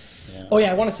Stinkhand. Yeah. Oh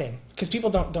yeah, I want to say, because people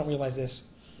don't realize this.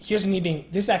 Here's me being.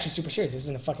 This is actually super serious. This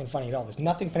isn't fucking funny at all. There's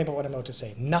nothing funny about what I'm about to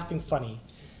say. Nothing funny.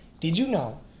 Did you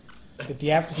know that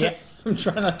the average? I'm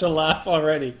trying not to laugh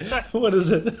already. What is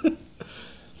it?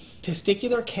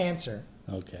 Testicular cancer.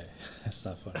 Okay, that's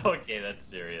not funny. Okay, that's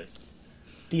serious.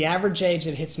 The average age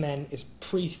that hits men is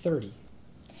pre-30.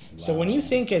 So when you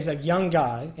think as a young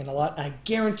guy, and I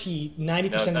guarantee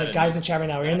 90% of the guys in the chat right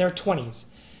now are in their 20s,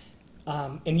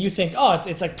 and you think, oh,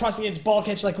 it's like prostate, it's ball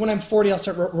catch. Like when I'm 40, I'll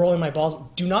start rolling my balls.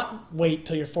 Do not wait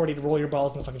till you're 40 to roll your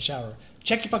balls in the fucking shower.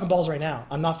 Check your fucking balls right now.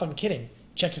 I'm not fucking kidding.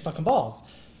 Check your fucking balls.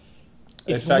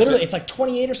 It's literally, it's like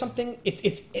 28 or something.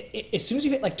 As soon as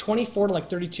you hit like 24 to like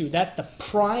 32, that's the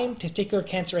prime testicular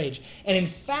cancer age. And in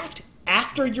fact,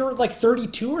 after you're like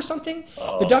 32 or something,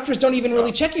 the doctors don't even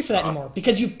really check you for that anymore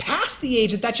because you've passed the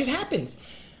age that shit happens.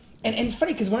 And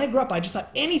funny, because when I grew up, I just thought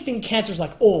anything cancer is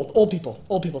like old people.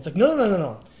 It's like,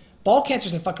 no. Ball cancer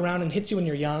doesn't fuck around and hits you when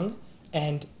you're young,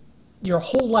 and your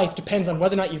whole life depends on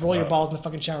whether or not you roll your balls in the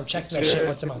fucking shower and check that shit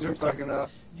once a month. They're fucking up.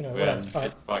 You know, Yeah, whatever.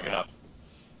 it's fucking up.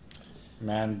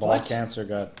 Man, ball What? cancer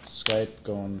got Skype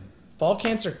going. Ball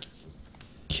cancer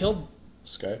killed.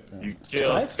 Skype. Yeah. You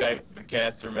killed Skype? Skype the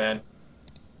cancer, man.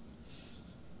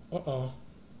 Uh-oh.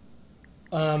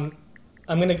 I'm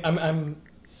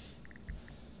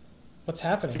what's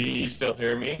happening? Can you still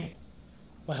hear me?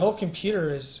 My whole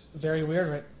computer is very weird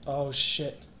right. Oh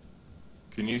shit.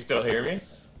 Can you still hear me?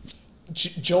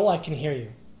 Joel, I can hear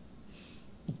you.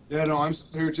 Yeah, no, I'm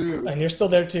still here too. And you're still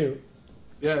there too.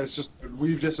 Yeah, it's just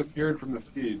we've disappeared from the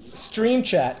feed. Stream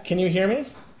chat, can you hear me?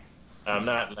 I'm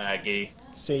not laggy.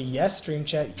 Say yes, stream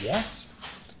chat. Yes.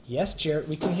 Yes, Jarett,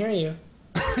 we can hear you.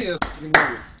 Yes, I can hear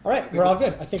you. All right, we're all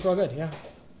good. I think we're all good, yeah.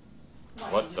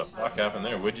 What the fuck happened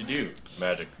there? What'd you do?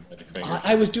 Magic finger.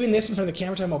 I was doing this in front of the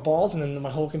camera talking about balls, and then my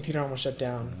whole computer almost shut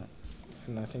down.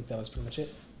 And I think that was pretty much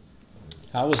it.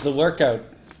 How was the workout?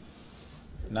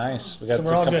 Nice. We got So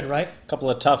we're all good, right? A couple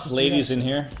of tough ladies in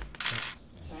here.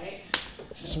 Right?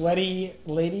 Sweaty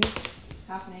ladies.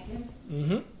 Half naked.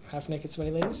 Mm-hmm. Half naked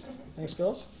sweaty ladies. Thanks,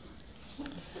 girls.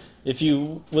 If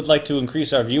you would like to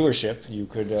increase our viewership, you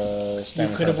could stand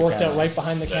You in could have front of the worked out camera. right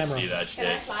behind the Let's camera. see that Can I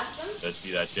shit. flash them? Let's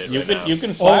see that shit You right can now. you can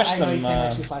Oh, flash I know them. you can't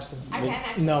actually flash them. I can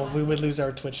actually. No, flash we them. would lose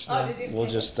our Twitch. Oh, Yeah. did you? We'll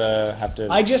just have to.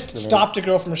 I just remove- stopped a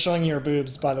girl from showing you her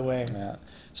boobs, by the way. Yeah.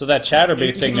 So that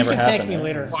chatterbait thing You never can happened. thank me right?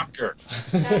 later. Fucker.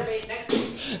 Chatterbait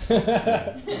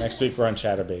next week. Next week we're on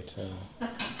chatterbait.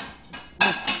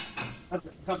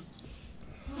 Come.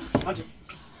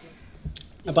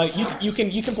 But you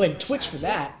can blame Twitch for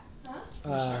that.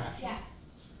 Yeah.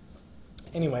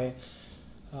 Anyway.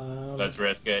 Let's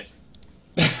risk it.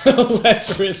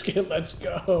 Let's risk it. Let's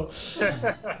go.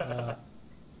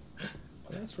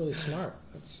 That's really smart.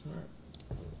 That's smart.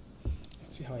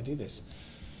 Let's see how I do this.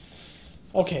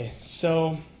 Okay,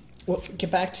 so we'll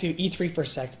get back to E3 for a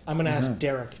sec. I'm going to ask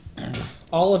Derek.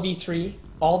 All of E3,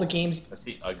 all the games. That's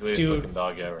the ugliest Dude. looking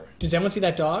dog ever. Does everyone see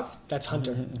that dog? That's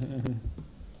Hunter.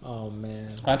 Oh,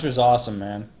 man. Hunter's awesome,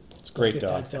 man. It's a great Look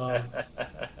dog. at that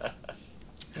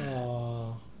dog.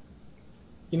 Oh.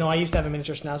 You know, I used to have a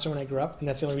miniature schnauzer when I grew up, and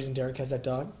that's the only reason Derek has that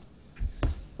dog.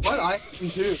 What? I can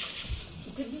too.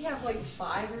 Did he have like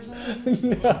 5 or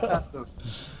something? No.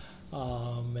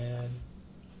 Oh, man.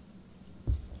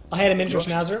 I had a miniature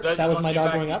schnauzer. That was my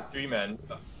dog growing up. E3, man.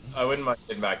 I wouldn't mind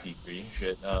getting back to E3.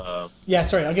 Shit. Yeah,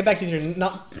 sorry. I'll get back to E3.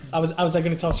 Not. I was going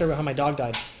to tell a story about how my dog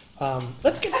died.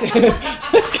 Let's get to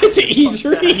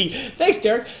E3. Thanks,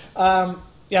 Derek.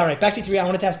 Yeah, all right. Back to E3. I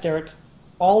wanted to ask Derek.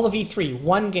 All of E3,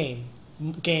 one game.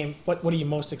 What are you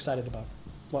most excited about?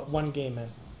 What one game, man?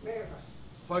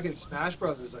 Fucking Smash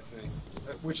Brothers, I think.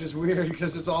 Which is weird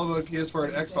because it's all about PS4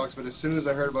 and Xbox, but as soon as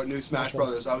I heard about new Smash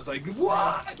Brothers, I was like,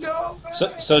 what? No!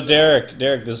 So Derek,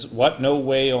 this what? No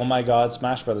way! Oh my God!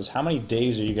 Smash Brothers. How many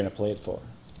days are you gonna play it for?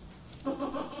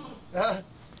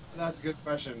 That's a good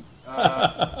question.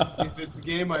 If it's a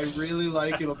game I really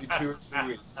like, it'll be 2 or 3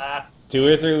 weeks. 2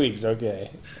 or 3 weeks,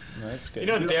 okay. That's good.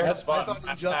 You know, Derek's I bought thought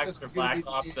packs Injustice for was gonna be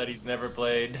Black Ops that he's never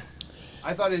played.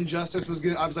 I thought Injustice was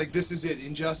good. I was like, this is it.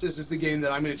 Injustice is the game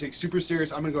that I'm going to take super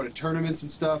serious. I'm going to go to tournaments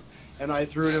and stuff. And I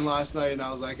threw it in last night, and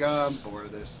I was like, I'm bored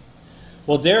of this.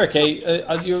 Well, Derek, hey,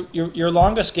 your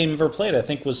longest game ever played, I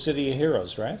think, was City of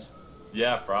Heroes, right?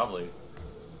 Yeah, probably.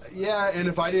 Yeah, and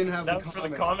if I didn't have That the was comic, for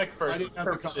the comic if I didn't have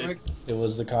the comic, purposes. It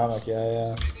was the comic, yeah.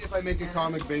 so maybe if I make a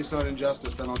comic based on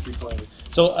Injustice, then I'll keep playing.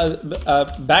 So,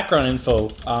 background info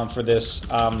for this.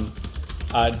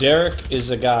 Derek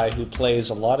is a guy who plays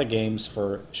a lot of games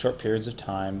for short periods of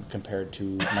time compared to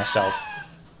myself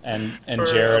and For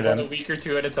Jarett. about a week or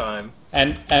two at a time.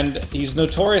 And he's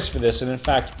notorious for this. And in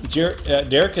fact,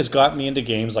 Derek has got me into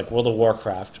games like World of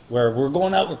Warcraft, where we're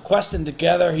going out, we're questing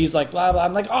together. He's like, blah, blah.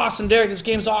 I'm like, awesome, Derek, this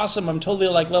game's awesome. I'm totally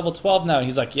like level 12 now.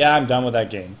 He's like, yeah, I'm done with that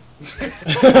game.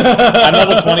 I'm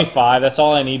level 25. That's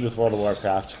all I need with World of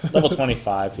Warcraft. Level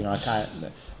 25, you know, I kind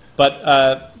of...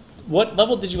 But what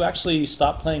level did you actually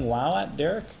stop playing WoW at,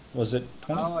 Derek? Was it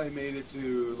 20? Now I made it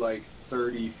to like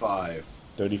 35.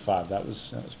 35. That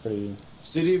was pretty...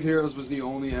 City of Heroes was the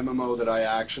only MMO that I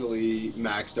actually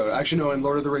maxed out. Actually, no, and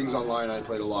Lord of the Rings Online I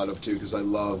played a lot of too because I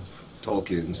love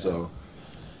Tolkien. So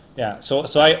Yeah. So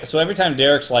every time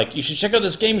Derek's like, you should check out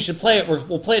this game. You should play it.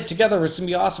 We'll play it together. It's gonna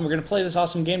be awesome. We're gonna play this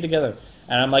awesome game together.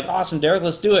 And I'm like, awesome, Derek,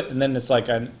 let's do it. And then it's like,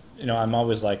 I'm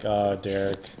always like, oh,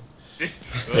 Derek.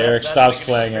 Derek stops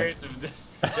playing it.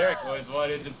 Derek always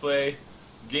wanted to play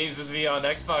games with me on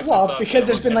Xbox. Well, it's because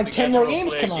there's been like 10 more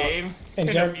games come out. And And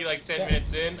I'll Derek- be like 10 yeah.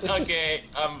 minutes in. It's just- Okay,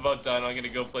 I'm about done. I'm gonna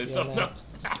go play something no. else.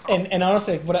 And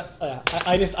honestly, what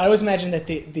I always imagine that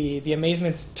the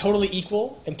amazement's totally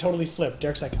equal and totally flipped.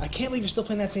 Derek's like, I can't believe you're still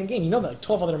playing that same game. You know that like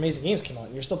 12 other amazing games came out,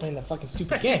 and you're still playing that fucking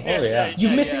stupid game. Oh, yeah.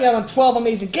 You're missing out on 12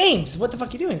 amazing games. What the fuck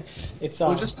are you doing? It's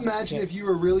well, just imagine yeah. if you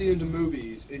were really into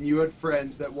movies and you had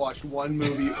friends that watched one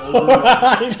movie over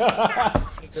and over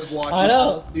instead of watching I know.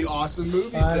 all the awesome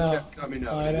movies I that know. kept coming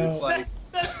out. I And it's know. like,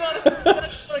 That's not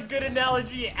a good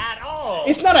analogy at all.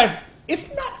 It's not.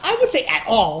 I would say at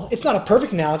all. It's not a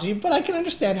perfect analogy, but I can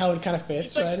understand how it kind of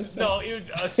fits, It's like, right? It's no,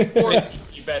 sports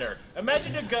would be better.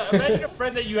 Imagine a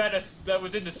friend that you had that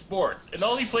was into sports, and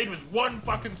all he played was one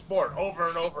fucking sport over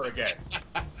and over again.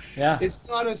 Yeah. it's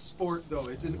not a sport though;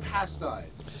 it's a pastime.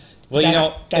 Well, you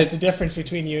know, that's the difference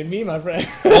between you and me, my friend.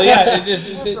 well, yeah.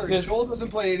 Remember, Joel doesn't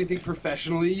play anything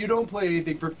professionally. You don't play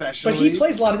anything professionally. But he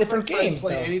plays a lot of different Friends games,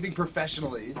 play though. anything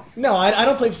professionally. No, I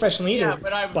don't play professionally either. Yeah,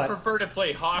 but I prefer to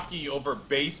play hockey over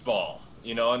baseball.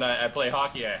 You know, and I play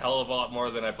hockey a hell of a lot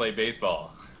more than I play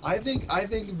baseball. I think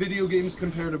video games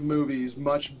compare to movies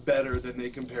much better than they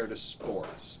compare to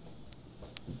sports.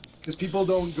 Because people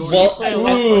don't go.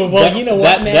 Well, you know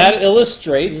what, man? That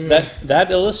illustrates that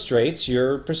illustrates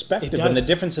your perspective It and the does.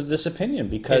 difference of this opinion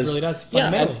because It really does. yeah,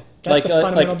 Fundamentally. That's the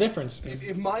fundamental difference.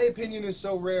 If my opinion is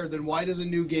so rare, then why does a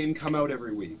new game come out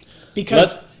every week?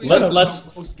 Because Because let's-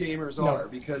 how most gamers No. are.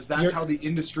 Because that's You're- how the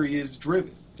industry is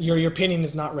driven. your opinion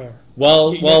is not rare.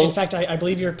 Well, In fact, I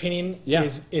believe your opinion Yeah.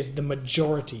 is the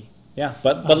majority. yeah,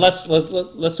 but let's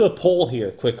do a poll here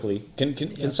quickly.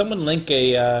 Can someone link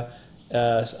a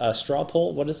straw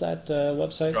poll? What is that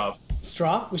website? Straw.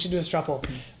 Straw? We should do a straw poll.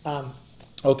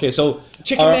 Okay, so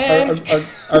Chicken are, Man.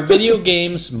 are video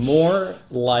games more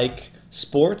like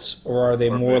sports or are they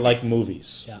Or more like movies.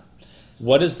 movies? Yeah.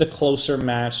 What is the closer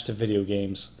match to video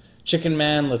games? Chicken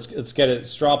Man, let's get it.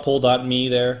 Strawpoll.me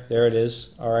there. There it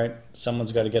is. All right,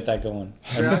 someone's got to get that going.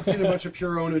 You're asking a bunch of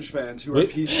Pure Pwnage fans who are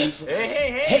Wait. PC.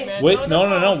 Hey, man. Wait,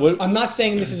 no. What, I'm not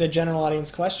saying this is a general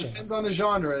audience question. Depends on the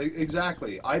genre,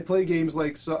 exactly. I play games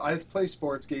like I play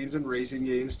sports games and racing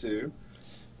games too.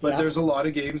 But Yeah. there's a lot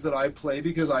of games that I play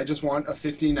because I just want a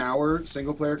 15-hour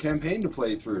single-player campaign to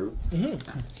play through.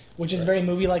 Which is a very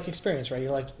movie-like experience, right? You're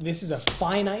like, this is a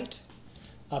finite,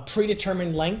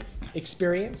 predetermined length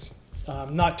experience.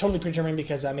 Not totally predetermined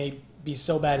because I may be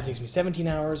so bad it takes me 17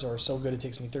 hours or so good it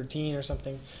takes me 13 or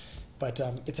something. But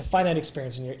it's a finite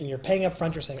experience, and you're paying up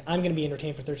front. You're saying, I'm going to be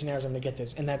entertained for 13 hours. I'm going to get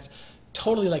this. And that's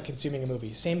totally like consuming a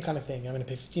movie. Same kind of thing. I'm going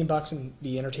to pay $15 and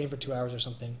be entertained for 2 hours or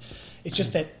something. It's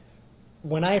just that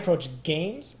when I approach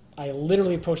games, I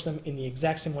literally approach them in the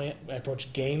exact same way I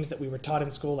approach games that we were taught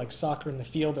in school, like soccer in the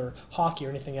field or hockey or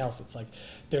anything else. It's like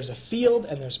there's a field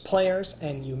and there's players,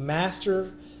 and you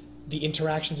master the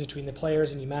interactions between the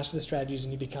players, and you master the strategies,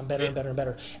 and you become better and better and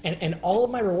better. And all of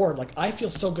my reward, like I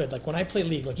feel so good. Like when I play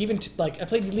League, like even like I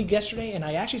played League yesterday, and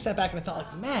I actually sat back and I thought,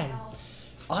 like, man,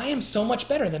 I am so much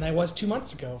better than I was 2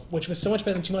 months ago, which was so much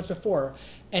better than 2 months before,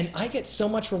 and I get so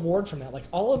much reward from that. Like,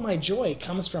 all of my joy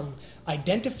comes from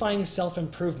identifying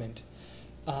self-improvement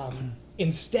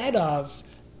instead of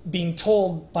being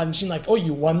told by the machine, like, oh,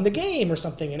 you won the game or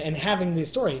something, and having the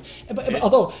story. But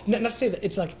although, not to say that,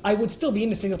 it's like, I would still be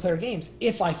into single-player games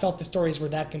if I felt the stories were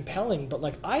that compelling, but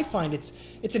like, I find it's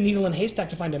a needle in a haystack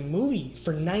to find a movie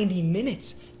for 90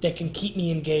 minutes that can keep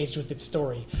me engaged with its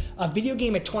story. A video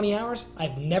game at 20 hours,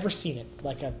 I've never seen it.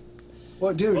 Like a...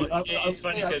 Well, dude, it's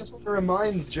funny I 'cause- just want to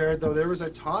remind Jarett, though, there was a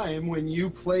time when you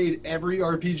played every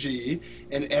RPG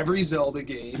and every Zelda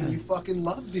game. You fucking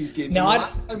loved these games. Now,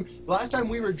 And last time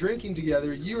we were drinking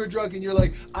together, you were drunk and you're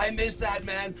like, I miss that,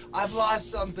 man. I've lost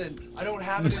something. I don't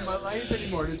have it in my life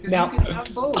anymore. And it's because you can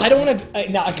have both. I don't want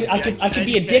to... Now, I could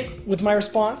be a dick with my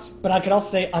response, but I could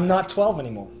also say, I'm not 12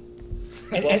 anymore.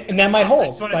 And that might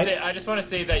hold, I just want to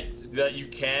say that you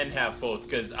can have both,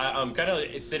 because I'm kind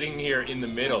of sitting here in the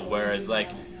middle, whereas like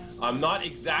I'm not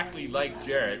exactly like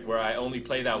Jarett, where I only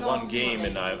play that one game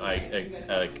and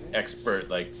I expert,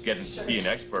 like be an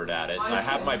expert at it. I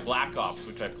have my Black Ops,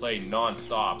 which I play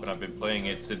non-stop, and I've been playing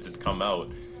it since it's come out.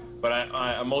 But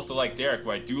I'm also like Derek,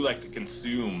 where I do like to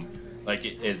consume like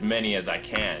as many as I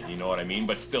can, you know what I mean?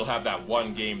 But still have that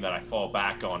one game that I fall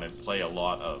back on and play a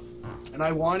lot of. And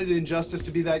I wanted Injustice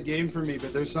to be that game for me,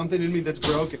 but there's something in me that's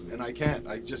broken, and I can't.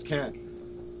 I just can't.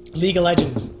 League of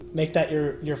Legends. Make that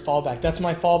your fallback. That's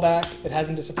my fallback. It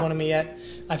hasn't disappointed me yet.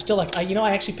 I'm still like, I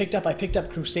actually picked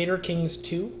up Crusader Kings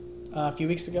 2 a few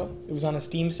weeks ago. It was on a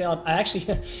Steam sale.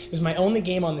 It was my only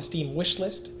game on the Steam wish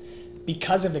list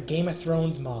because of the Game of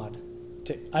Thrones mod.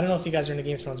 I don't know if you guys are into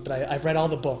Game of Thrones, but I've read all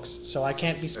the books, so I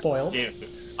can't be spoiled.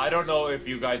 I don't know if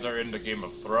you guys are into Game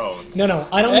of Thrones. No,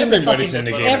 I don't. Everybody's into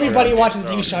Game of Thrones. Everybody watches the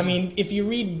TV show. I mean, if you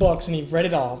read books and you've read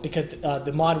it all, because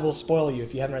the mod will spoil you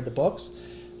if you haven't read the books.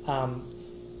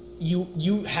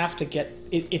 You have to get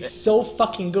it. It's so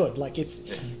fucking good. Like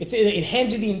it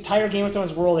hands you the entire Game of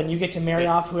Thrones world, and you get to marry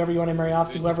off whoever you want to marry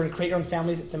off to whoever, and create your own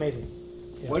families. It's amazing.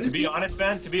 Yeah. What is to be honest,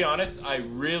 man, to be honest, I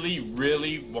really,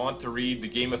 really want to read the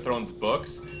Game of Thrones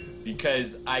books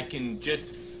because I can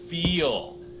just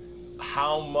feel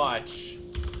how much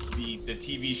the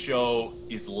TV show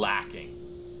is lacking.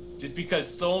 Just because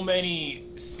so many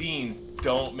scenes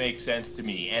don't make sense to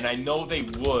me, and I know they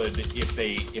would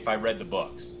if I read the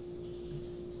books.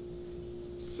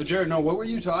 But Jarett, no, what were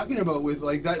you talking about with,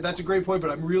 like, that's a great point,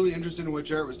 but I'm really interested in what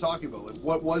Jarett was talking about. Like,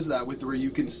 what was that with where you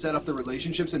can set up the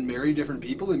relationships and marry different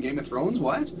people in Game of Thrones?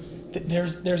 What?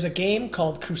 There's a game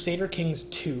called Crusader Kings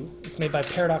 2. It's made by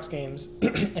Paradox Games,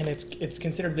 and it's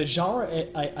considered the genre,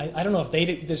 I don't know if they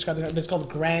describe it, but it's called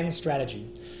grand strategy.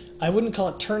 I wouldn't call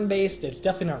it turn-based, it's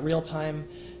definitely not real-time,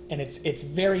 and it's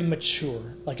very mature.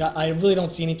 Like, I really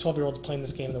don't see any 12-year-olds playing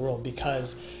this game in the world,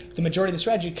 because the majority of the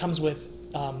strategy comes with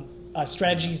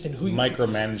strategies and who you...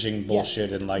 Micromanaging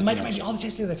bullshit and like... Micromanaging, all the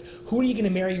things like, who are you going to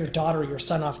marry your daughter or your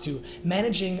son off to?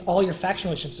 Managing all your faction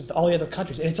relationships with all the other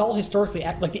countries. And it's all historically...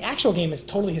 Like, the actual game is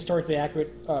totally historically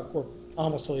accurate, or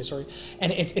almost totally historic.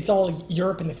 And it's all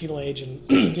Europe in the feudal age, and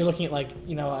you're looking at, like,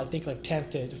 you know, I think, like,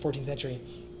 10th to 14th century.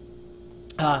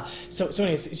 So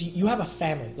anyways, you have a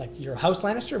family, like your House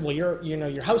Lannister. Well,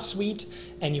 your House Sweet,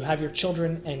 and you have your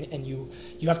children, and you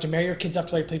have to marry your kids off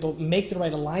to the right people, make the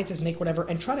right alliances, make whatever,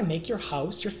 and try to make your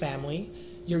house, your family,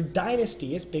 your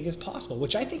dynasty as big as possible,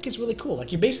 which I think is really cool.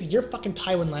 Like, you're fucking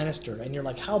Tywin Lannister, and you're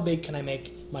like, how big can I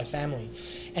make my family?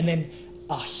 And then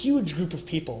a huge group of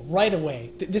people right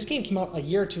away. This game came out a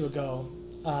year or two ago.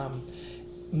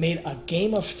 Made a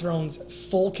Game of Thrones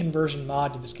full conversion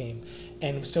mod to this game.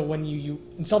 And so when you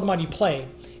install the mod you play,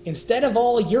 instead of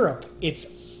all Europe, it's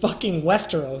fucking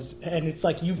Westeros, and it's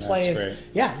like you play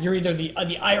you're either the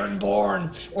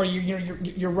Ironborn, or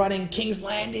you're running King's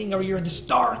Landing, or you're the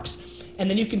Starks, and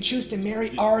then you can choose to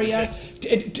marry Arya to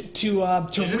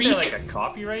Isn't Reek. there like a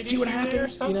copyright See what issue happens, there or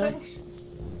something? you know?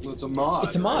 Well, it's a mod.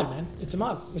 It's a mod, man. It's a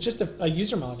mod. It's just a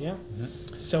user mod, yeah.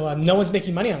 Mm-hmm. So no one's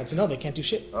making money on it, so no, they can't do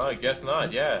shit. Oh, I guess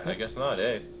not. Yeah, I guess not.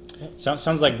 Eh.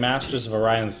 Sounds like Masters of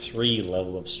Orion 3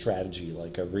 level of strategy,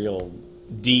 like a real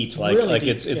deep,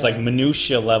 it's like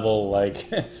minutia level, like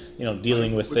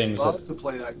dealing with things. I would love to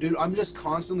play that, dude. I'm just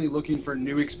constantly looking for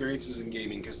new experiences in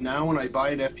gaming, because now when I buy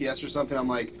an FPS or something, I'm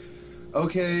like,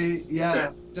 okay,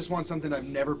 yeah, just want something I've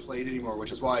never played anymore,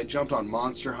 which is why I jumped on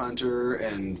Monster Hunter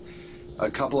and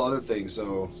a couple other things.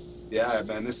 So yeah,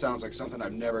 man, this sounds like something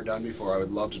I've never done before. I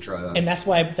would love to try that. And that's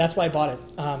why I bought it.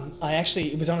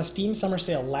 It was on a Steam summer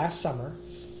sale last summer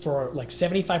for like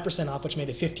 75% off, which made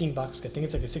it $15. I think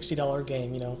it's like a $60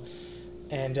 game,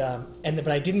 but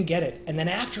I didn't get it. And then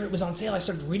after it was on sale, I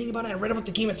started reading about it. I read about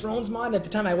the Game of Thrones mod. And at the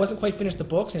time, I wasn't quite finished the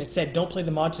books, and it said don't play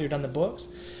the mod till you're done the books.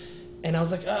 And I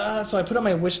was like, so I put it on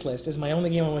my wish list as my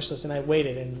only game on wish list, and I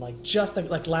waited. And like just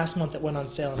like last month, it went on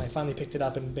sale, and I finally picked it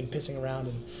up and been pissing around.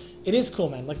 And it is cool,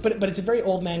 man. Like, but it's a very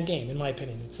old man game, in my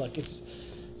opinion. It's like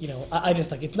you know, I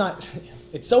just like it's not.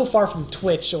 It's so far from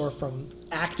Twitch or from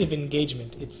active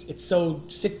engagement. It's so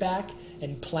sit back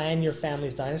and plan your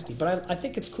family's dynasty. But I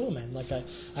think it's cool, man. Like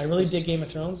I really dig Game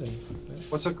of Thrones. And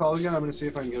What's it called again? I'm going to see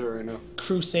if I can get it right now.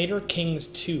 Crusader Kings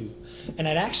 2. And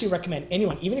I'd actually recommend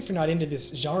anyone, even if you're not into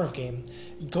this genre of game,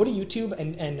 go to YouTube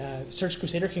and search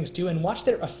Crusader Kings 2 and watch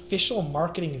their official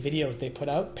marketing videos they put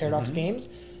out, Paradox Games.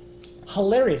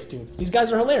 Hilarious, dude. These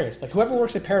guys are hilarious. Like, whoever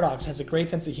works at Paradox has a great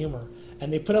sense of humor.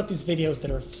 And they put out these videos that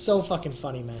are so fucking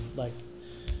funny, man. Like,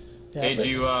 yeah, Hey, do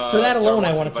you, for that start alone, I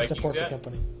watching wanted to Vikings support the yet?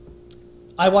 company.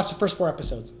 I watched the first 4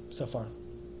 episodes so far.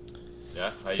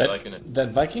 Yeah, how you liking it?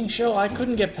 That Viking show, I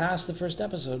couldn't get past the first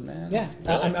episode, man. Yeah,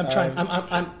 I'm trying.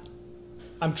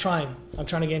 I'm trying. I'm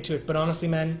trying to get into it. But honestly,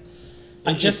 man,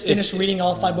 I just finished reading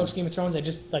all 5 books of Game of Thrones. I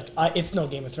just like it's no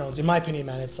Game of Thrones in my opinion,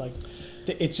 man. It's like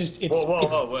it's just it's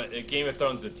Whoa! What, Game of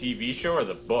Thrones, the TV show or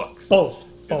the books? both.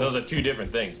 Because those are 2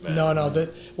 different things, man. No.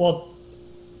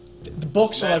 The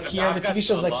books are like here. The TV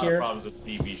show's like here. A lot of problems with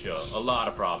the TV show. A lot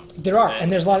of problems. There are,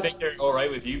 and there's a lot. I think they're all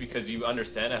right with you because you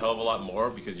understand a hell of a lot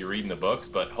more because you're reading the books.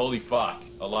 But holy fuck,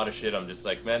 a lot of shit. I'm just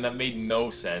like, man, that made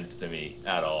no sense to me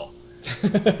at all.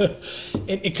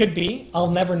 It could be.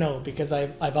 I'll never know because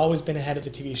I've always been ahead of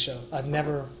the TV show. I've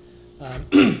never,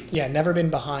 never been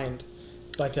behind.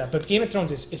 But Game of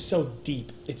Thrones is so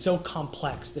deep. It's so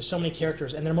complex. There's so many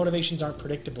characters, and their motivations aren't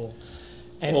predictable.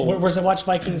 And whereas I watch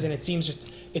Vikings, and it seems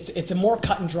just it's a more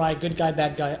cut and dry, good guy,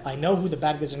 bad guy. I know who the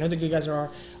bad guys are. I know who the good guys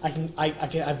are.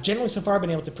 I've generally so far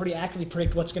been able to pretty accurately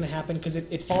predict what's going to happen because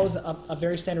it follows a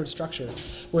very standard structure.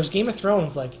 Whereas Game of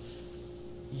Thrones, like.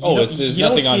 There's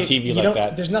nothing on TV like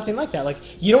that. There's nothing like that. Like,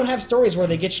 you don't have stories where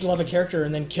they get you to love a character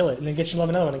and then kill it, and then get you to love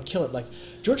another one and kill it. Like,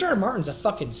 George R. R. Martin's a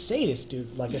fucking sadist,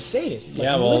 dude. Like, a sadist. Like,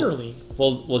 yeah, well, literally.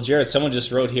 Well, Jarett, someone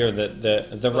just wrote here that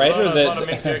the writer a lot of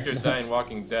main characters die in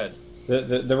Walking Dead.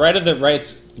 The writer that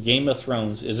writes Game of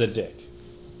Thrones is a dick.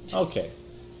 Okay.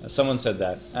 Someone said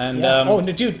that. And yeah.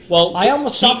 Dude. Well, I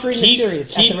almost stopped reading the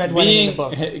series after read one of the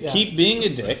books. Yeah. Keep being a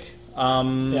dick.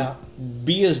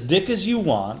 Be as dick as you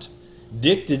want.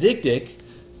 Dick to dick.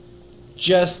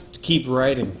 Just keep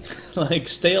writing. Like,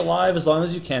 stay alive as long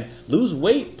as you can. Lose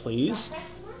weight, please.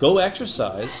 Go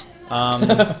exercise.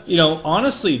 You know,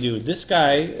 honestly, dude, this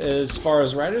guy, as far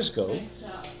as writers go,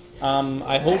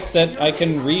 I hope that I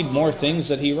can read more things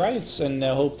that he writes, and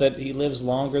I hope that he lives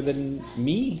longer than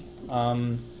me.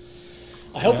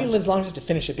 I hope he lives long enough to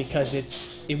finish it because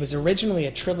it was originally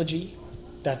a trilogy.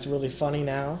 That's really funny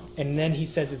now. And then he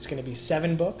says it's going to be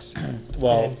 7 books.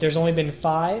 Well, and there's only been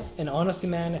 5. And honestly,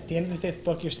 man, at the end of the 5th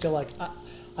book, you're still like,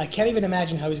 I can't even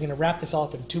imagine how he's going to wrap this all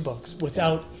up in 2 books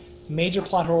without major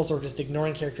plot holes or just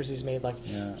ignoring characters he's made. Like,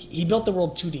 he built the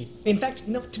world too deep. In fact,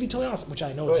 you know, to be totally honest, which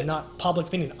I know is not public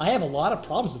opinion, I have a lot of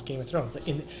problems with Game of Thrones, like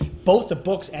in both the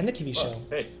books and the TV show.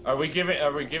 Hey, are we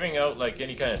giving out like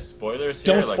any kind of spoilers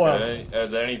here? Don't spoil. Are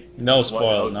there any? No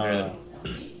spoil. No.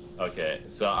 Okay,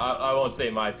 so I won't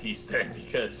say my piece then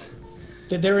because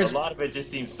there is a lot of it just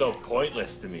seems so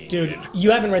pointless to me. Dude, you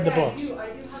haven't read the books.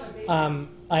 I do have a big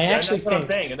I actually that's what I'm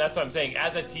saying, and that's what I'm saying.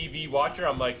 As a TV watcher,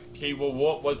 I'm like, okay, well,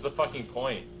 what was the fucking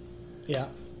point? Yeah.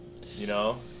 You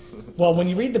know? Well, when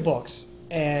you read the books,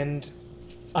 and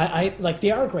I like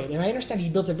they are great, and I understand he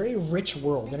built a very rich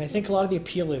world, and I think a lot of the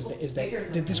appeal is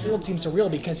that this world seems so real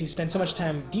because he spent so much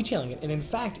time detailing it, and in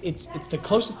fact, it's the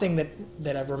closest thing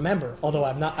that I remember. Although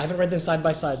I haven't read them side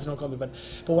by side, so don't call me. But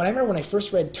when I remember when I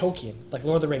first read Tolkien, like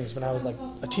Lord of the Rings, when I was like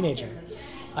a teenager,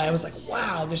 I was like,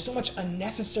 wow, there's so much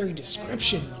unnecessary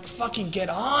description. Like, fucking get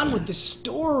on with the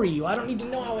story. I don't need to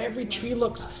know how every tree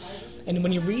looks. And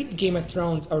when you read Game of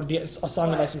Thrones or A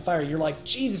Song of Ice and Fire, you're like,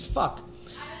 Jesus fuck.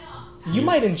 You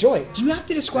might enjoy it. Do you have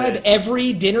to describe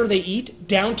every dinner they eat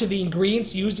down to the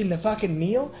ingredients used in the fucking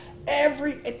meal?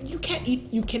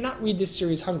 You cannot read this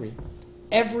series hungry.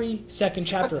 Every second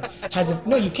chapter has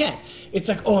no, you can't. It's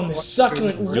like, oh, and the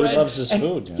succulent red. Dude loves his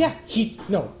food. Yeah, he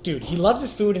loves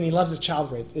his food and he loves his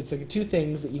child rape. It's like 2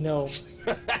 things that you know.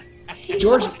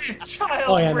 George, loves his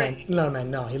child rape.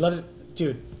 No, he loves it,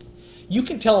 dude. You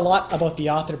can tell a lot about the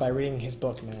author by reading his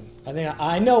book, man.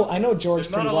 I know George There's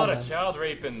pretty not a well, lot man. of child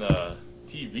rape in the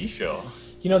TV show.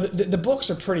 You know, the books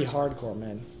are pretty hardcore,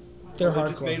 man. They're They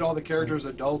just hardcore. made all the characters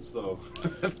adults, though.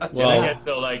 That's Well, I guess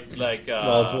so. Like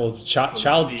well, child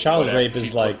whatever, rape she's is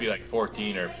supposed like to be like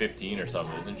 14 or 15 or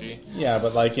something, isn't she? yeah,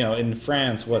 but like in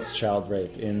France, what's child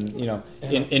rape? In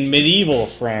medieval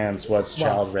France, what's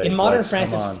child rape? In modern Like,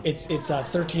 France, come on. it's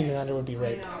 13 and under would be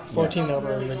rape. 14 and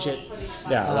over legit.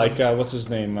 Yeah, what's his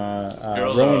name?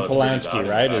 girls Roman are Polanski, pretty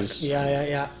right?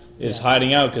 bad. Is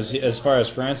hiding out because as far as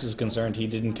France is concerned, he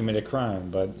didn't commit a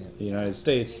crime, but the United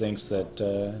States thinks that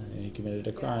he committed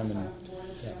a crime, and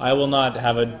I will not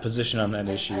have a position on that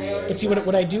issue. But see,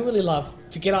 what I do really love,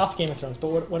 to get off Game of Thrones,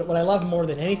 but what I love more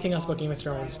than anything else about Game of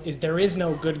Thrones is there is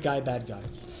no good guy, bad guy.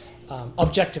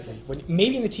 Objectively.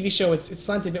 Maybe in the TV show it's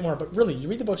slanted a bit more, but really, you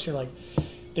read the books and you're like,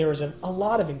 there is a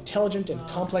lot of intelligent and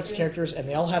complex characters, and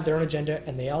they all have their own agenda,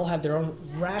 and they all have their own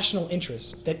rational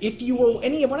interests, that if you were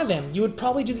any one of them, you would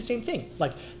probably do the same thing.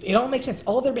 Like, it all makes sense.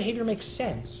 All of their behavior makes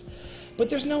sense. But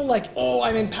there's no like, oh,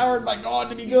 I'm empowered by God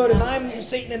to be good, and I'm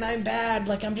Satan and I'm bad.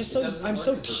 Like, I'm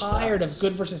so tired of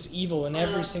good versus evil in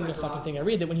every single fucking thing I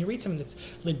read, that when you read something that's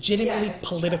legitimately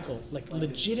political, like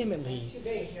legitimately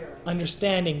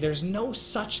understanding there's no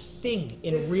such thing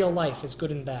in real life as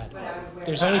good and bad.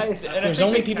 There's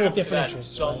only people with different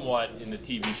interests. Somewhat in the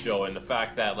TV show, and the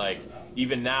fact that like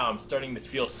even now I'm starting to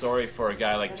feel sorry for a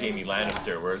guy like Jaime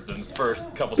Lannister, whereas in the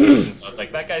first couple seasons I was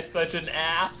like, that guy's such an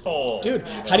asshole. Dude,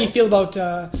 how do you feel about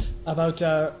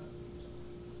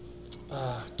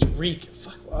Reek?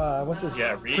 Fuck, what's his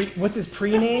Reek. what's his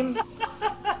pre-name?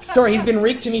 Sorry, he's been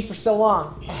Reek to me for so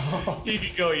long. He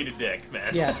could go eat a dick,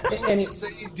 man. Yeah, and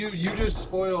Dude, you just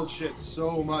spoiled shit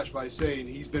so much by saying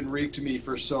he's been reeked to me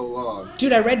for so long.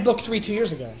 dude, I read book 3 2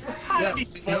 years ago. Yeah,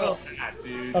 Spoil that,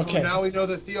 dude. Okay. So now we know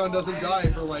that Theon doesn't die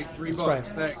for like 3 books.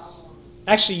 right. Thanks.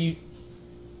 Actually,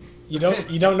 you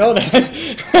don't know that.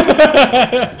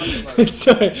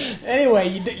 So, anyway,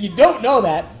 you don't know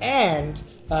that, and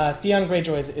Theon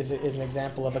Greyjoy is an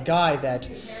example of a guy that.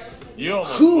 You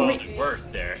almost spoiled it worse,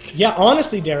 Derek. Yeah,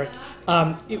 honestly, Derek,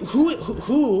 who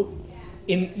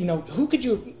could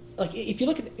you like? If you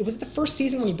look at, was it the first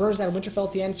season when he burns down Winterfell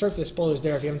at the end? Sorry for the spoilers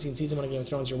there. If you haven't seen season 1 of Game of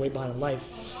Thrones, you're way behind on life.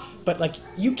 But like,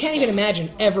 you can't even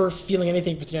imagine ever feeling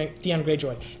anything for Theon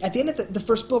Greyjoy. At the end of the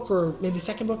first book, or maybe the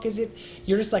second book, is it?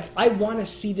 You're just like, I want to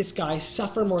see this guy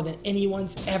suffer more than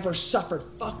anyone's ever suffered.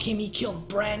 Fuck him, he killed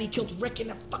Bran, he killed Rick,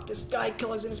 and fuck this guy,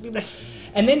 kill his innocent people.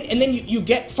 And then you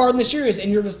get far in the series,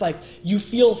 and you're just like, you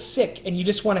feel sick, and you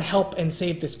just want to help and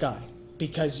save this guy.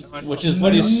 Because Which is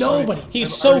what he's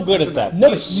so good at that.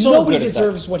 Nobody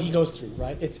deserves what he goes through,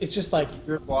 right? It's just like,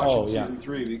 You're watching season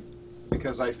 3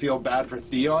 because I feel bad for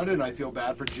Theon and I feel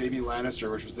bad for Jaime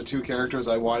Lannister, which was the 2 characters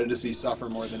I wanted to see suffer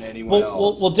more than anyone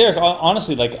else. Well, Derek,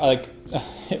 honestly, like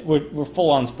we're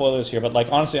full on spoilers here, but like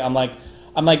honestly, I'm like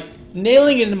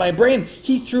nailing it into my brain.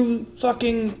 He threw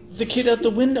fucking the kid out the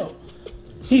window.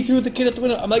 He threw the kid out the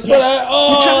window. I'm like, yes.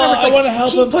 I want to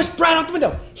help him. He pushed Bran out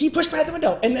the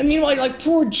window. And then meanwhile, you're like,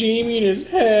 poor Jamie in his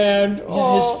hand.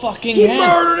 Yeah, his fucking he hand. He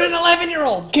murdered an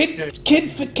 11-year-old. Kid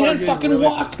can't fucking really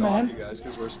walk, man. You guys,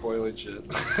 because we're spoiling shit.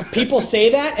 People say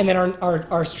that, and then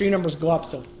our stream numbers go up.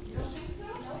 So.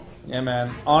 Yeah,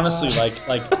 man. Honestly, like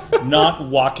not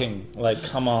walking. Like,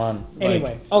 come on.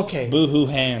 Anyway, okay. Boo-hoo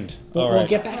hand. We'll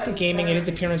get back to gaming. It is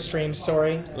the Pure stream.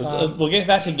 Sorry. We'll get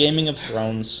back to Gaming of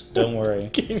Thrones. Don't worry.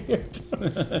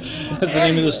 That's the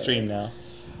name of the stream now.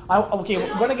 Okay,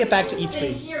 we're going to get back to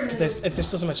E3 because there's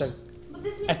still so much.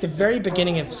 At the very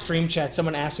beginning of stream chat,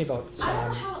 someone asked me about.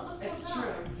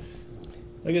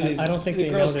 Look at these. I don't think the they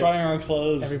girls know trying on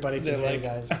clothes. Everybody can hear,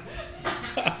 guys.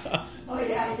 Oh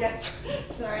yeah, yes.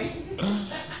 Sorry.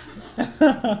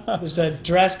 There's a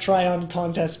dress try-on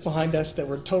contest behind us that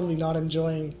we're totally not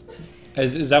enjoying.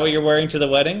 Is that what you're wearing to the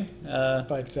wedding?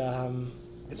 But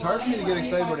it's hard for me to get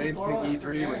excited about anything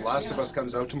E3 when Last of Us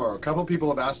comes out tomorrow. A couple people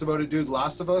have asked about it, dude.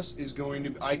 Last of Us is going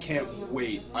to. I can't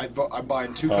wait. I'm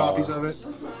buying 2 copies of it.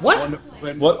 What?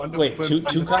 Wait,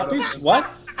 two copies?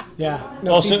 What? Yeah.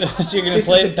 No, so you're gonna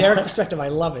play it? it. The Derek perspective. I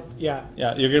love it. Yeah.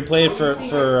 Yeah, you're gonna play it for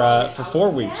 4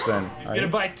 weeks then. He's gonna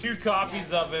buy 2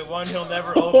 copies of it. One he'll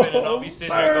never open, and I'll be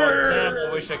sitting there going, "Damn,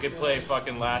 I wish I could play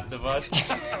fucking Last of Us."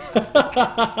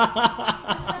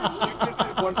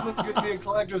 One of them's gonna be a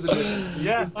collector's edition. So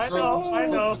yeah, I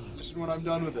know. When I'm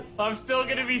done with it, I'm still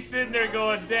gonna be sitting there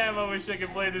going, "Damn, I wish I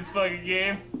could play this fucking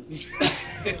game."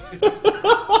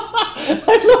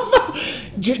 I love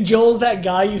that. Joel's that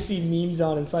guy you see memes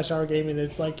on in /r gaming.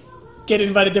 It's like, get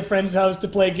invited to friend's house to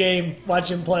play a game,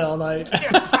 watch him play all night.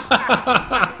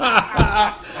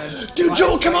 Dude,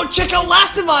 Joel, come out, check out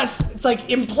Last of Us. It's like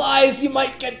implies you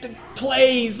might get to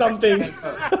play something.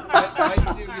 my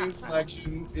video game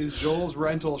collection is Joel's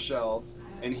rental shelf,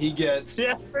 and he gets,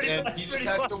 Yeah, and he just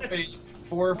has to wait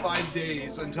 4 or 5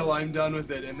 days until I'm done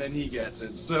with it, and then he gets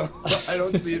it. So I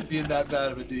don't see it being that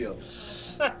bad of a deal.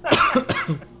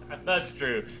 That's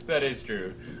true. That is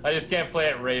true. I just can't play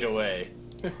it right away.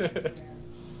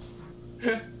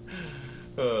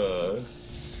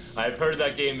 I've heard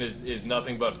that game is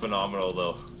nothing but phenomenal,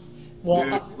 though. Well,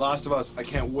 Dude, Last of Us, I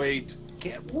can't wait.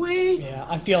 Can't wait. yeah,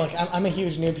 I feel like I'm a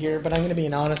huge noob here, but I'm going to be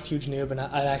an honest huge noob, and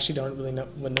I actually don't really know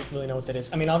what that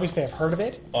is. I mean, obviously I've heard of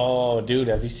it. Oh, dude,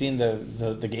 have you seen the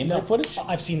gameplay footage?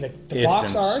 I've seen the It's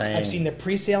box art. insane. I've seen the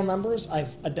pre-sale numbers.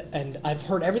 I've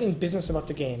heard everything business about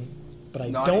the game, but It's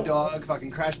I Naughty don't. Dog,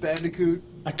 fucking Crash Bandicoot.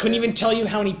 I couldn't even tell you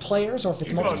how many players or if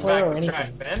it's You're going multiplayer or back to Crash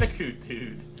anything. Bandicoot,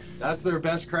 dude. That's their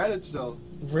best credit still.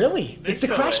 Really? Think It's the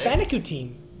so, Crash eh? Bandicoot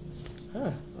team. Huh.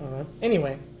 I don't know.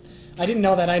 Anyway, I didn't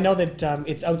know that. I know that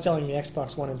it's outselling the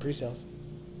Xbox One in pre-sales.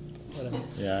 Whatever.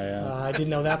 Yeah. I didn't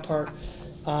know that part.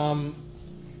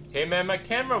 Hey man, my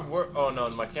camera work. Oh no,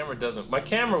 my camera doesn't. My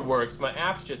camera works. My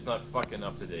app's just not fucking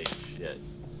up to date. Shit.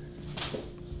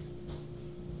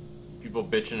 People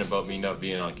bitching about me not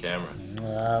being on camera.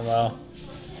 Well,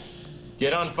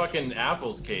 Get on fucking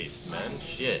Apple's case, man.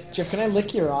 Shit. Jeff, can I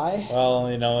lick your eye?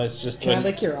 it's just. Can I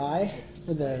lick your eye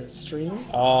for the stream?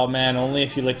 Oh man, only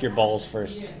if you lick your balls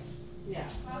first.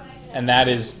 And that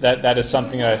is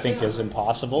something that I think is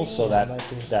impossible. So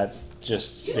that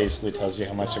just basically tells you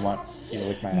how much I want you to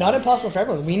lick my Not eye. impossible for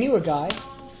everyone. We knew a guy.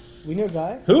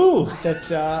 Who?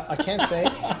 That I can't say.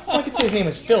 Well, I could say his name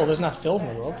is Phil. There's not Phils in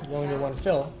the world. We only knew one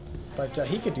Phil. But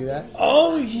he could do that.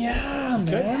 Oh yeah,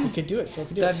 man. He could do it. Phil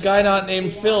could do That it. guy not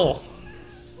named Phil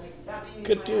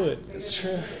could do it. It's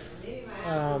true.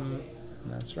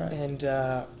 That's right. And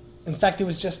in fact, there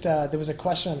was just there was a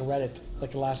question on Reddit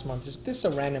like last month. This is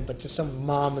so random, but just some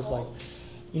mom was like,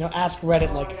 ask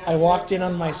Reddit like, I walked in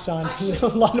on my son. A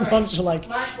lot of moms are like,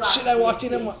 shit, I walked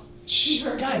in on my. Shh,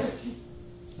 guys.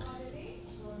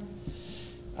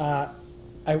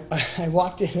 I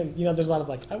walked in and, there's a lot of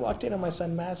like, I walked in on my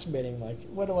son masturbating. Like,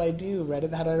 what do I do,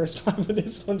 Reddit? How do I respond? But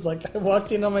this one's like, I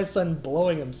walked in on my son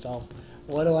blowing himself.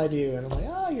 What do I do? And I'm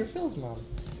like, you're Phil's mom.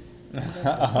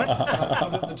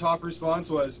 The top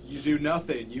response was, you do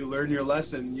nothing. You learn your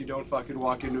lesson. You don't fucking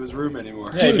walk into his room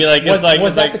anymore. Yeah, it'd be like, was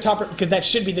that the top? Because that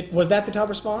should be was that the top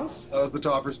response? That was the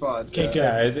top response. Okay, yeah.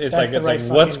 good. Yeah, it's That's like the right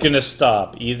what's fucking- gonna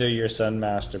stop? Either your son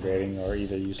masturbating or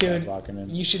either you stop Dude, walking in.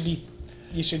 you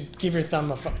should give your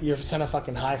your son a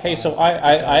fucking high five. Hey, so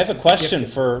I have a It's question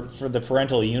gifted. for the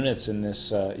parental units in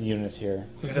this unit here.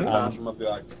 Hit the bathroom, I'll be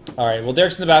back. All right. Well,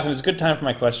 Derek's in the bathroom. It's a good time for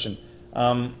my question.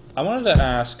 I wanted to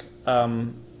ask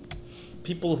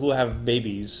people who have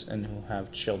babies and who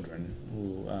have children,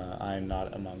 who I'm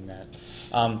not among that.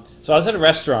 So I was at a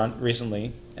restaurant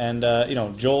recently, and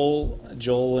Joel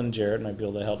and Jarett might be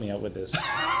able to help me out with this.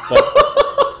 But,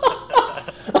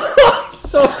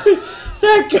 Sorry,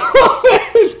 that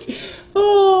comment.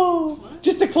 Oh,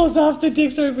 just to close off the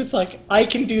dick story, it's like I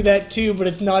can do that too, but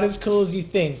it's not as cool as you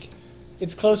think.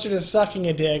 It's closer to sucking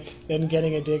a dick than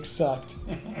getting a dick sucked.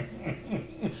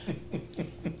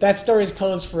 That story's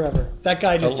closed forever. That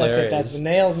guy just, that's it. Hilarious. That's the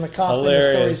nails in the coffin. Hilarious.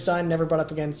 The story's done, never brought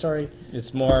up again. Sorry.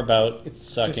 it's more about It's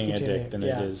just sucking a continue. dick than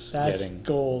Yeah, it is that's getting.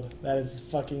 gold. That is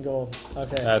fucking gold.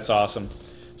 Okay. That's awesome.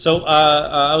 So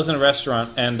I was in a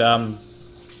restaurant, and I want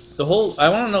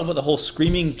to know about the whole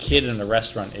screaming kid in a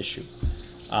restaurant issue.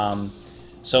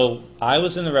 So I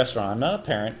was in the restaurant. I'm not a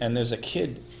parent, and there's a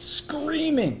kid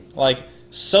screaming like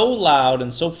so loud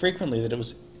and so frequently that it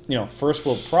was, first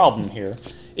world problem here,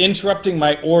 interrupting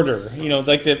my order.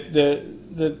 Like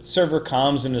the server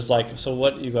comes and is like, so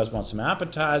what? You guys want some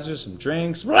appetizers, some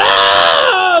drinks?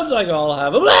 Blah! It's like, I'll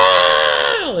have a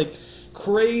blah! Like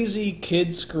crazy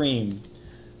kid scream.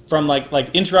 From like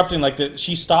interrupting,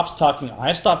 she stops talking,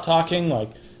 I stop talking,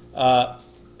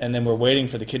 and then we're waiting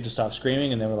for the kid to stop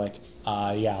screaming, and then we're like,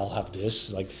 yeah, I'll have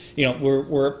this.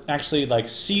 We're actually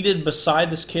seated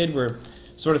beside this kid. We're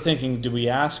sort of thinking, do we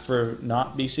ask for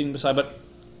not be seated beside? But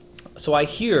so I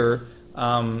hear,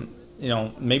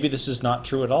 maybe this is not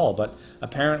true at all, but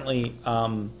apparently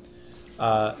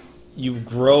you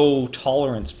grow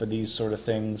tolerance for these sort of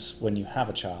things when you have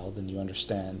a child and you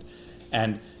understand,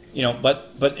 and.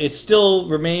 But it still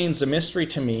remains a mystery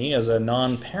to me as a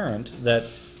non-parent that,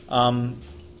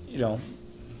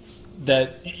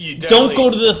 that You don't go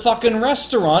to the fucking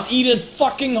restaurant, eat at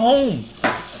fucking home.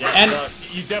 Yeah, And- no,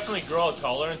 you definitely grow a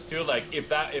tolerance too. Like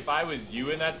if I was you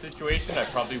in that situation, I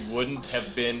probably wouldn't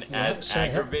have been as sure.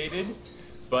 aggravated.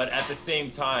 But at the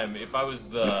same time, if I was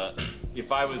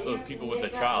those people with the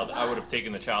child, I would have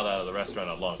taken the child out of the restaurant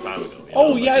a long time ago.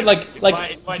 Oh yeah, if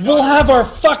my we'll daughter have our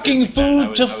was fucking doing that,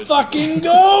 food to I would- fucking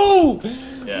go.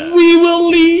 Yeah. We will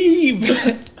leave.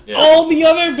 Yeah. All the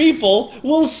other people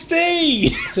will stay.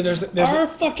 So there's our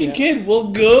fucking kid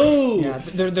will go. Yeah,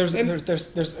 there's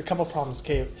a couple problems,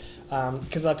 Cale,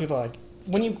 because a lot of people are like,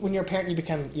 when you're a parent, you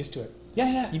become used to it.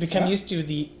 Yeah. You become used to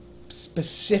the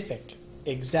specific,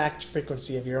 exact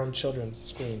frequency of your own children's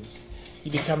screams.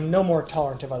 You become no more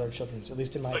tolerant of other children's, at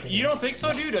least in my opinion. You don't think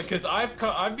so, dude? Because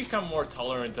I've become more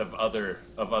tolerant of other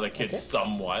kids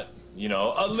somewhat. You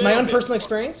know, it's my own personal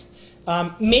experience.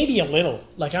 Maybe a little.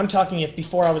 Like I'm talking, if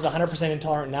before I was 100%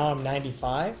 intolerant, now I'm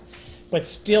 95. But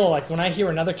still, like when I hear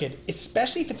another kid,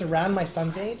 especially if it's around my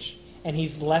son's age and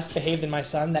he's less behaved than my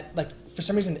son, that like for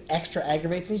some reason extra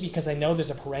aggravates me because I know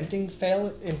there's a parenting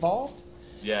fail involved.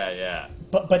 Yeah.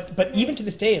 But even to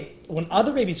this day, when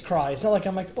other babies cry, it's not like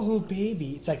I'm like, oh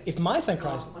baby. It's like if my son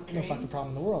cries, no fucking problem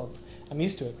in the world. I'm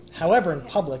used to it. However, in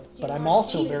public, but I'm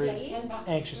also very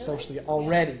anxious socially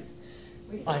already.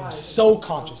 I'm so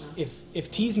conscious.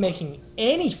 If T's making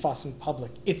any fuss in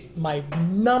public, it's my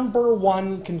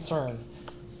 #1 concern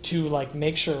to like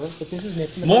make sure that this is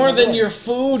nipped in the bud. More than your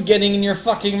food getting in your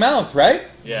fucking mouth, right?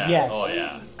 Yeah. Yes. Oh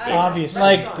yeah. Obviously,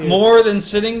 Like dude. more than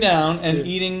sitting down and Dude.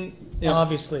 eating. You know.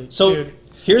 Obviously. So dude.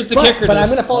 here's the But kicker. I'm to going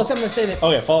this. to follow something to say that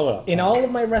Okay, follow it up. in all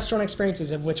of my restaurant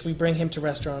experiences, of which we bring him to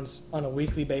restaurants on a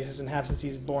weekly basis and have since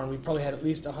he's born, we've probably had at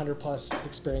least 100+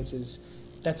 experiences.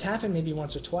 That's happened maybe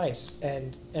once or twice,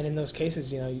 and in those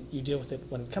cases, you know, you deal with it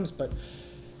when it comes. But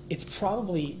it's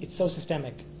so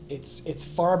systemic. It's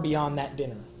far beyond that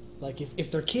dinner. Like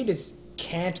if their kid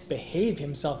can't behave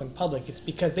himself in public, it's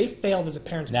because they failed as a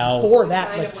parent Now, before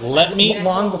that. Like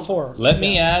long before. Let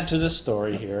me add to the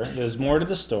story here. There's more to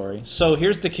the story. So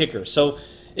here's the kicker. So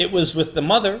it was with the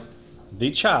mother, the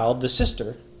child, the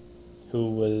sister, who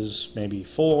was maybe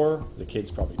 4, the kid's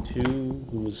probably 2,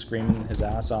 who was screaming his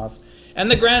ass off,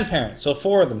 and the grandparent. So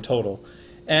 4 of them total.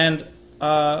 And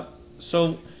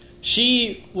so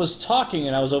she was talking,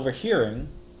 and I was overhearing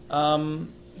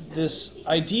this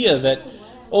idea that,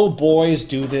 oh, boys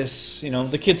do this, you know,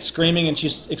 the kid's screaming, and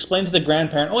she's explained to the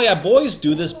grandparent, oh yeah, boys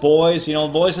do this, boys, you know,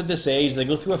 boys at this age, they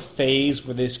go through a phase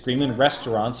where they scream in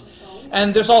restaurants,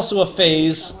 and there's also a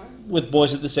phase with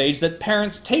boys at this age that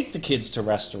parents take the kids to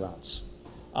restaurants,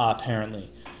 apparently.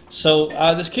 So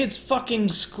this kid's fucking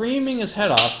screaming his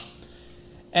head off,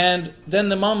 and then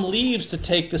the mom leaves to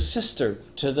take the sister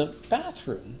to the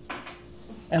bathroom,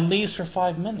 and leaves for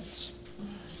 5 minutes.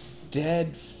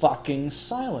 Dead fucking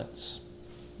silence.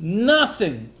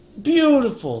 Nothing.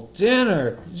 Beautiful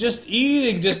dinner. Just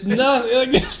eating. Just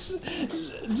nothing. Like, just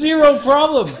zero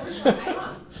problem.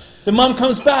 The mom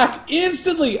comes back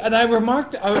instantly, and I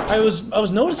remarked. I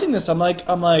was noticing this. I'm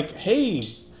like,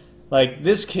 hey, like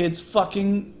this kid's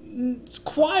fucking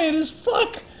quiet as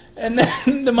fuck. And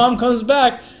then the mom comes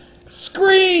back,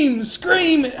 scream,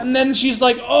 and then she's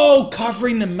like, oh,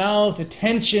 covering the mouth,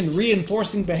 attention,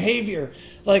 reinforcing behavior.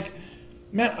 Like,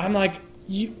 man, I'm like.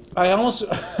 I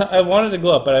wanted to go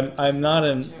up, but I'm not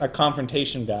a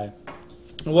confrontation guy.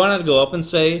 I wanted to go up and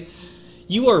say,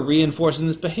 you are reinforcing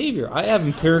this behavior. I have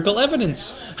empirical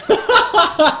evidence. And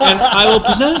I will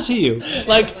present it to you.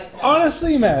 Like,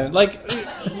 honestly, man, like,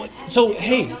 so,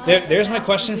 hey, there's my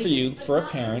question for you, for a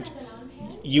parent.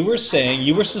 You were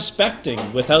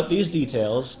suspecting, without these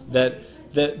details, that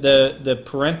the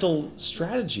parental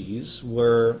strategies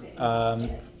were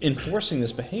enforcing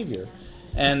this behavior.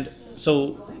 And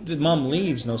so the mom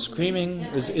leaves, no screaming.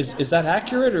 Is that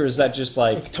accurate, or is that just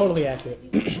like... It's totally accurate.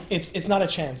 It's not a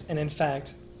chance. And in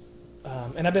fact,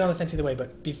 and I've been on the fence either way,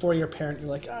 but before you're a parent, you're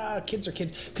like, kids are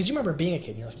kids. Because you remember being a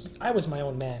kid, and you're like, I was my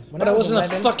own man. But I wasn't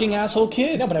 11, a fucking asshole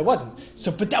kid. No, but I wasn't.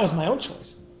 But that was my own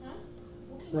choice.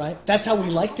 Right? That's how we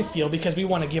like to feel, because we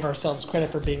want to give ourselves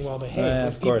credit for being well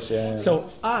behaved. Of course, yeah. So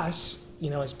us... You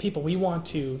know, as people, we want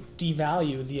to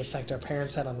devalue the effect our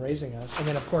parents had on raising us, and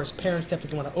then, of course, parents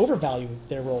definitely want to overvalue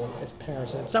their role as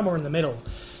parents, and it's somewhere in the middle.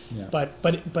 Yeah. But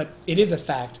it is a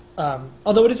fact.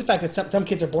 Although it is a fact that some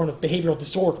kids are born with behavioral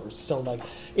disorders. So, like,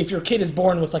 if your kid is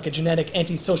born with like a genetic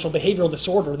antisocial behavioral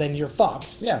disorder, then you're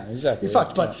fucked. Yeah, exactly. You're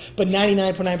fucked. But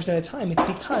 99.9% of the time, it's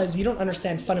because you don't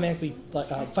understand fundamentally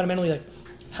like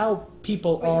how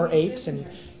people are apes, and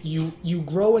you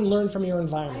grow and learn from your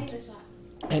environment.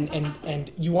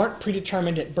 And you aren't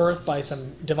predetermined at birth by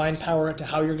some divine power to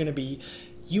how you're going to be.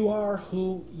 You are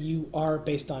who you are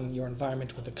based on your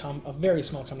environment with a very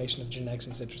small combination of genetics,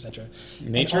 et cetera.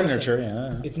 Nature and nurture,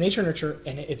 yeah. It's nature and nurture,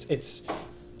 and it's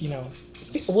you know,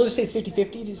 we'll just say it's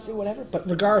 50-50, just say whatever. But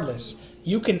regardless,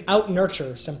 you can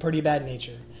out-nurture some pretty bad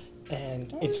nature.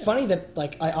 And it's funny that,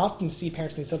 like, I often see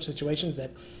parents in these social situations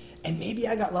that And maybe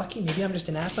I got lucky. Maybe I'm just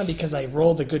an ass because I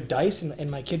rolled a good dice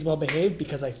and my kid's well behaved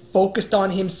because I focused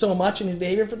on him so much and his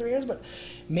behavior for 3 years. But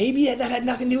maybe that had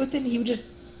nothing to do with it. He just,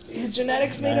 his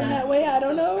genetics made him that way. I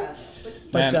don't know.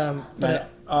 But,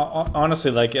 honestly,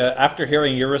 like after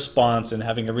hearing your response and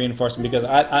having a reinforcement, because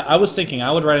I was thinking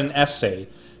I would write an essay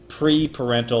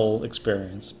pre-parental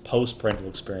experience, post-parental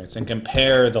experience, and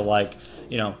compare the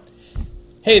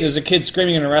hey, there's a kid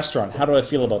screaming in a restaurant. How do I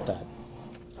feel about that?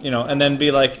 And then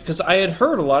be like, because I had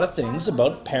heard a lot of things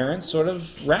about parents sort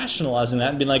of rationalizing that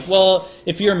and being like, well,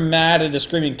 if you're mad at a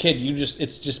screaming kid,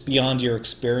 it's just beyond your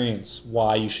experience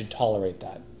why you should tolerate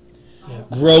that. Yeah.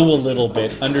 Grow a little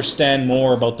bit, understand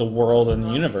more about the world and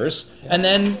the universe, and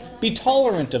then be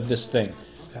tolerant of this thing.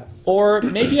 Or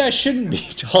maybe I shouldn't be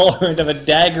tolerant of a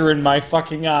dagger in my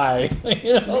fucking eye.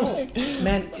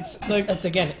 Man,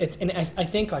 and I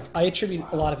think I attribute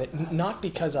a lot of it not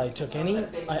because I took any.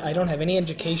 I don't have any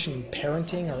education in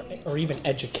parenting or even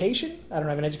education. I don't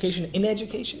have an education in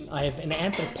education. I have an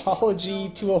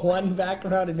anthropology 201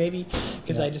 background, and maybe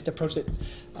because I just approached it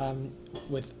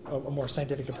with a more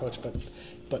scientific approach.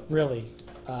 But really.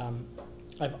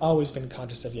 I've always been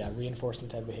conscious of reinforcing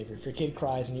the type of behavior. If your kid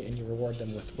cries and you reward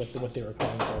them with what they were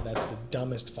crying for, that's the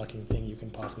dumbest fucking thing you can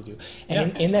possibly do.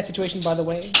 And in that situation, by the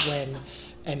way,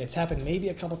 and it's happened maybe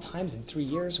a couple times in 3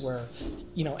 years where,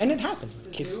 and it happens.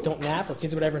 Kids don't nap or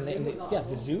kids whatever.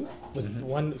 The zoo was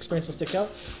one experience that sticks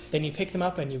out. Then you pick them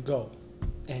up and you go.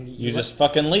 And you just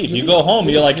fucking leave. You go home.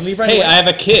 You're like, hey, I have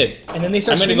a kid. And then they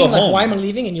start screaming like, why am I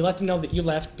leaving? And you let them know that you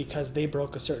left because they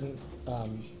broke a certain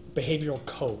behavioral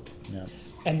code. Yeah.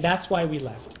 And that's why we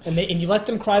left. And you let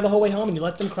them cry the whole way home, and you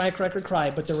let them cry.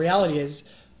 But the reality is,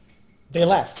 they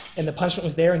left, and the punishment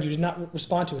was there, and you did not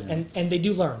respond to it. Yeah. And they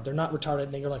do learn. They're not retarded.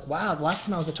 And you're like, wow, the last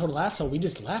time I was a total asshole, we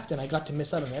just left, and I got to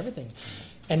miss out on everything.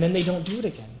 And then they don't do it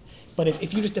again. But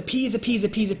if you just appease,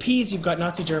 you've got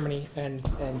Nazi Germany, and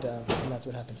that's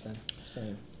what happens, man.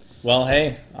 So. Well,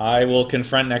 hey, I will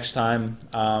confront next time.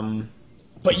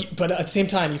 But at the same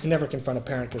time, you can never confront a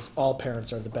parent because all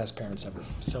parents are the best parents ever.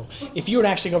 So if you would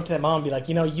actually go up to that mom and be like,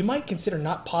 you might consider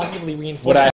not positively reinforcing.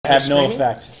 Would I have no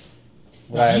effect?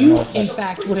 In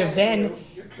fact, would have then,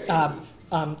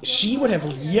 she would have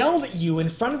yelled at you in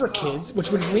front of her kids,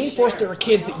 which would have reinforced to her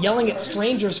kids that yelling at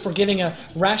strangers for giving a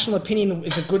rational opinion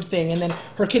is a good thing. And then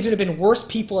her kids would have been worse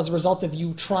people as a result of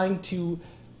you trying to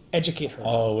educate her.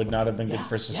 Oh, it would not have been good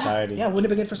for society. Yeah, it wouldn't have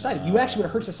been good for society. You actually would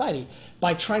have hurt society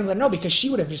by trying to let her know because she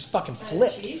would have just fucking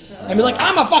flipped and be like,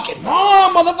 I'm a fucking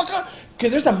mom, motherfucker.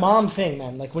 Because there's a mom thing,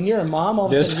 man. Like when you're a mom, all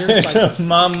of a sudden you're just like... There's a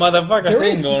mom motherfucker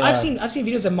thing going on. I've seen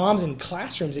videos of moms in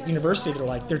classrooms at university that are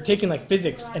like, they're taking like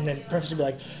physics and then professor will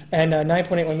be like, and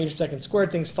 9.81 meters per second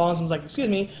squared things fall and someone's like, excuse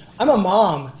me, I'm a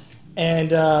mom.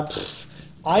 And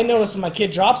I noticed when my kid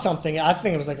dropped something, I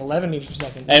think it was like 11 meters per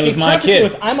second. And it was my kid.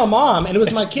 With, I'm a mom, and it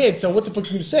was my kid, so what the fuck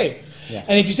can you say? Yeah.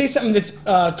 And if you say something that's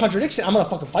contradicts it, I'm going to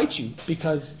fucking fight you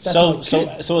because that's my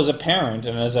kid. So as a parent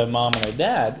and as a mom and a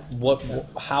dad,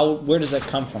 where does that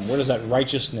come from? Where does that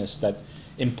righteousness, that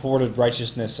imported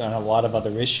righteousness on a lot of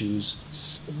other issues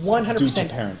 100%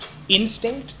 parent?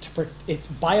 Instinct, it's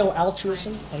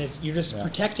bio-altruism, and you're just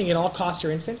protecting at all costs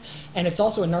your infant, and it's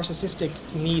also a narcissistic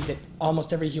need that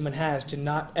almost every human has to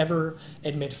not ever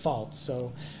admit fault.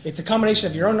 So it's a combination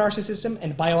of your own narcissism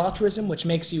and bio-altruism, which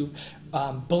makes you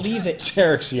believe that...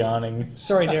 Derek's yawning.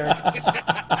 Sorry, Derek.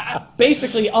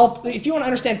 Basically, if you want to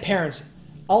understand parents,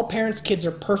 all parents' kids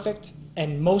are perfect,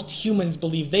 and most humans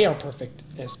believe they are perfect,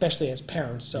 especially as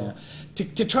parents. So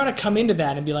to try to come into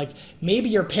that and be like, maybe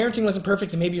your parenting wasn't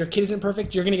perfect and maybe your kid isn't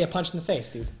perfect, you're going to get punched in the face,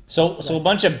 dude. So a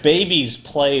bunch of babies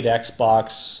played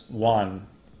Xbox One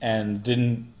and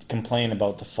didn't complain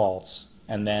about the faults,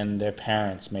 and then their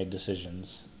parents made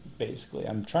decisions. Basically,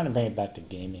 I'm trying to bring it back to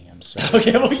gaming. I'm sorry.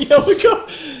 Okay, well, we go.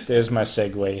 There's my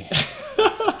segue.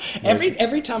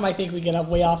 Every time I think we get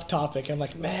way off topic, I'm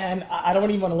like, man, I don't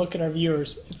even want to look at our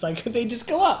viewers. It's like they just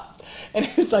go up, and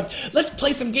it's like, let's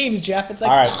play some games, Geoff. It's like,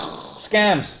 all right,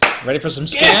 scams. Ready for some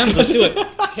scams? Let's do it.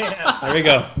 Here we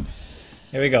go.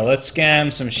 Here we go. Let's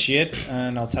scam some shit,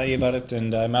 and I'll tell you about it.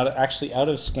 And I'm actually out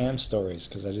of scam stories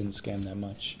because I didn't scam that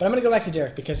much. But I'm going to go back to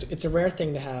Derek because it's a rare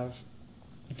thing to have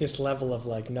this level of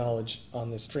knowledge on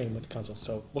this stream with the console.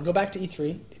 So we'll go back to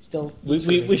E3. It's still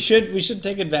E3. We should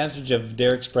take advantage of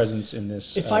Derek's presence in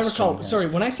this. If I recall, sorry,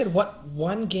 when I said what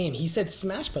one game, he said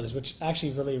Smash Brothers, which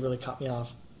actually really caught me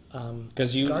off.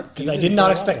 Because I did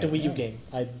not expect a Wii U game.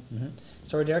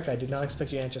 Sorry, Derek, I did not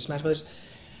expect you to answer Smash Brothers.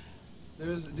 The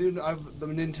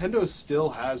Nintendo still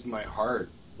has my heart,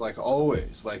 like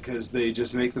always, because they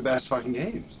just make the best fucking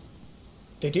games.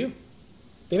 They do.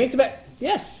 They make the best.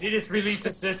 Yes. You just release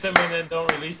the system and then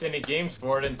don't release any games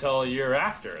for it until a year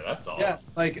after. That's all. Yeah,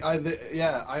 like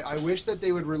I wish that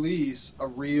they would release a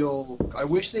real. I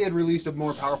wish they had released a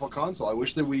more powerful console. I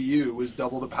wish the Wii U was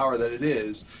double the power that it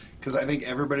is, because I think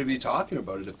everybody would be talking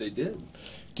about it if they did.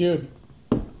 Dude,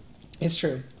 it's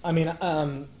true. I mean,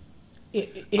 I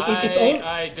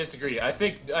disagree. I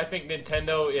think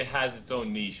Nintendo, it has its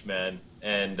own niche, man,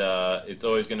 and it's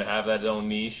always going to have that own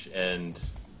niche, and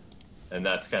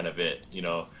that's kind of it. You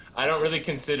know, I don't really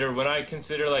consider, when I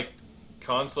consider like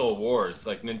console wars,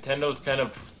 like Nintendo's kind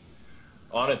of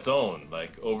on its own,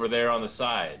 like over there on the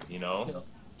side, you know. Yeah.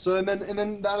 So and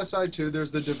then that aside too, there's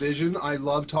The Division. I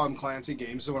love Tom Clancy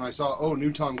games, so when I saw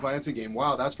new Tom Clancy game,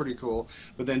 wow, that's pretty cool.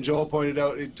 But then Joel pointed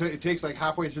out it takes like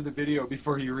halfway through the video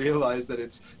before you realize that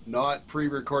it's not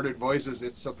pre-recorded voices.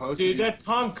 It's supposed to be. Dude, that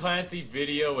Tom Clancy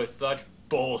video was such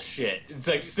bullshit. It's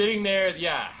like sitting there,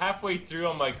 halfway through,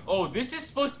 I'm like, oh, this is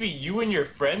supposed to be you and your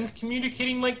friends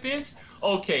communicating like this?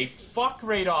 Okay, fuck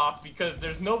right off, because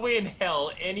there's no way in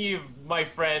hell any of my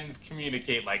friends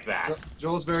communicate like that.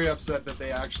 Joel's very upset that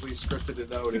they actually scripted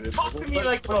it out. And it's Talk like, to me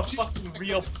like I'm a fucking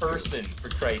real person, for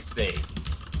Christ's sake.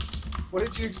 What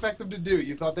did you expect them to do?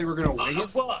 You thought they were going to wing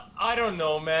it? Well, I don't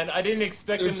know, man. I didn't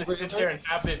expect them to sit there and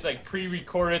have this like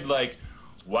pre-recorded, like,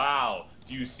 wow,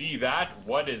 do you see that?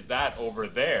 What is that over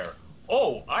there?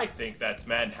 Oh, I think that's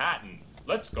Manhattan.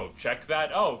 Let's go check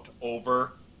that out.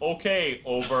 Over. Okay,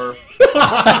 over.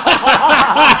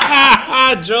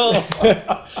 Joel.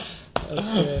 That's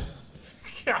good.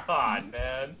 God,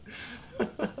 man.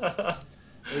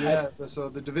 Yeah, so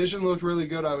The Division looked really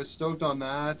good. I was stoked on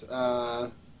that.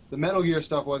 The Metal Gear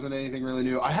stuff wasn't anything really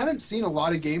new. I haven't seen a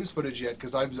lot of games footage yet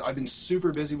because I've been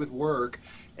super busy with work,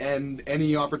 and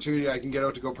any opportunity I can get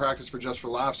out to go practice for Just for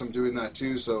Laughs, I'm doing that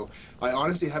too. So I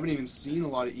honestly haven't even seen a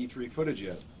lot of E3 footage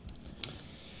yet.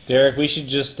 Derek, we should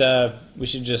just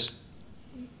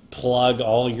plug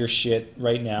all your shit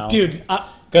right now, dude.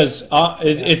 Because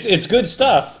it's good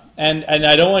stuff, and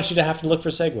I don't want you to have to look for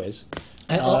segues.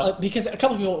 Because a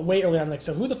couple people way early on, like,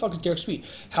 so who the fuck is Derek Sweet?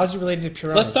 How's he related to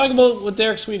Pure Pwnage? Let's talk about what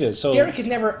Derek Sweet is. So Derek has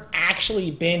never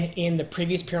actually been in the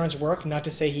previous Pure Pwnage work. Not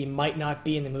to say he might not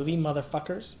be in the movie,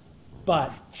 motherfuckers.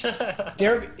 But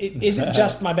Derek isn't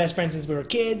just my best friend since we were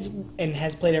kids and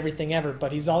has played everything ever,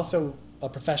 but he's also a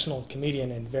professional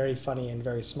comedian and very funny and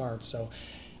very smart. So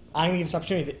I'm going to give this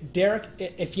opportunity. Derek,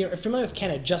 if you're familiar with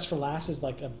Canada, Just for Laughs is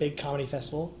like a big comedy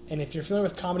festival. And if you're familiar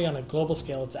with comedy on a global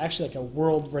scale, it's actually like a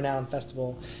world-renowned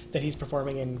festival that he's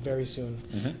performing in very soon.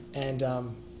 Mm-hmm. And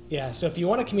yeah, so if you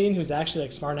want a comedian who's actually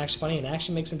like smart and actually funny and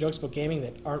actually makes some jokes about gaming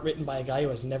that aren't written by a guy who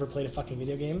has never played a fucking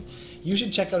video game, you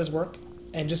should check out his work.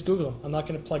 And just Google him. I'm not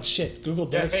going to plug shit. Google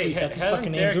Derek Sweet. That's his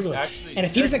fucking name. Google it. And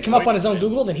if he doesn't come up on his own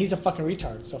Google, then he's a fucking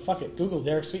retard. So fuck it. Google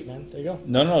Derek Sweet, man. There you go.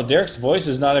 No. Derek's voice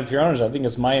is not in Pure Pwnage. I think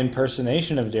it's my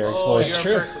impersonation of Derek's voice. That's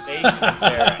true. Yeah, that's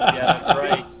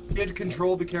right. I did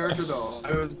control the character though.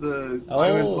 I was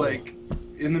like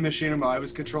in the machinima. I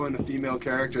was controlling the female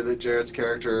character, that Jarett's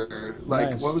character. Like,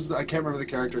 nice. What was I can't remember the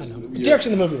characters. Derek's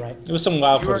in the movie, right? It was some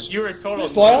wild footage. You were a total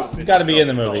spoil. You got to be in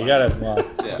the movie. You got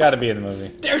to be in the movie.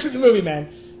 Derek's in the movie, man.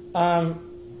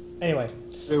 Anyway.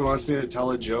 He wants me to tell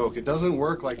a joke. It doesn't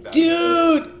work like that.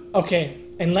 Dude! Okay,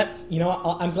 and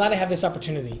I'm glad I have this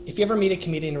opportunity. If you ever meet a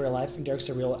comedian in real life, and Derek's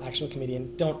a real, actual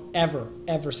comedian, don't ever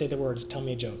say the words, tell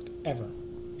me a joke. Ever.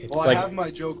 I have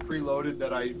my joke preloaded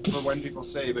for when people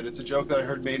say, but it's a joke that I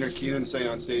heard Maynard Keenan say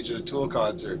on stage at a Tool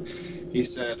concert. He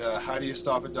said, how do you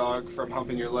stop a dog from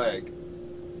humping your leg?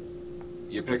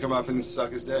 You pick him up and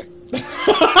suck his dick.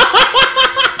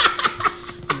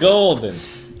 Golden.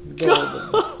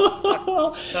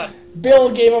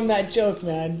 Bill gave him that joke,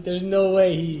 man. There's no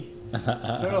way he...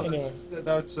 No,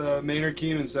 that's Maynard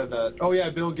Keenan said that. Oh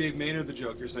yeah, Bill gave Maynard the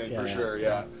joke, you're saying, for sure,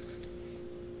 yeah.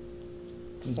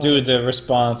 Dude, the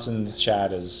response in the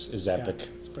chat is epic. Yeah,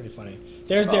 it's pretty funny.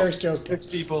 There's Derek's joke. 6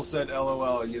 people said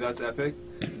LOL, and that's epic?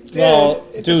 Well,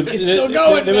 it's still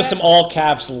going, there was some all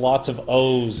caps, lots of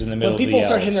O's in the middle of the When people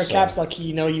start hitting their caps like,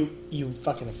 you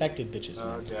fucking affected bitches.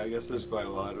 Okay, I guess there's quite a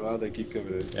lot. Wow, they keep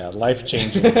coming in. Yeah,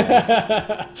 life-changing.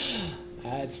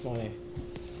 That's funny.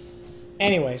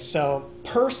 Anyway, so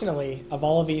personally, of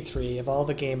all of E3, of all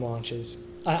the game launches,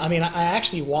 I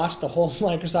actually watched the whole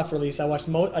Microsoft release.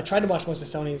 I tried to watch most of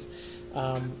Sony's,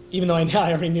 even though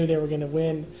I already knew they were going to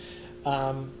win.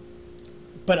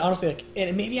 But honestly,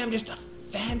 and maybe I'm just a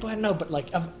fanboy, I don't know, but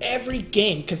of every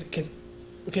game, because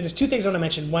there's two things I want to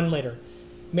mention, one later.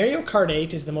 Mario Kart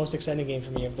 8 is the most exciting game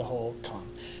for me of the whole con.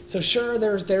 So sure,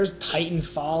 there's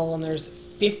Titanfall, and there's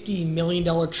 $50 million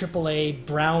AAA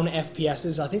brown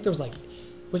FPSs. I think there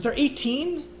was there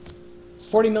 18?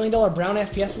 $40 million brown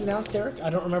FPSs announced, Derek? I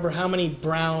don't remember how many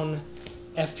brown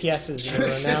FPSs were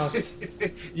announced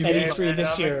at E3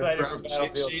 this I'm year. excited for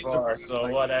Battlefield 4, so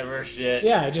whatever, shit.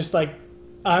 Yeah, just like,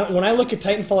 when I look at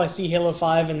Titanfall, I see Halo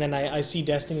 5, and then I see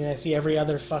Destiny, and I see every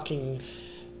other fucking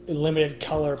limited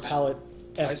color palette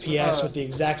FPS with the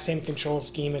exact same control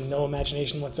scheme and no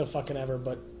imagination whatsoever,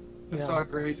 but... I saw a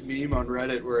great meme on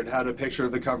Reddit where it had a picture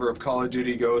of the cover of Call of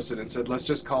Duty Ghosts, and it said, let's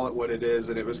just call it what it is,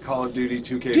 and it was Call of Duty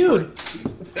 2K14. Dude!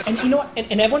 And you know what?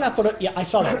 And everyone that put it... Yeah, I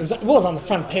saw that. It was on the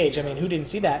front page. I mean, who didn't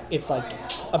see that? It's like,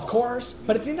 of course.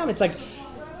 But at the same time, it's like...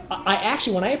 I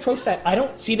actually, when I approach that, I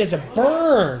don't see it as a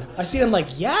burn. I see it, I'm like,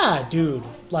 yeah, dude.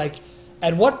 Like,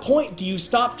 at what point do you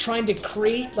stop trying to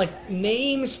create, like,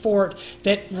 names for it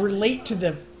that relate to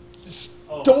the...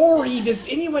 story? Does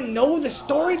anyone know the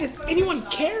story? Does anyone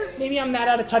care? Maybe I'm that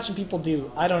out of touch and people do.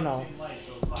 I don't know.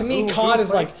 To me, COD is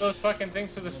like those fucking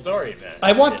things for the story, man.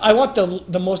 I want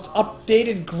the most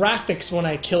updated graphics when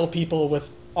I kill people with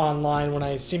online, when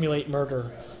I simulate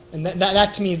murder, and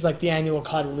that to me is like the annual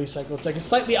COD release cycle. It's like a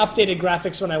slightly updated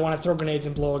graphics when I want to throw grenades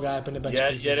and blow a guy up in a bunch of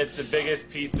pieces. Yet it's the biggest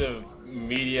piece of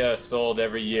media sold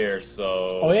every year.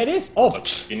 So oh yeah, it is. Oh,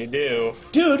 what can you do,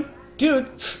 dude?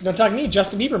 Don't talk to me,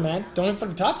 Justin Bieber, man. Don't even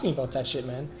fucking talk to me about that shit,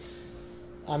 man.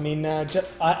 I mean,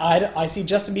 I see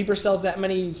Justin Bieber sells that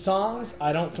many songs.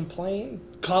 I don't complain.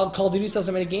 Call of Duty sells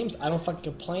that many games. I don't fucking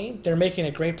complain. They're making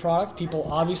a great product. People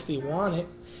obviously want it.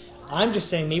 I'm just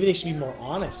saying maybe they should be more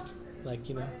honest. Like,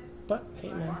 you know. But, hey,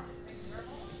 man.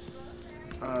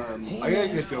 I gotta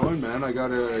get going, man. I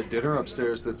got a dinner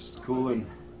upstairs that's cooling.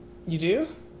 You do?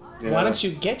 Yeah. Why don't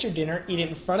you get your dinner, eat it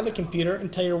in front of the computer,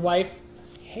 and tell your wife,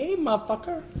 hey,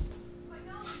 motherfucker.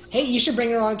 Hey, you should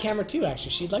bring her on camera too,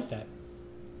 actually. She'd like that.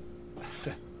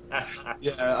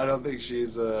 Yeah, I don't think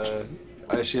she's,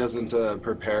 she hasn't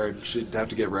prepared. She'd have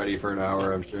to get ready for an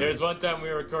hour, I'm sure. There's one time we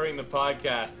were recording the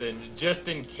podcast, and just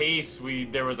in case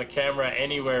there was a camera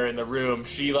anywhere in the room,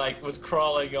 she, like, was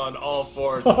crawling on all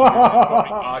fours as we were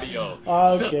recording audio.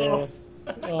 Okay.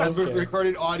 As we were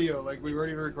recording audio, like, we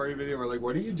weren't even recording video, we're like,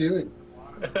 what are you doing?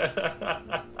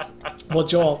 Well,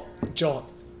 Joel.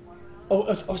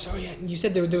 Oh, sorry. Yeah. You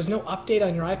said there was no update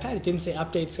on your iPad. It didn't say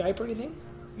update Skype or anything.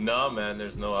 No, man.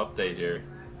 There's no update here.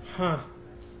 Huh.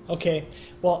 Okay.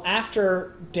 Well,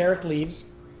 after Derek leaves,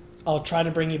 I'll try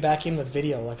to bring you back in with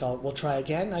video. Like, we'll try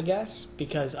again, I guess,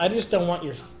 because I just don't want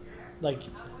your, like,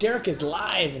 Derek is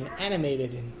live and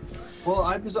animated and. Well,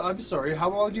 I'm sorry. How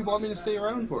long do you want me to stay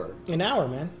around for? An hour,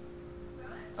 man.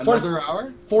 Another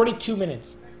hour? 42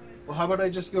 minutes. Well, how about I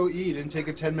just go eat and take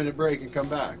a 10-minute break and come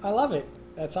back? I love it.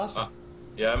 That's awesome.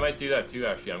 Yeah, I might do that too,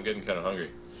 actually. I'm getting kind of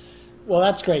hungry. Well,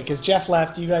 that's great, because Geoff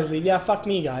left. You guys leave. Yeah, fuck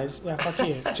me, guys. Yeah, fuck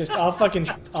you.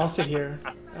 I'll sit here.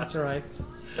 That's all right.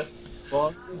 Well,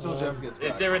 I'll stay until Geoff gets back.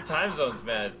 It's different time zones,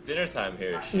 man. It's dinner time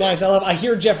here. Shit. Nice. I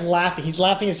hear Geoff laughing. He's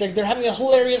laughing. It's like they're having a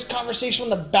hilarious conversation on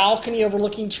the balcony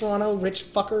overlooking Toronto.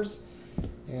 Rich fuckers.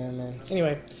 Yeah, man.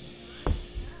 Anyway.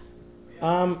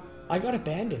 I got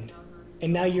abandoned.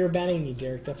 And now you're abandoning me,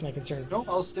 Derek. That's my concern. No,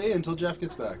 I'll stay until Geoff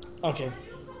gets back. Okay.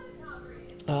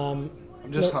 I'm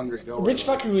just hungry. Don't Rich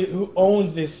fucker who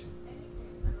owns this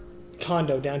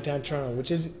condo downtown Toronto,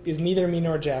 which is neither me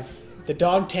nor Geoff. The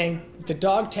dog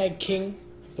tag king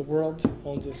of the world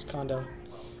owns this condo.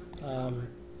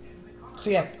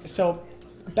 So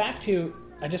back to.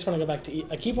 I just want to go back to.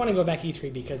 I keep wanting to go back to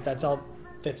E3 because that's all.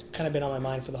 That's kind of been on my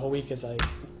mind for the whole week as I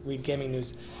read gaming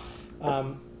news.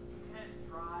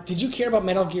 Did you care about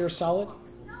Metal Gear Solid?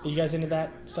 Are you guys into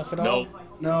that stuff at all?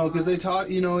 No, because they taught,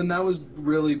 and that was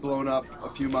really blown up a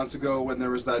few months ago when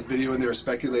there was that video and they were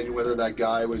speculating whether that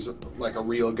guy was like a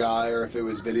real guy or if it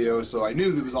was video. So I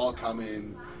knew it was all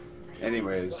coming,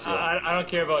 anyways. So. I don't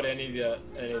care about any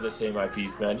of the same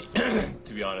IPs, man.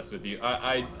 To be honest with you,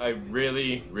 I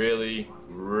really, really,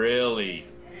 really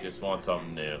just want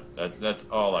something new. That's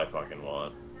all I fucking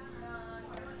want.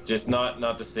 Just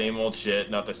not the same old shit,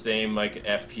 not the same like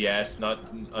FPS,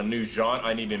 not a new genre.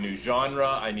 I need a new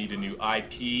genre, I need a new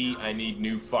IP, I need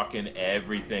new fucking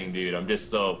everything, dude. I'm just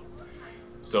so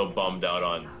bummed out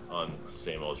on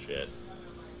same old shit.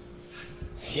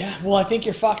 Yeah, well, I think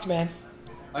you're fucked, man.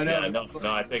 I know. Yeah, no,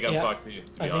 I think I'm fucked, to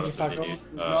be honest with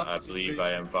you. I believe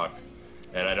I am fucked.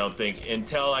 And I don't think,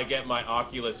 until I get my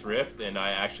Oculus Rift and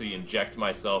I actually inject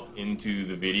myself into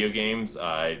the video games,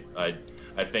 I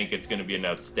think it's going to be an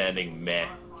outstanding meh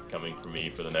coming for me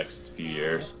for the next few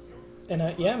years.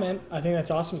 And yeah, man, I think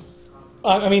that's awesome.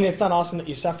 I mean, it's not awesome that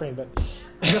you're suffering, but...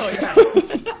 No, yeah.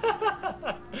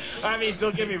 I mean,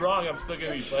 don't get me wrong, I'm still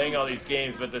going to be playing all these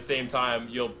games, but at the same time,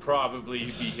 you'll probably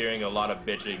be hearing a lot of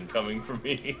bitching coming from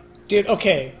me. Dude,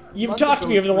 okay, you've talked to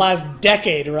me over the last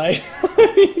decade, right?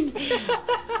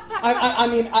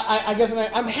 I guess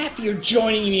I'm happy you're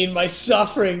joining me in my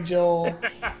suffering, Joel.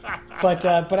 But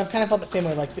I've kind of felt the same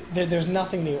way. Like there's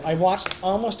nothing new. I watched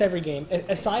almost every game,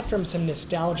 aside from some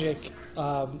nostalgic,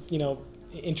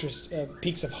 interest,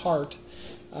 peaks of heart.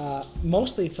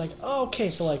 Mostly, it's like, oh, okay,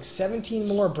 so like 17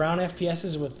 more brown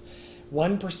FPSs with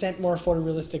 1% more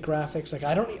photorealistic graphics. Like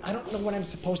I don't know what I'm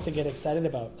supposed to get excited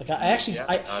about. Like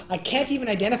I can't even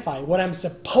identify what I'm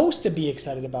supposed to be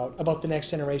excited about the next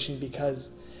generation,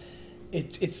 because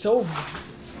it's so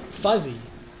fuzzy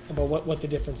about what the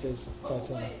difference is. But,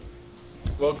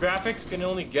 well, graphics can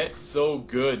only get so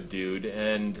good, dude,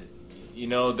 and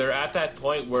they're at that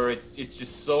point where it's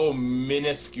just so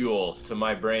minuscule to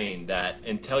my brain that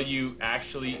until you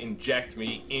actually inject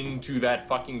me into that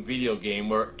fucking video game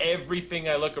where everything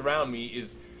I look around me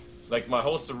is like my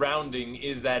whole surrounding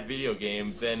is that video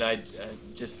game, then I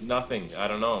just nothing. I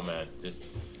don't know, man. It's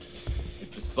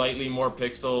just slightly more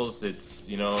pixels. It's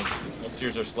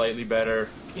textures are slightly better.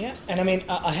 Yeah, and I mean,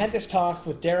 I had this talk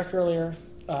with Derek earlier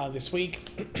this week,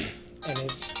 and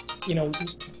it's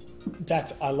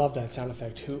I love that sound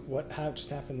effect. How just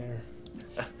happened there?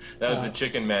 That was the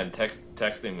chicken man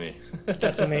texting me.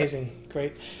 That's amazing.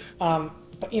 Great. But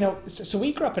so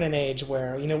we grew up in an age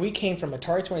where we came from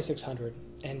Atari 2600,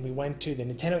 and we went to the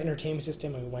Nintendo Entertainment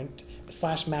System, and we went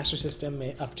 / Master System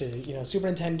up to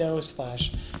Super Nintendo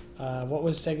 / what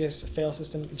was Sega's fail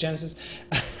system? Genesis.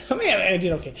 I mean, I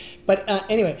did okay. But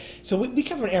anyway, so we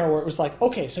come from an era where it was like,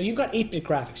 okay, so you've got 8-bit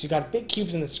graphics, you've got big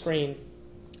cubes on the screen.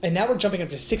 And now we're jumping up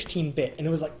to 16-bit, and it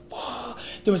was like, whoa,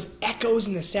 there was echoes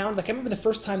in the sound. Like I remember the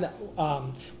first time that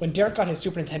when Derek got his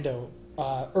Super Nintendo,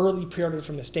 early pre-ordered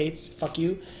from the States, fuck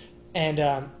you, and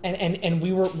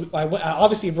we were I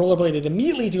obviously rollerbladed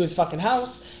immediately to his fucking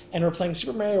house, and we're playing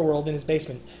Super Mario World in his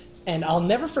basement. And I'll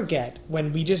never forget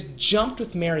when we just jumped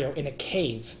with Mario in a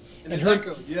cave and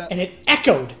it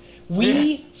echoed.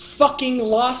 We fucking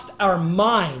lost our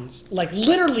minds. Like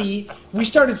literally, we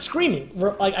started screaming.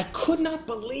 We're like, I could not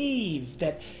believe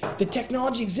that the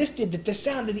technology existed, that the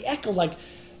sound, that the echo, like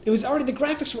it was already, the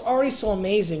graphics were already so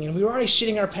amazing, and we were already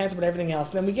shitting our pants about everything else.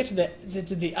 And then we get to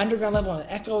the underground level and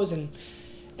the echoes,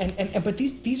 but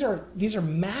these are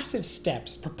massive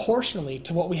steps proportionally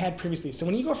to what we had previously. So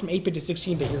when you go from 8-bit to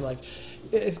 16-bit, you're like,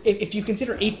 if you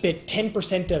consider 8-bit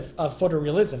 10% of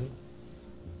photorealism,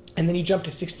 and then you jump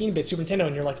to 16-bit Super Nintendo,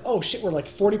 and you're like, oh shit, we're like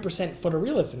 40%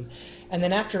 photorealism. And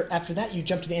then after that, you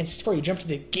jump to the N64, you jump to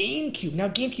the GameCube. Now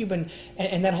GameCube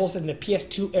and that whole set in the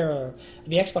PS2 era,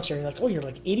 the Xbox era, you're like, oh, you're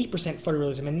like 80%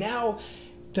 photorealism. And now,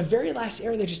 the very last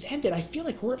era that just ended, I feel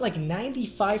like we're at like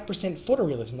 95%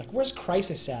 photorealism. Like, where's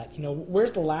Crysis at?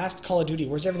 Where's the last Call of Duty?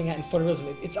 Where's everything at in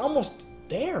photorealism? It's almost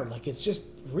there. Like, it's just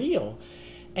real.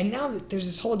 And now that there's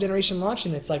this whole generation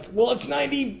launching, it's like, well, it's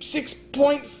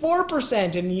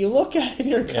 96.4%, and you look at it and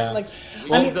you're kind of like...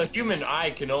 Well, the human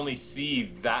eye can only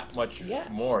see that much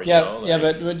more,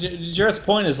 but Jared's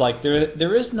point is like,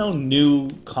 there is no new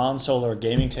console or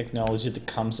gaming technology that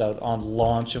comes out on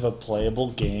launch of a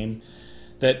playable game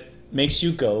that makes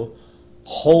you go,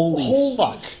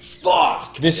 holy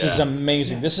fuck. This is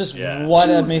amazing. This is what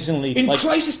amazing leap. In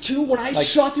Crysis 2, when I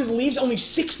shot through the leaves, only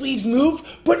 6 leaves moved,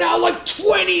 but now like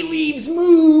 20 leaves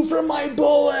move from my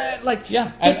bullet. Like,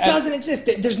 it doesn't exist.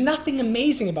 There's nothing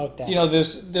amazing about that.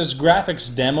 There's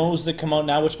graphics demos that come out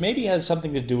now, which maybe has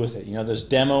something to do with it. There's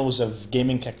demos of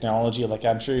gaming technology. Like,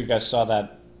 I'm sure you guys saw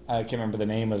that. I can't remember the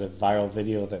name of the viral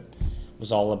video that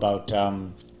was all about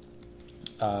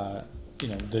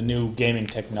the new gaming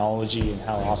technology and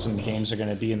how awesome the games are going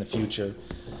to be in the future.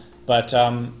 But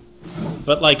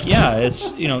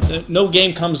it's no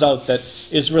game comes out that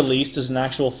is released as an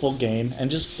actual full game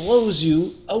and just blows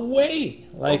you away.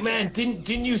 Like, oh man,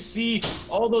 didn't you see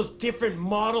all those different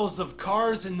models of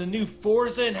cars in the new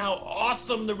Forza and how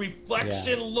awesome the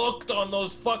reflection looked on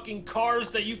those fucking cars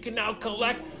that you can now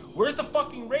collect? Where's the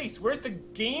fucking race? Where's the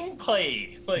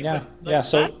gameplay?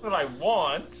 So that's what I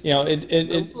want.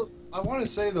 I want to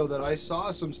say, though, that I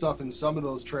saw some stuff in some of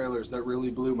those trailers that really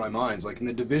blew my mind. Like in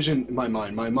the Division, my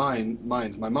mind.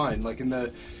 Like in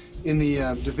the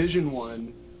Division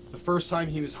 1, the first time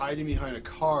he was hiding behind a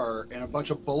car and a bunch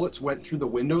of bullets went through the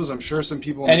windows. I'm sure some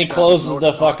people... And he closes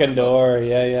the fucking door,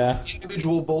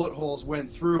 Individual bullet holes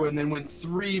went through, and then when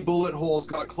 3 bullet holes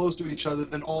got close to each other,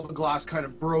 then all the glass kind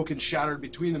of broke and shattered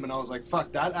between them, and I was like,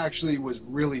 fuck, that actually was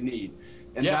really neat.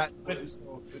 And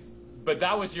But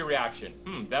that was your reaction.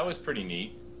 That was pretty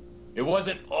neat. It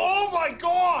wasn't, oh my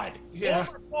god! Yeah.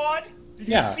 Oh my god! Did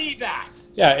you see that?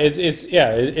 Yeah,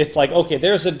 it's like, okay,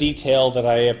 there's a detail that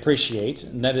I appreciate,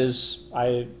 and that is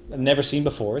I've never seen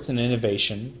before. It's an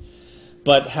innovation,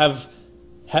 but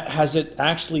has it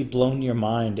actually blown your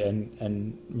mind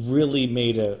and really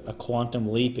made a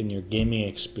quantum leap in your gaming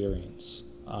experience?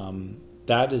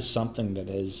 That is something that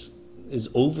is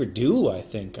overdue. I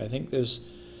think there's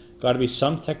got to be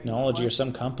some technology or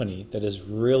some company that is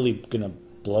really gonna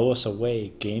blow us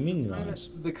away gaming wise.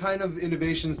 The kind of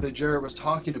innovations that Jarett was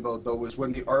talking about, though, was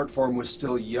when the art form was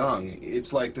still young.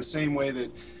 It's like the same way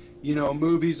that, you know,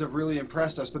 movies have really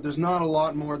impressed us, but there's not a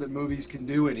lot more that movies can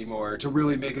do anymore to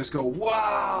really make us go,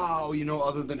 wow, you know,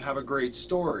 other than have a great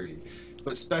story.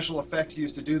 But special effects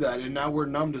used to do that, and now we're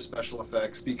numb to special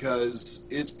effects because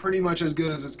it's pretty much as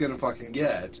good as it's gonna fucking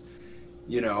get.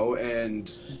 You know, and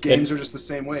games are just the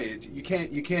same way. You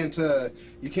can't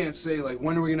say, like,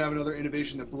 when are we gonna have another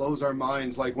innovation that blows our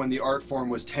minds like when the art form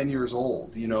was 10 years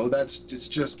old? You know, it's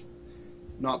just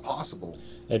not possible.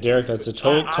 Yeah, Derek, that's a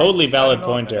totally valid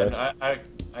point, Derek. I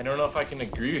don't know if I can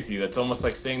agree with you. That's almost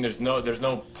like saying there's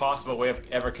no possible way of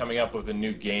ever coming up with a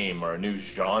new game or a new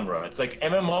genre. It's like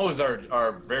MMOs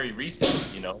are very recent,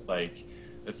 you know, like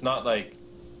it's not like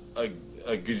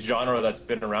a good genre that's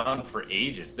been around for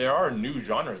ages. There are new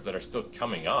genres that are still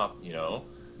coming up, you know.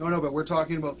 No, but we're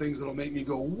talking about things that'll make me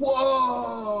go,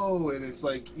 whoa! And it's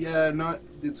like, yeah,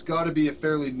 it's got to be a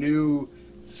fairly new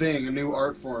thing, a new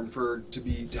art form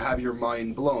to have your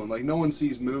mind blown. Like, no one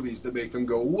sees movies that make them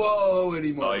go, whoa,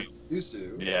 anymore. Like, used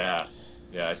to. Yeah.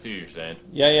 Yeah, I see what you're saying.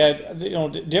 Yeah, you know,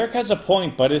 Derek has a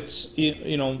point, but it's,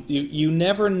 you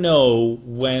never know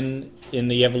when in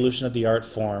the evolution of the art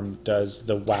form does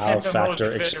the wow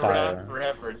factor expire.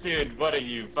 Forever. Dude, what are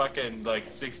you, fucking, like,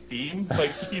 16?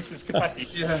 Like, Jesus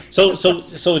Christ. Yeah.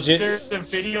 The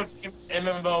video game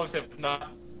MMOs have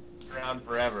not been around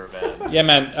forever, man. Yeah,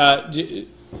 man.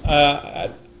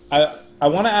 I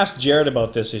want to ask Jarett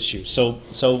about this issue.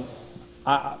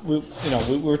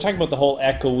 We were talking about the whole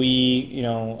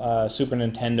echoey, Super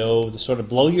Nintendo, the sort of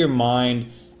blow your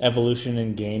mind evolution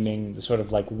in gaming, the sort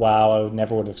of like, wow, I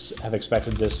never would have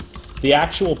expected this. The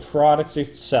actual product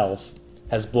itself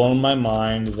has blown my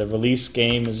mind. The release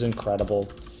game is incredible,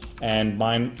 and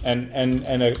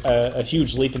a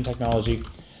huge leap in technology.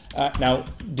 Now,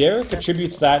 Derek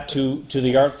attributes that to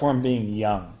the art form being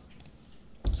young.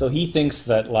 So he thinks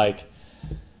that, like,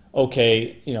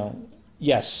 okay,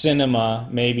 yes, cinema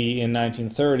maybe in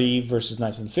 1930 versus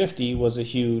 1950 was a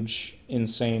huge,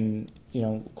 insane,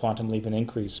 quantum leap and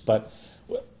increase. But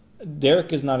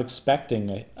Derek is not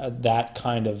expecting that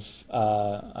kind of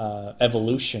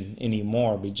evolution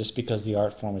anymore, just because the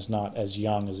art form is not as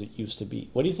young as it used to be.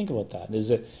 What do you think about that?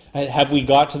 Have we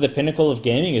got to the pinnacle of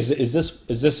gaming? Is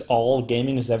this all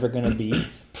gaming is ever going to be?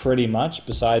 Pretty much,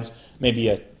 besides maybe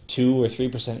a 2 or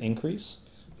 3% increase?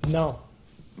 No.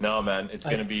 No, man, it's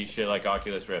going to be shit like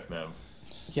Oculus Rift, man.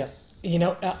 Yeah,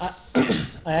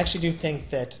 I actually do think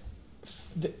that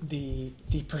the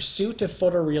pursuit of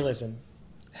photorealism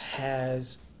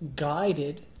has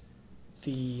guided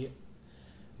the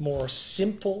more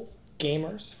simple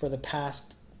gamers for the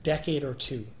past decade or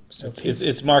two. So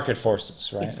it's market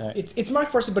forces, right? It's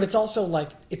market forces, but it's also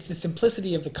like it's the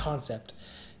simplicity of the concept.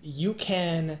 You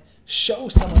can show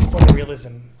someone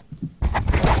photorealism.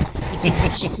 You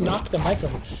can knock the mic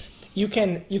over. You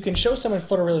can show someone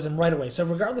photorealism right away. So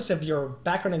regardless of your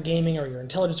background in gaming or your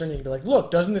intelligence or anything, you'd be like, look,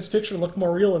 doesn't this picture look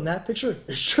more real than that picture?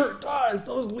 It sure does.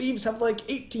 Those leaves have like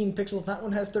 18 pixels. That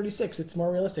one has 36. It's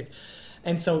more realistic.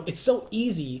 And so it's so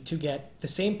easy to get the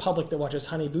same public that watches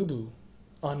Honey Boo Boo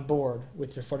on board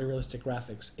with your photorealistic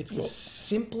graphics. It's the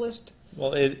simplest,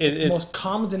 most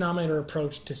common denominator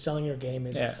approach to selling your game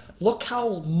is look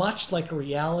how much like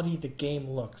reality the game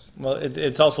looks. Well,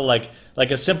 it's also like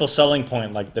a simple selling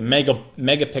point, like the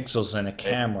megapixels in a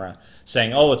camera,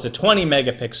 saying, oh, it's a 20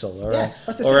 megapixel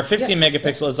or a 50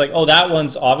 megapixel. It's like, oh, that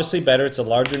one's obviously better. It's a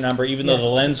larger number, even though the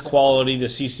lens quality, the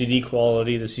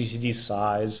CCD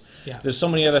size, there's so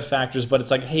many other factors. But it's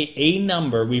like, hey, a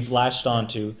number we've latched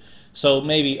onto. So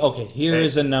maybe, okay, here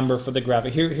is a number for the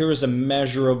graphic. Here is a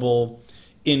measurable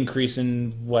increase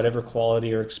in whatever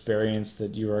quality or experience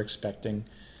that you are expecting.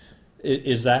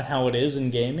 Is that how it is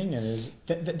in gaming? And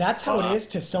that's how it is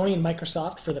to Sony and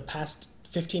Microsoft for the past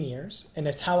 15 years. And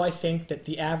it's how I think that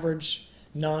the average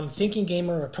non-thinking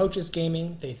gamer approaches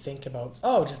gaming. They think about,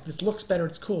 oh, just this looks better,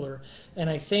 it's cooler. And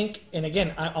I think, and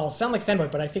again, I'll sound like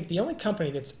fanboy, but I think the only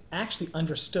company that's actually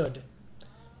understood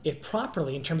it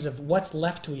properly in terms of what's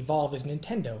left to evolve is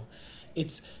Nintendo.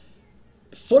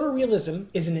 Photorealism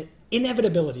is an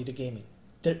inevitability to gaming.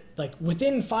 that like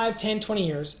within 5, 10, 20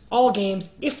 years, all games,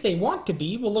 if they want to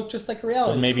be, will look just like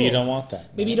reality. But maybe you don't want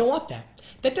that. Maybe you don't want that.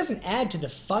 That doesn't add to the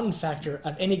fun factor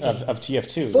of any game. Of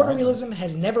TF2. Photorealism right?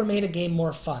 has never made a game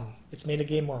more fun. It's made a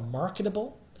game more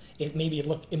marketable. It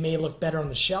may look better on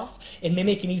the shelf. It may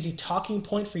make an easy talking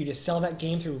point for you to sell that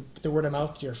game through word of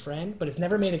mouth to your friend. But it's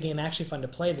never made a game actually fun to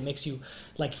play that makes you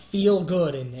like feel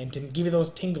good and to give you those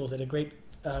tingles that a great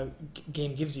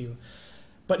game gives you.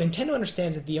 But Nintendo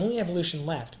understands that the only evolution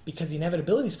left, because the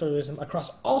inevitability of photorealism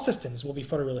across all systems will be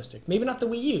photorealistic. Maybe not the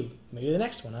Wii U, maybe the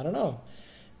next one, I don't know.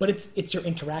 But it's your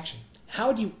interaction.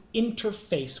 How do you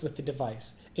interface with the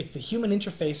device? It's the human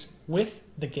interface with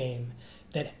the game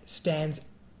that stands,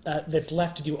 that's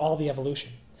left to do all the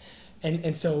evolution.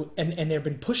 And so they've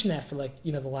been pushing that for like,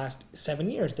 the last 7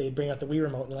 years. They bring out the Wii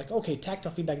remote and they're like, okay,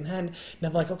 tactile feedback in hand. Now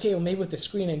they're like, okay, well maybe with the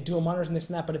screen and dual monitors and this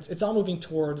and that, but it's all moving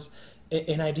towards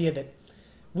an idea that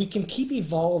we can keep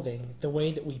evolving the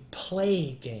way that we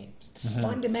play games.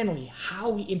 Fundamentally, how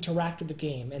we interact with the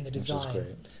game and the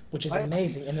design, which is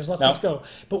amazing. And there's lots to go.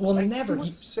 But we'll never... I know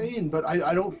what you're saying, but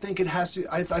I don't think it has to...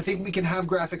 I think we can have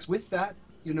graphics with that,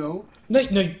 No,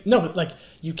 but like,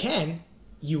 you can,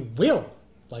 you will.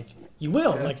 Like, you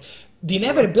will. Yeah. Like, the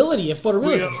inevitability of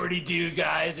photorealism. We already do,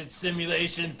 guys. It's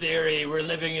simulation theory. We're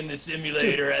living in the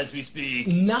simulator as we speak.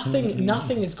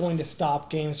 Nothing is going to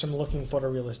stop games from looking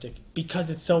photorealistic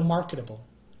because it's so marketable.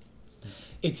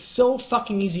 It's so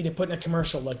fucking easy to put in a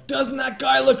commercial. Like, doesn't that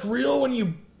guy look real when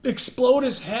you explode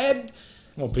his head?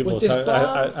 Well, people. With this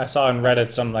bomb? I saw on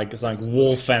Reddit some like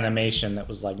wolf animation that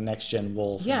was like next gen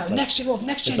wolf. Yeah, next gen wolf,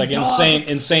 next gen. It's like dog.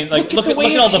 insane. Like look at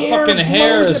way all his the hair fucking blows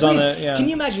hairs the on breeze. it. Yeah. Can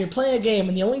you imagine you're playing a game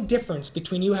and the only difference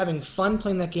between you having fun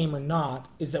playing that game or not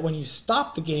is that when you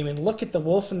stop the game and look at the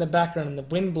wolf in the background and the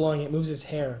wind blowing, it moves his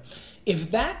hair.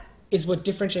 If that is what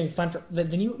differentiating fun for,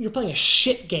 then you're playing a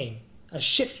shit game, a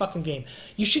shit fucking game.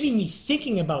 You shouldn't even be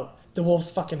thinking about the wolf's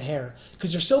fucking hair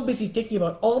because you're so busy thinking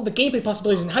about all the gameplay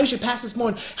possibilities and how you should pass this more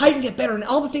and how you can get better and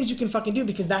all the things you can fucking do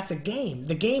because that's a game.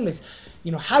 The game is,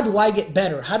 how do I get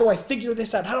better? How do I figure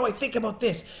this out? How do I think about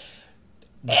this?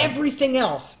 Everything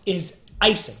else is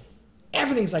icing.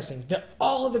 Everything's icing.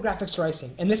 All of the graphics are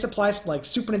icing. And this applies to like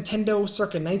Super Nintendo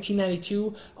circa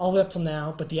 1992 all the way up till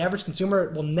now, but the average consumer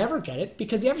will never get it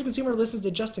because the average consumer listens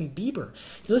to Justin Bieber.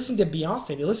 They listen to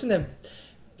Beyonce. They listen to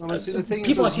Well, see, the thing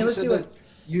people is, like him.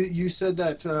 You said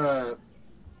that,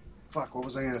 fuck, what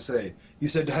was I going to say? You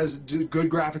said, has good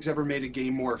graphics ever made a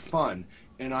game more fun?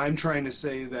 And I'm trying to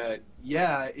say that,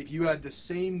 yeah, if you had the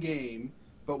same game,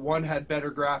 but one had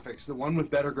better graphics, the one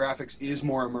with better graphics is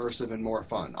more immersive and more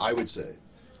fun, I would say.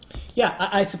 Yeah,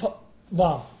 I suppose,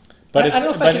 well... But I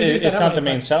don't know if it's not the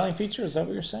main selling feature, is that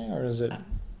what you're saying, or is it...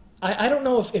 I don't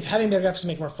know if having better graphics would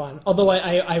make more fun. Although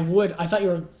I thought you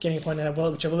were getting a point,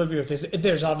 which I will agree with. Is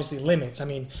there's obviously limits. I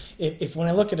mean, if when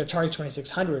I look at Atari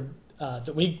 2600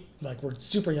 that we were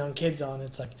super young kids on,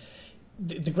 it's like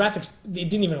the graphics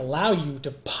it didn't even allow you to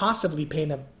possibly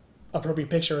paint a appropriate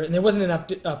picture, and there wasn't enough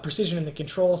precision in the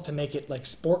controls to make it like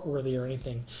sport worthy or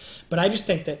anything. But I just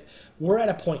think that we're at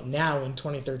a point now in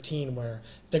 2013 where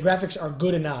the graphics are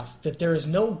good enough that there is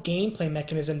no gameplay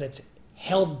mechanism that's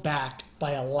held back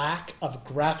by a lack of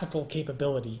graphical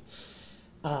capability.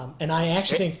 And I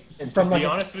actually think, to be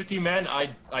honest with you, man,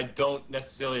 I don't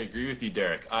necessarily agree with you,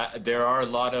 Derek. There are a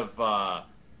lot of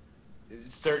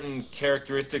certain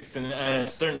characteristics and a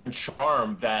certain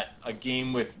charm that a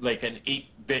game with like an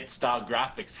 8-bit style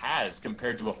graphics has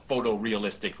compared to a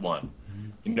photorealistic one.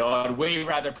 You know, I'd way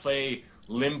rather play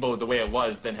Limbo the way it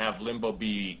was than have Limbo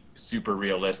be super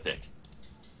realistic.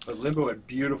 But Limbo had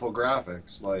beautiful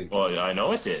graphics, like. Well, I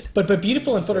know it did. But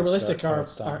beautiful and photorealistic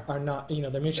are not, you know,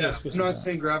 they're mutually exclusive. I'm not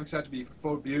saying graphics have to be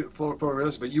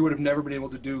photorealistic, but you would have never been able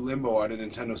to do Limbo on a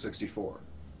Nintendo 64.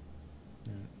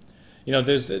 You know,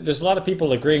 there's a lot of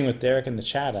people agreeing with Derek in the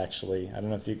chat. Actually, I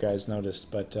don't know if you guys noticed,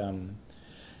 but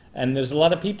and there's a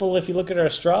lot of people, if you look at our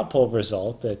straw poll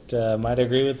result, that might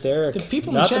agree with Derek. The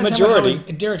people not in the the chat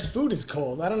majority. Derek's food is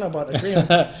cold. I don't know about agreeing.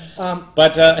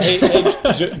 But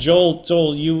hey,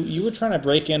 Joel, you were trying to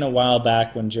break in a while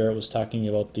back when Jarett was talking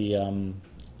about the. I'm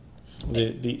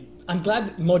glad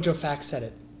that Mojo Fact said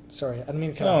it. Sorry, I didn't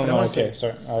mean to cut off. No, okay,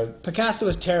 sorry. Picasso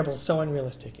is terrible, so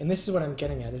unrealistic, and this is what I'm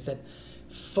getting at: is that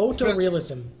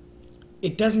photorealism.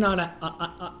 It does not.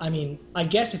 I mean, I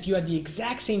guess if you had the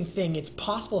exact same thing, it's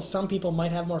possible some people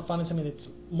might have more fun in something that's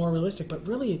more realistic. But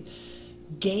really,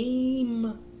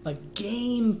 gameplay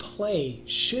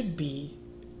should be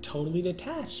totally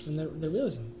detached from the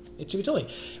realism. It should be totally.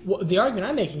 Well, the argument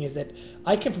I'm making is that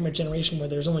I come from a generation where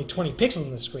there's only 20 pixels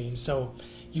on the screen, so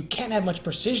you can't have much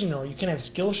precision, or you can't have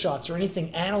skill shots or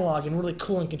anything analog and really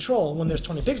cool in control when there's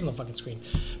 20 pixels on the fucking screen.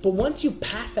 But once you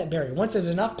pass that barrier, once there's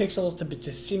enough pixels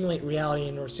to simulate reality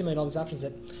and or simulate all these options,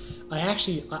 that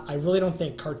I really don't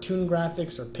think cartoon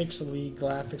graphics or pixely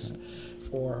graphics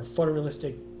or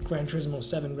photorealistic Gran Turismo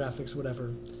 7 graphics,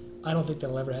 whatever, I don't think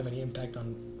that'll ever have any impact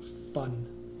on fun.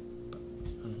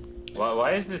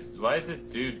 Why is this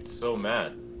dude so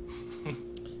mad?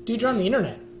 Dude, you're on the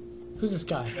internet. Who's this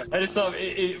guy? I just thought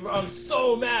I'm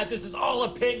so mad. This is all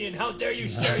opinion. How dare you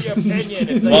share your opinion?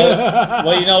 It's like,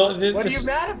 well, you know, what are you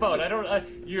mad about? I don't.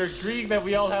 You're agreeing that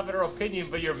we all have our opinion,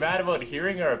 but you're mad about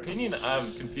hearing our opinion.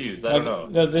 I'm confused. I don't know.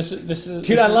 No, this is.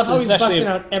 Dude, I love how he's busting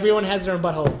out. Everyone has their own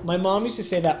butthole. My mom used to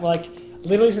say that, like,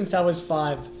 literally since I was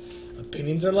 5.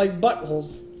 Opinions are like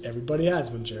buttholes. Everybody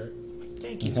has one, Jarett.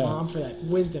 Thank you, Mom, for that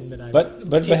wisdom that I.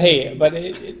 But hey,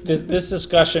 this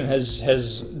discussion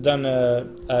has done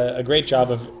a great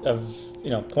job of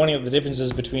pointing out the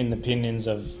differences between the opinions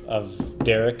of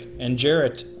Derek and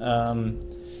Jarett, and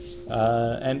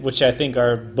which I think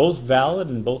are both valid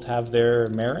and both have their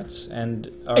merits and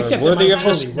are worthy of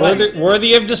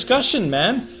discussion,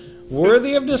 man.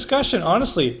 Worthy of discussion,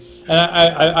 honestly. And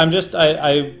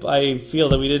I feel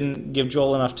that we didn't give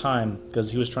Joel enough time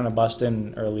because he was trying to bust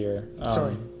in earlier.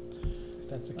 Sorry.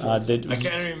 That's the case. I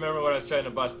can't even remember what I was trying to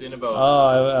bust in about.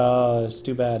 Oh, it's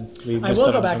too bad. I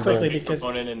will go back quickly because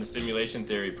component in the simulation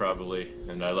theory probably,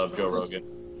 and I love Joe Rogan.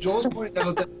 Joel was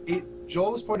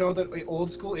pointing out that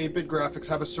old school 8-bit graphics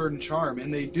have a certain charm,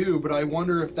 and they do. But I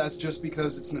wonder if that's just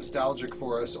because it's nostalgic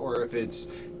for us, or if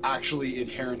it's actually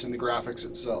inherent in the graphics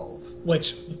itself.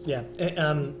 Which, yeah,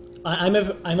 I'm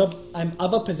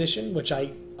of a position which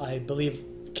I believe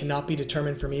cannot be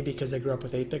determined for me because I grew up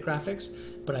with 8-bit graphics,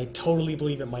 but I totally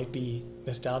believe it might be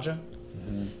nostalgia.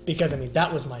 Mm-hmm. Because, I mean,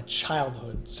 that was my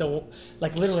childhood. So,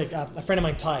 like, literally, a friend of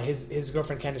mine, Ty, his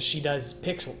girlfriend, Candace, she does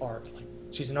pixel art. Like,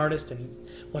 she's an artist, and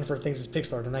one of her things is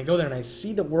pixel art. And I go there, and I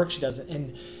see the work she does,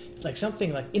 and it's like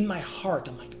something, like, in my heart,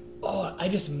 I'm like, oh, I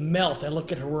just melt. I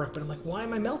look at her work, but I'm like, why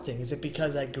am I melting? Is it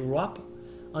because I grew up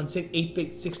on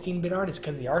 8-bit, 16-bit art? Is it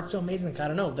because the art's so amazing? Like, I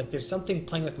don't know. Like, there's something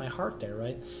playing with my heart there,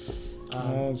 right?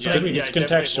 It's I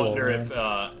contextual. wonder if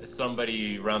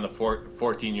somebody around the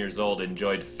 14 years old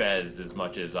enjoyed Fez as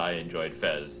much as I enjoyed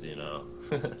Fez, you know.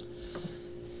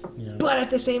 Yeah. But at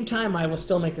the same time, I will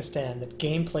still make the stand that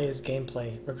gameplay is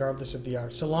gameplay, regardless of the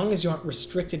art. So long as you aren't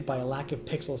restricted by a lack of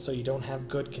pixels, so you don't have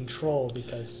good control.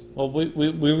 Because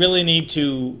we really need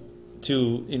to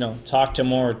talk to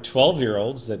more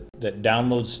 12-year-olds that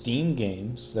download Steam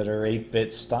games that are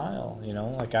 8-bit style.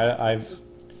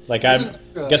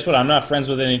 Guess what? I'm not friends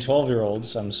with any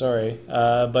 12-year-olds. I'm sorry,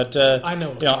 but I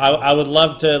know. I would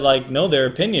love to know their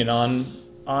opinion on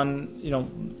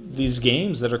these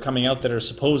games that are coming out that are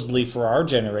supposedly for our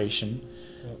generation.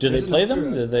 Do they play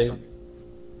them? Do they?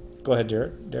 Go ahead,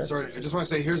 Jarett. Sorry, I just want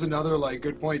to say here's another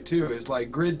good point too. Is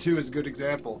Grid 2 is a good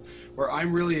example where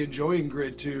I'm really enjoying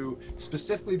Grid 2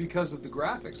 specifically because of the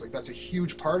graphics. That's a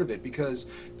huge part of it because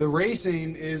the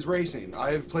racing is racing.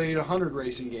 I've played 100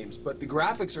 racing games, but the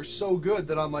graphics are so good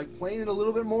that I'm playing it a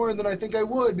little bit more than I think I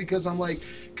would because I'm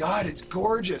God, it's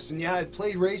gorgeous. And yeah, I've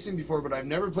played racing before, but I've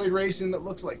never played racing that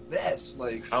looks like this.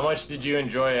 How much did you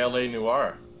enjoy LA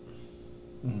Noire?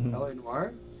 Mm-hmm. LA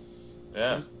Noire?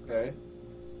 Yeah. Okay.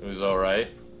 It was all right.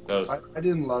 I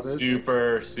didn't love it.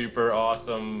 Super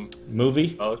awesome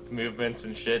movie. Mouth movements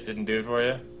and shit didn't do it for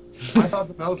you. I thought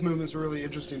the mouth movements were really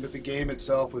interesting, but the game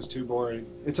itself was too boring.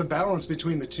 It's a balance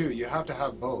between the two. You have to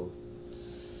have both.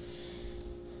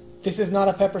 This is not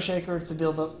a pepper shaker. It's a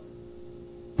dildo.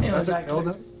 That's a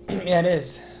dildo? Yeah, it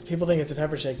is. People think it's a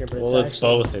pepper shaker, but it's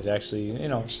both. It actually,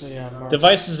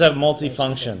 devices have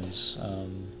multi-functions. I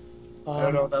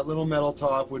don't know. That little metal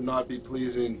top would not be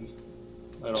pleasing.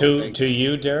 To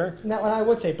you, Derek? Now, I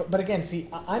would say, but again, see,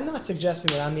 I'm not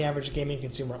suggesting that I'm the average gaming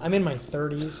consumer. I'm in my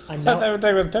 30s. I'm not. I thought we were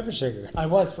talking about pepper shaker. I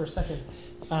was for a second.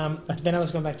 Then I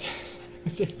was going back to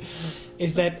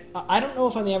is that I don't know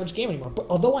if I'm the average gamer anymore. But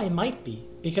although I might be,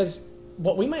 because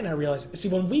what we might not realize. See,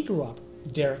 when we grew up,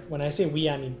 Derek. When I say we,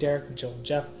 I mean Derek, Joel, and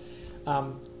Geoff.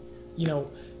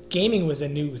 Gaming was a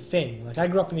new thing. I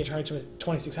grew up in the Atari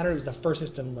 2600. It was the first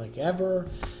system ever.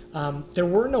 There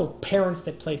were no parents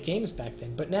that played games back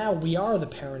then, but now we are the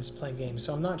parents playing games.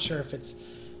 So I'm not sure if it's.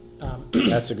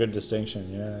 That's a good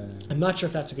distinction. Yeah. I'm not sure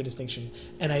if that's a good distinction,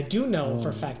 and I do know for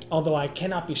a fact, although I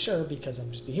cannot be sure because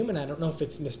I'm just a human. I don't know if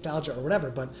it's nostalgia or whatever,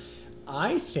 but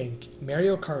I think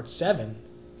Mario Kart 7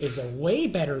 is a way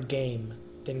better game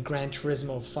than Gran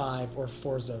Turismo 5 or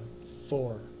Forza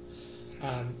 4.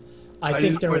 I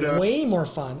think they're way more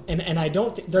fun, and I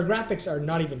don't think their graphics are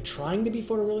not even trying to be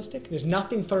photorealistic. There's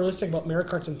nothing photorealistic about Mario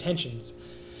Kart's intentions,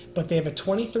 but they have a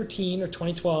 2013 or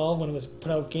 2012 when it was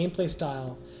put out gameplay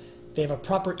style. They have a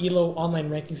proper ELO online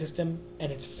ranking system,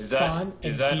 and it's fun.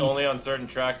 Is that only on certain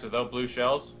tracks without blue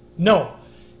shells? No,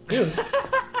 dude.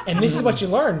 And this is what you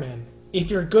learn, man. If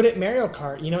you're good at Mario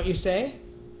Kart, you know what you say?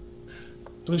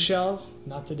 Blue shells,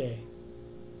 not today.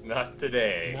 Not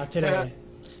today. Not today.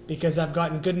 Because I've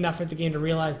gotten good enough at the game to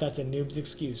realize that's a noob's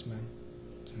excuse, man.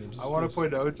 I want to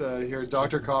point out here,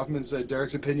 Dr. Kaufman said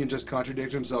Derek's opinion just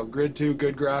contradicted himself. Grid 2,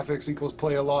 good graphics equals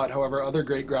play a lot. However, other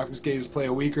great graphics games play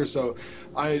a week or so.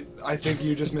 I think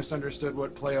you just misunderstood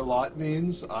what play a lot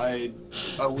means. A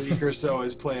week or so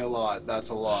is play a lot. That's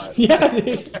a lot. Yeah.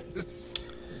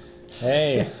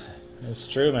 Hey, it's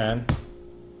true, man.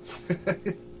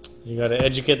 You got to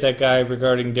educate that guy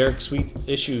regarding Derek's sweet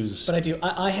issues. But I do.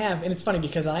 I have, and it's funny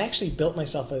because I actually built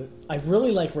myself I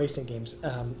really like racing games.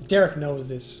 Derek knows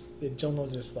this. Joe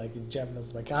knows this. Like Geoff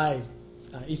knows. Like I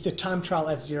used to time trial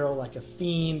F-Zero like a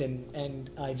fiend, and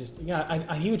I just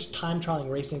a huge time trialing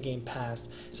racing game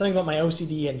past. Something about my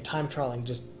OCD and time trialing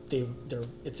just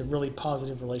it's a really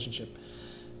positive relationship.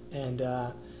 And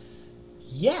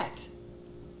yet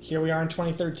here we are in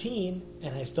 2013,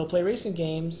 and I still play racing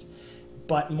games.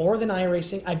 But more than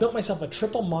iRacing, I built myself a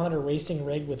triple monitor racing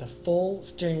rig with a full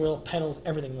steering wheel, pedals,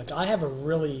 everything. Like I have a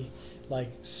really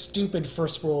stupid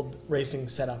first world racing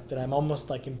setup that I'm almost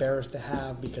embarrassed to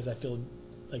have because I feel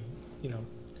like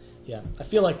I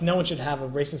feel like no one should have a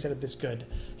racing setup this good.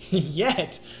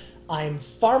 Yet I'm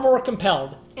far more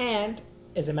compelled and,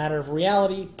 as a matter of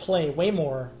reality, play way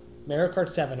more Mario Kart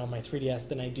 7 on my 3DS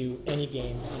than I do any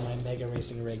game on my Mega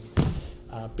Racing rig.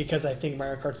 Because I think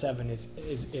Mario Kart 7 is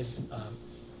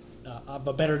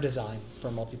a better design for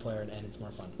multiplayer and it's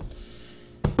more fun.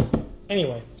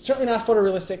 Anyway, certainly not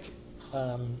photorealistic,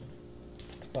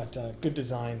 but good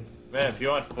design. Man, if you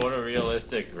want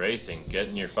photorealistic racing, get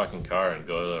in your fucking car and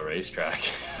go to the racetrack.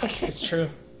 It's true.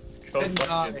 Go And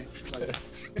fucking...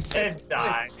 and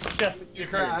die. You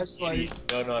crash, You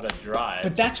don't know how to drive.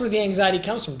 But that's where the anxiety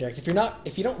comes from, Derek. If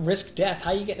you don't risk death,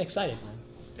 how are you getting excited, man?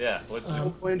 Yeah, what's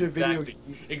the point of video exactly.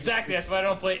 games? Exactly, that's why I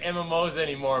don't play MMOs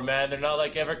anymore, man. They're not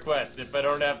like EverQuest. If I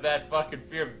don't have that fucking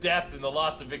fear of death and the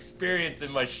loss of experience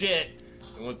in my shit,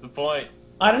 then what's the point?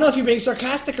 I don't know if you're being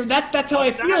sarcastic or that's how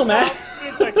I feel, man.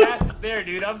 I'm being sarcastic there,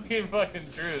 dude. I'm being fucking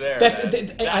true there.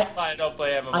 That's why I don't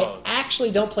play MMOs. I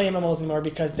actually don't play MMOs anymore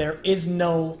because there is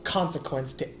no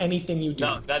consequence to anything you do.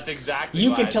 No, that's exactly.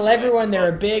 You can tell everyone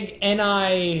they're a big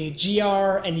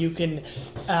NIGR, and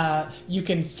you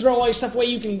can throw all your stuff away.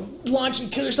 You can launch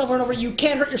and kill yourself over and over. You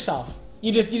can't hurt yourself.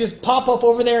 You just pop up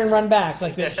over there and run back.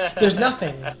 Like there's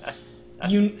nothing.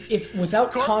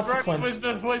 Without Corpse consequence.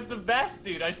 Running was the best,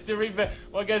 dude. I still remember.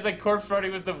 One guy's like, Corpse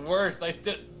Running was the worst.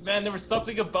 Man, there was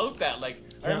something about that. Like,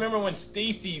 I remember when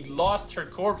Stacy lost her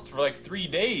corpse for 3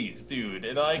 days, dude,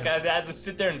 and I had to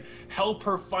sit there and help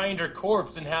her find her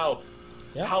corpse, and how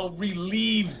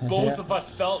relieved both of us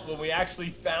felt when we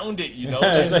actually found it.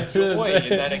 Just the joy in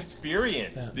that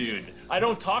experience, dude. I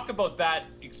don't talk about that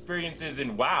experiences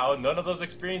in WoW. None of those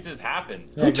experiences happen.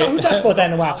 Who talks about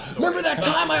that in WoW? Remember that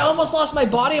time I almost lost my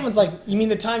body? Everyone's like, you mean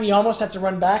the time you almost had to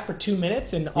run back for 2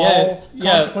 minutes and all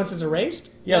consequences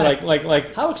erased? Yeah,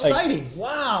 like how exciting!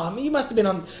 Wow, I mean, you must have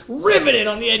been riveted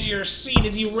on the edge of your seat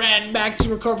as you ran back to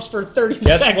your corpse for 30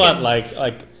 seconds. Guess what? Like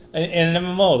in an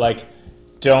MMO,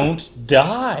 don't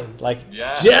die.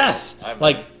 Death.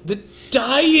 The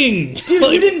dying.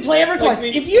 Dude, you didn't play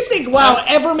EverQuest. If you think WoW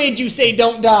ever made you say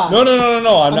don't die. No.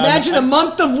 Imagine a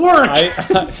month of work.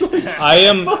 I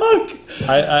am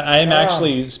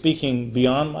actually speaking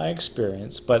beyond my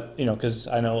experience, but because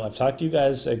I know I've talked to you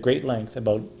guys at great length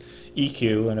about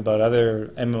EQ and about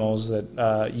other MMOs that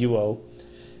UO.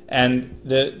 And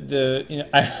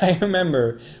I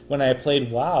remember when I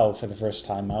played WoW for the first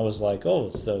time, I was like, oh,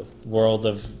 it's the world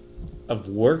of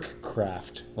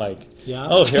workcraft.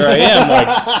 Oh, here I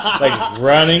am,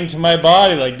 running to my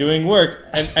body, doing work.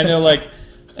 And they're like,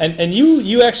 and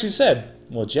you actually said,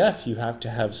 well, Geoff, you have to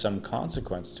have some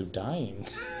consequence to dying.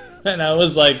 And I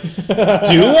was like, do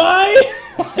I?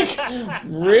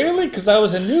 Really? Because I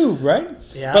was a noob, right?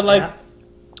 Yeah. But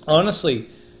honestly,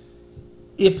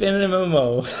 if in an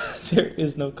MMO there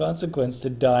is no consequence to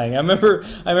dying, I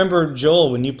remember Joel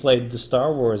when you played the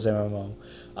Star Wars MMO.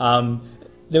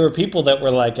 there were people that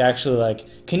were like, actually like,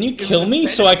 can you kill me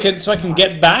so I can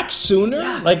get back sooner?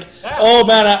 Yeah. Like, Yeah. oh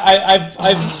man,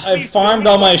 I've farmed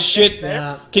all my shit.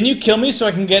 Yeah. Can you kill me so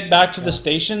I can get back to the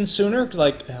station sooner?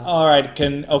 Like, all right,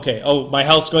 okay. Oh, my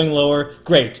health's going lower.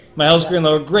 Great. My health's going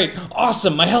lower. Great.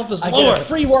 Awesome. My health is I lower. get a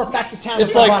free warp back to town.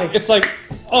 It's like,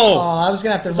 oh, I was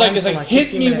gonna have to. It's run like for hit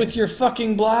 15 me minutes. with your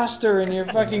fucking blaster and your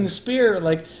fucking spear.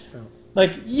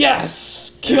 Like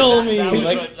yes, kill me. That was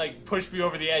Like, what, like pushed me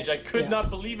over the edge. I could not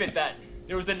believe it that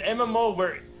there was an MMO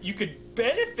where you could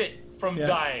benefit from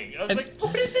dying. I was like,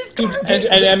 what is this garbage?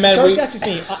 and man, Star Wars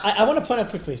Galaxies. I want to point out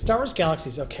quickly. Star Wars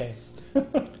Galaxies. Okay.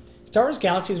 Star Wars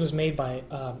Galaxies was made by.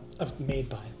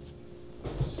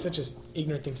 It's such an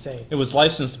ignorant thing to say. it was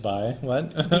licensed by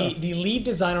what? The lead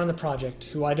designer on the project,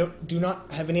 who I do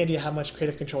not have any idea how much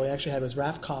creative control he actually had, was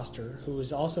Raph Koster, who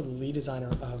was also the lead designer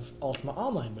of Ultima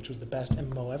Online, which was the best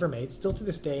MMO ever made, still to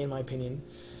this day, in my opinion.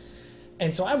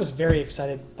 And so I was very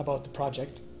excited about the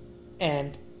project,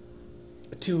 and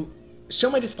to show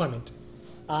my disappointment,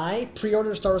 I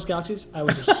pre-ordered Star Wars Galaxies. I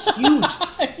was a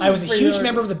huge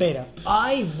member of the beta.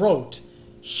 I wrote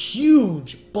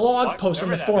huge blog posts on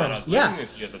the forums. With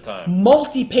you at the time.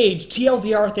 Multi-page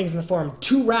TLDR things in the forum.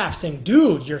 2 Raph saying,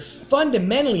 dude, you're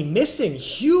fundamentally missing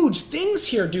huge things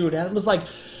here, dude. And it was like,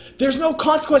 there's no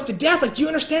consequence to death. Like, do you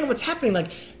understand what's happening?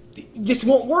 Like, this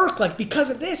won't work, like,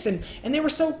 because of this. And they were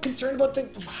so concerned about the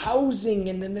housing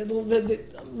and then the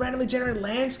randomly generated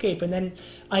landscape. And then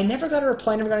I never got a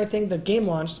reply, never got anything. The game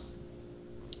launched.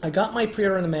 I got my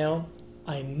pre-order in the mail.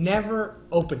 I never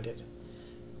opened it.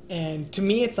 And to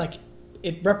me, it's like,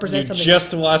 it represents something. You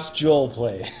just watched Joel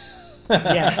play.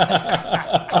 Yes.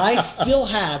 I still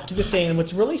have, to this day, and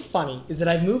what's really funny is that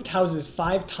I've moved houses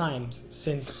 5 times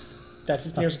since that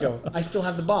 15 years ago. I still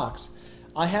have the box.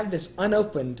 I have this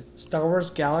unopened Star Wars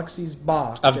Galaxies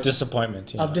box. Of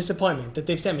disappointment. Yeah. Of disappointment that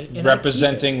they've sent me. And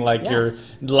representing, like, your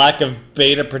lack of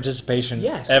beta participation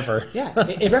ever. Yeah,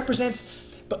 it represents,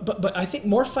 but I think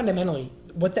more fundamentally,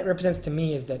 what that represents to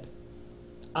me is that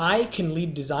I can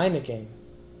lead design a game,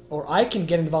 or I can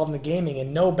get involved in the gaming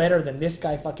and know better than this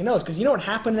guy fucking knows. Because you know what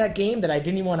happened to that game that I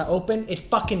didn't even want to open? It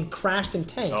fucking crashed and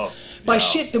tanked. By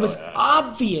shit that was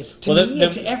obvious to me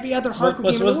and to every other hardcore gamer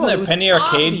in the world. Wasn't there a Penny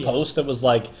Arcade post that was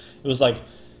like, it was like,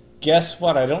 guess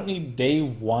what? I don't need day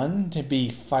 1 to be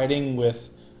fighting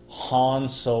with Han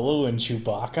Solo and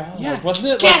Chewbacca. Yeah. Like, wasn't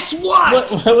it? Guess what?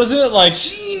 Wasn't it like?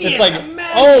 Genius, it's like,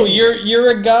 amazing. oh, you're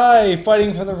a guy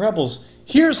fighting for the rebels.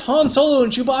 Here's Han Solo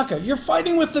and Chewbacca. You're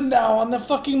fighting with them now on the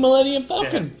fucking Millennium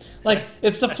Falcon. Yeah. Like,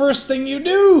 it's the first thing you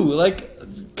do. Like,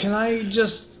 can I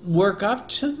just work up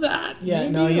to that? Yeah,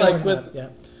 maybe? no, you like with. Have, yeah.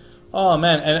 Oh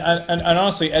man, and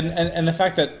honestly, and the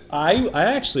fact that I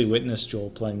actually witnessed Joel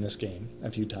playing this game a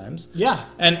few times. Yeah.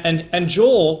 And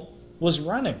Joel was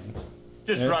running.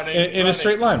 Just running in a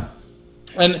straight line,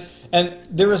 and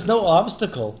there is no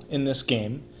obstacle in this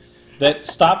game that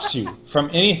stops you from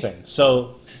anything.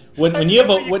 So. When you have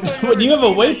a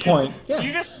waypoint, so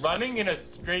you're just running in a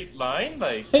straight line,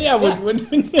 like when you have a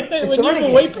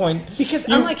waypoint, because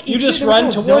you just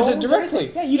run towards it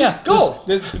directly. Yeah, you just go.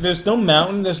 There's no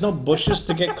mountain, there's no bushes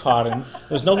to get caught in,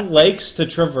 there's no lakes to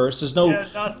traverse, there's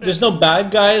no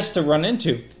bad guys to run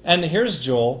into. And here's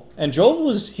Joel, and Joel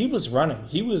was running.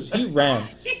 He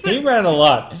ran a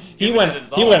lot. He went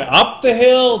up the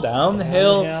hill, down the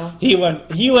hill. He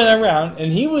went around,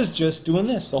 and he was just doing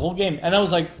this the whole game. And I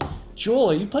was like,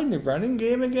 Joel, are you playing the running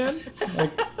game again?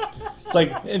 Like, it's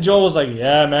like, and Joel was like,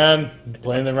 yeah, man, I'm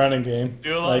playing the running game.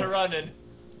 Do a lot of running.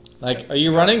 Like, are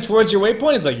you running towards your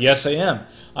waypoint? It's like, yes, I am.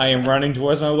 I am running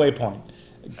towards my waypoint.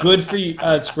 Good for you.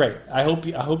 It's great. I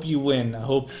hope you win. I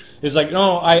hope it's like,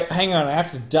 no, hang on. I have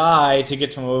to die to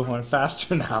get to my waypoint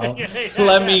faster now.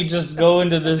 Let me just go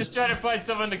into this. I'm just trying to find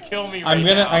someone to kill me. I'm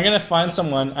gonna find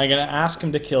someone. I'm gonna ask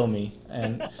him to kill me.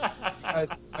 And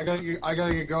guys, I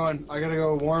gotta get going. I gotta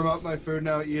go warm up my food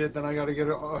now, eat it. Then I gotta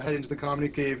head into the comedy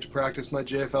cave to practice my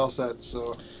JFL sets.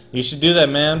 So you should do that,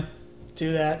 man.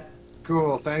 Do that.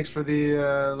 Cool. Thanks for the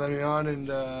letting me on, and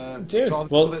to all the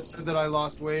people that said that I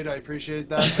lost weight, I appreciate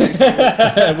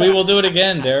that. We will do it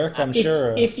again, Derek. I'm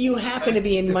sure. If you happen to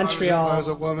be in Montreal, if I was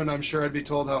a woman, I'm sure I'd be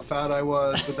told how fat I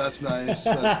was, but that's nice.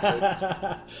 That's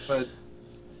good. But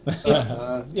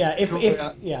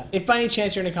if by any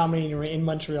chance you're in a comedy and you're in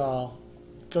Montreal,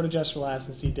 go to Just for Laughs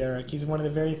and see Derek. He's one of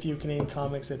the very few Canadian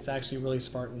comics that's actually really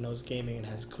smart and knows gaming and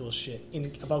has cool shit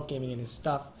about gaming in his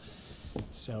stuff.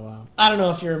 So, I don't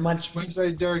know if you're much...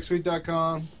 Website,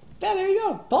 DerekSweet.com. Yeah, there you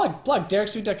go. Plug.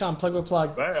 DerekSweet.com.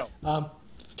 Plug. Wow.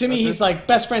 To me, he's like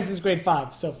best friends since grade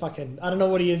 5. So, fucking... I don't know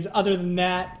what he is other than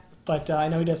that, but I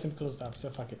know he does some cool stuff, so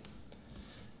fuck it.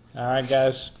 All right,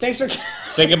 guys. Thanks for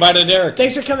Say goodbye to Derek.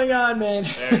 thanks for coming on, man.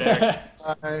 Derek.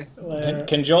 Bye.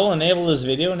 Can Joel enable his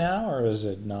video now, or is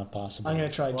it not possible? I'm gonna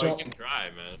try. Well, Joel. you can try,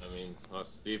 man. I mean,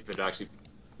 let's see if it actually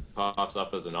pops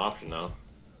up as an option now.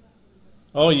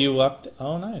 Oh, you up?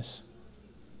 Oh, nice.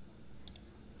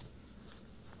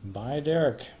 Bye,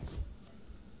 Derek.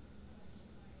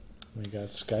 We got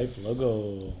Skype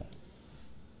logo.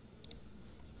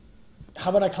 How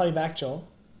about I call you back, Joel?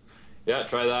 Yeah,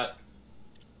 try that.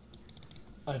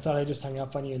 I thought I just hung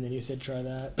up on you, and then you said try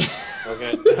that.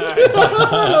 Okay.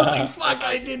 I was like, fuck,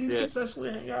 I didn't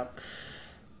successfully hang up.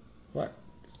 What?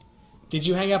 Did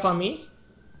you hang up on me?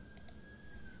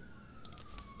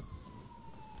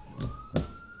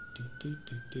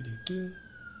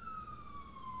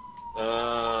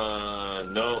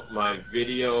 No, my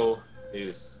video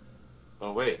is.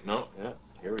 Oh wait, no, yeah,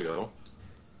 here we go.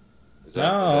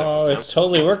 No, it's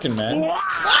totally working, man.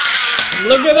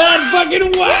 Look at that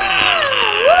fucking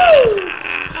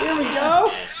wow! Here we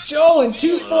go. Joel in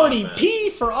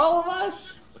 240p for all of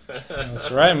us. That's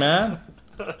right, man.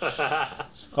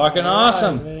 It's fucking All right,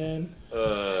 awesome. man.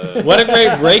 What a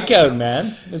great breakout,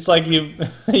 man. It's like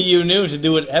you knew to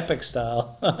do it epic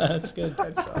style. That's good.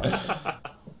 That's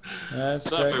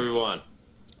What's up, great. everyone?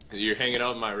 You're hanging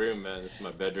out in my room, man. This is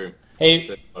my bedroom. Hey,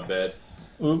 Sit in my bed.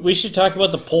 we should talk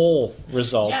about the poll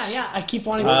results. Yeah, I keep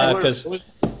wanting to. What Because was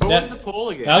the poll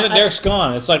again? now that Derek's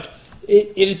gone, it's like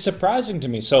it is surprising to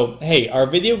me. So, hey, are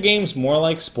video games more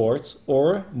like sports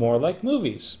or more like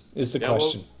movies? Is the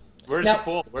question. Well, where's Now- the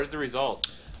poll? Where's the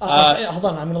results? Hold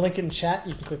on, I'm going to link it in chat.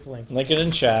 You can click the link. Link it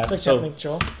in chat. Click So, that link,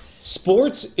 Joel.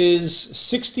 sports is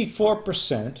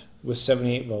 64% with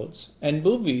 78 votes, and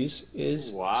movies is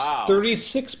Wow.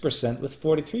 36% with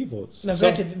 43 votes. Now, So-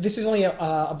 granted, this is only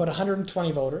about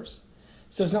 120 voters,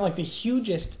 so it's not like the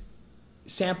hugest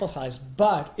sample size,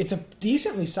 but it's a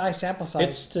decently sized sample size.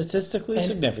 it's statistically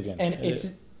significant. and it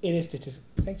is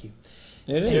statistically. Thank you.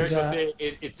 It is. There's uh,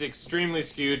 it's extremely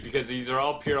skewed because these are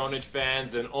all Pure Pwnage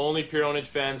fans, and only Pure Pwnage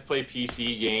fans play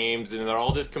PC games, and they're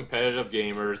all just competitive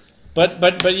gamers.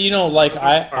 But you know, like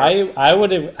Doesn't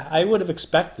I would have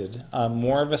expected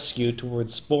more of a skew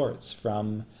towards sports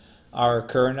from our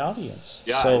current audience.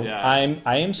 Yeah, so yeah. I am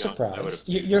I would've- surprised.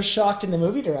 You're shocked in the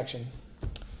movie direction.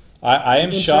 I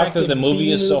am shocked that the Interactive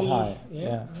movie is so B-movie. high. Yeah.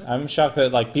 Yeah, I'm shocked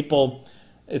that like people,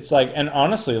 it's like, and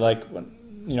honestly, like when,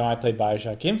 you know, I played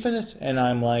BioShock Infinite, and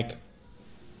I'm like,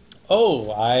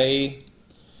 oh, I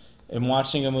am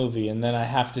watching a movie, and then I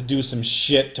have to do some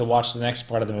shit to watch the next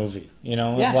part of the movie. You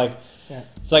know, Yeah. it's like, Yeah.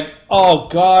 it's like, oh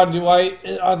God,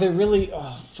 are they really?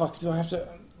 Oh fuck, do I have to?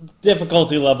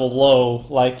 Difficulty level low,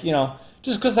 like, you know,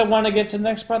 just because I want to get to the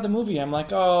next part of the movie, I'm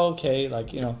like, oh okay,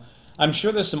 like, you know, I'm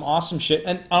sure there's some awesome shit,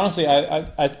 and honestly,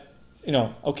 I you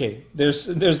know, okay, there's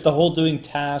the whole doing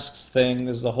tasks thing,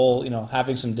 there's the whole, you know,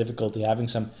 having some difficulty, having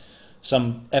some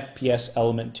FPS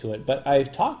element to it. But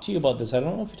I've talked to you about this. I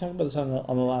don't know if we talked about this on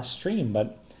the last stream,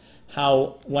 but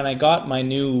how when I got my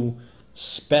new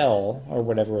spell or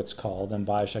whatever it's called in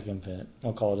BioShock Infinite,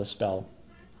 I'll call it a spell,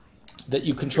 that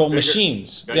you control Vigor.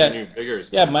 machines. Got Yeah, your new vigors.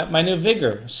 yeah, my new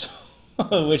vigor.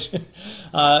 So, which,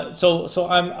 so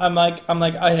I'm like, oh,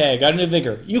 hey, I got a new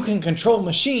vigor. You can control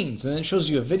machines, and then it shows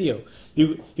you a video.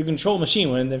 You control a machine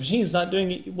when the machine's not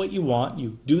doing what you want.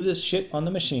 You do this shit on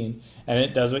the machine, and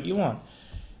it does what you want.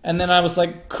 And then I was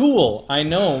like, cool. I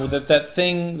know that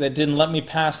thing that didn't let me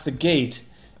pass the gate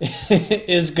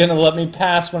is gonna let me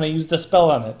pass when I use the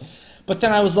spell on it. But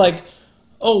then I was like,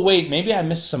 oh wait, maybe I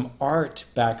missed some art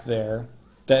back there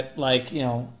that, like, you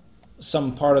know,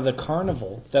 some part of the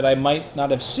carnival that I might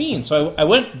not have seen. So I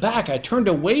went back, I turned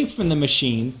away from the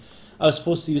machine I was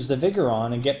supposed to use the vigor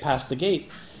on and get past the gate.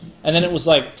 And then it was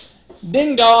like,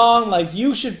 ding dong, like,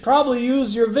 you should probably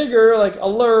use your vigor, like,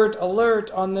 alert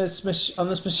on this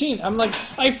machine. I'm like,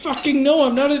 I fucking know,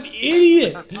 I'm not an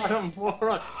idiot.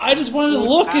 I just wanted to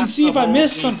look and see if I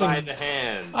missed something. By the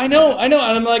hand. I know, and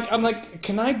I'm like,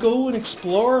 can I go and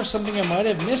explore something I might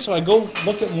have missed? So I go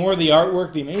look at more of the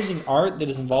artwork, the amazing art that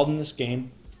is involved in this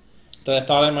game that I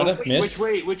thought I might have missed.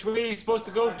 Which way are you supposed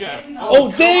to go, Geoff?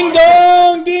 Oh, ding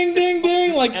dong, ding ding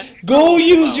ding! Like, go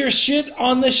use your shit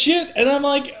on the shit, and I'm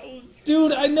like,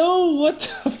 dude, I know what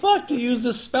the fuck to use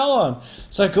this spell on.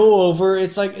 So I go over.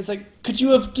 It's like, could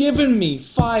you have given me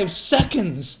 5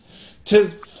 seconds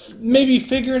to maybe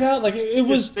figure it out? Like, it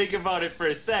was. Just think about it for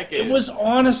a second. It was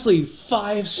honestly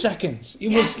 5 seconds. It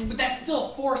was. But that's still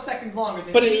 4 seconds longer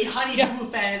than But any it- Honey yeah. Boo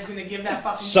fan is going to give that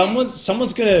fucking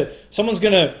Someone's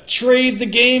gonna trade the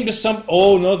game to some.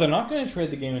 Oh no, they're not gonna trade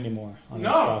the game anymore on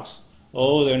No. Xbox.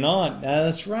 Oh, they're not.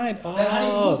 That's right. Oh. That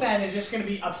Honey Boo fan is just going to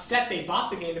be upset they bought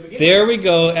the game to begin with. There we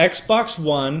go. Xbox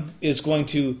One is going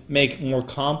to make more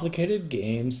complicated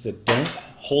games that don't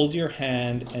hold your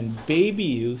hand and baby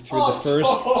you through the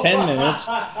first 10 minutes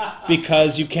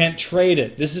because you can't trade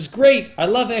it. This is great. I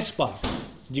love Xbox.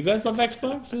 Do you guys love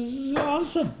Xbox? This is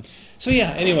awesome. So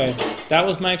yeah, anyway, that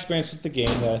was my experience with the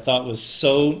game that I thought was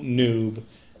so noob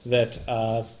that,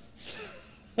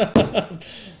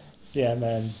 yeah,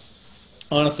 man.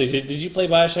 Honestly, did you play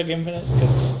Bioshock Infinite?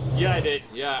 Yeah, I did.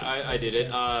 Yeah, I did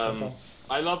it.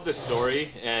 I love the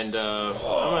story, and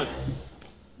the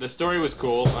story was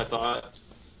cool, I thought.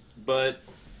 But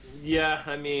yeah,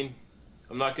 I mean,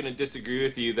 I'm not going to disagree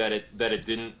with you that it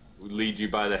didn't lead you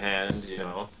by the hand. You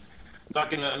know,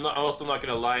 I'm also not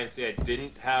going to lie and say I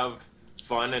didn't have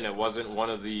fun, and it wasn't one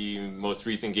of the most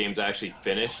recent games I actually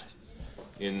finished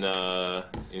in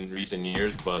recent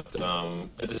years, but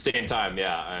at the same time,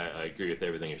 yeah, I agree with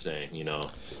everything you're saying. You know,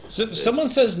 so someone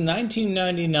says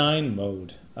 1999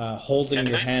 mode, holding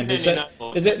your hand. Is it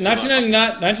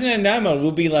 1999? 1999 mode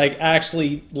will be like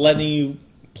actually letting you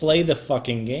play the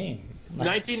fucking game.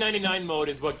 1999 mode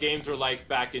is what games were like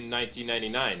back in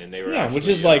 1999, and they were which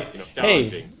is like,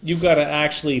 challenging. Hey, you got to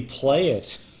actually play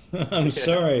it. I'm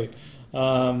sorry. I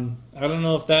don't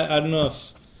know if.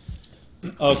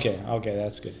 Okay,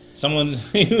 that's good. Someone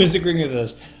who is agreeing with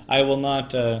us. I will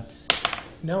not.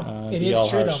 No, it is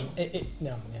true though.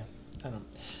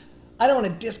 I don't want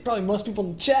to diss probably most people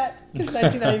in the chat because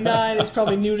 1999 is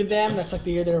probably new to them. That's like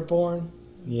the year they were born.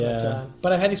 Yeah.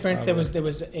 But I've had the experience. There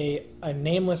was a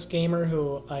nameless gamer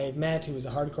who I had met who was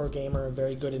a hardcore gamer,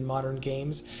 very good in modern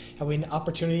games, and we had an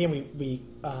opportunity, and we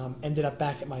ended up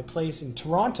back at my place in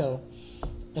Toronto,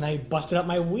 and I busted up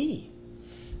my Wii.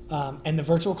 And the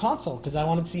Virtual Console, because I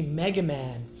wanted to see Mega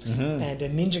Man and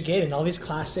Ninja Gaiden, all these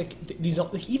classic,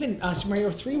 even Super Mario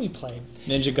 3 we played.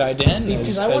 Ninja Gaiden,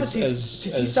 because I wanted to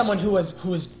see someone who was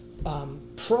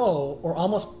pro or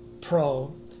almost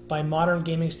pro by modern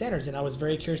gaming standards, and I was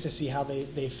very curious to see how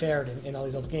they fared in all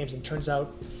these old games. And it turns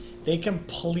out they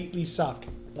completely suck,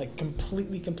 like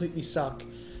completely suck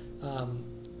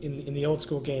in the old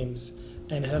school games,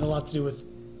 and it had a lot to do with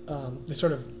the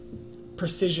sort of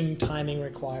precision timing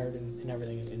required and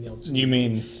everything in the old school. You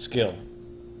mean skill?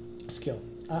 Skill.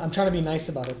 I'm trying to be nice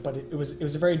about it, but it was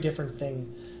a very different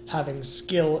thing having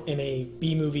skill in a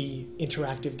B-movie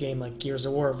interactive game like Gears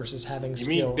of War versus having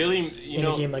skill in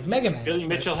a game like Mega Man. Billy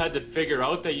Mitchell had to figure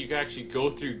out that you could actually go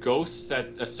through ghosts at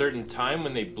a certain time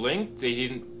when they blinked.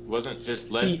 Wasn't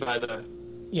just led by the...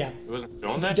 Yeah. It wasn't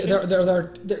shown that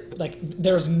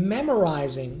there's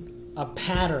memorizing a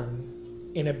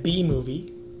pattern in a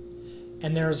B-movie,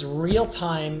 and there's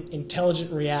real-time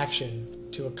intelligent reaction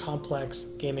to a complex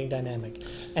gaming dynamic,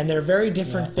 and they're very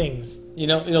different things.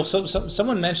 So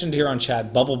someone mentioned here on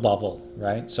chat Bubble Bubble,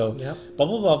 right? So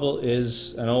Bubble Bubble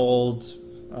is an old,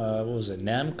 what was it,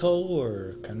 Namco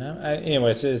or Konami?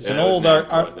 Anyway, it's an old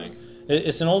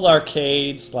it's an old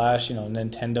arcade /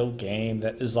 Nintendo game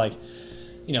that is like,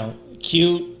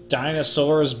 cute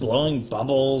dinosaurs blowing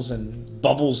bubbles, and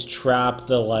bubbles trap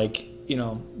the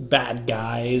bad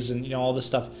guys and all this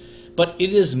stuff. But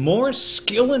it is more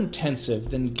skill intensive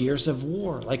than Gears of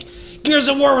War. Like Gears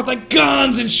of War with like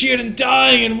guns and shit and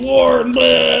dying and war and blah.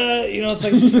 It's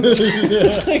like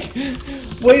it's like,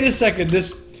 wait a second,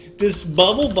 this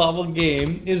Bubble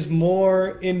game is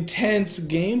more intense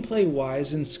gameplay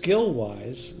wise and skill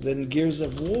wise than Gears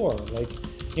of War.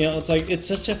 It's like it's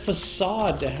such a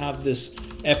facade to have this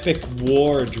epic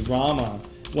war drama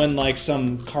when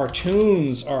some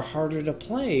cartoons are harder to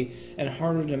play and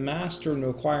harder to master and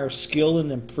require skill and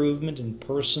improvement and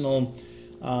personal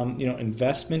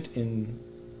investment in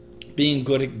being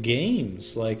good at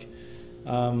games.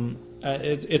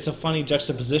 It's a funny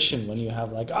juxtaposition when you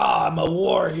have I'm a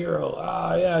war hero,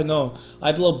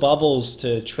 I blow bubbles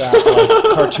to trap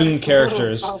cartoon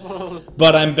characters,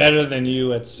 but I'm better than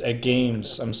you at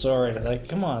games. I'm sorry.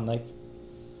 Come on, I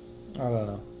don't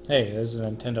know. Hey, there's a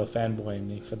Nintendo fanboy in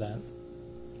me for that.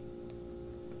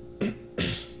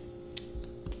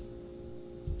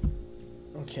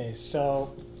 Okay,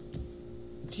 so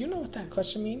do you know what that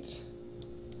question means?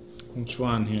 Which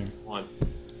one here? One.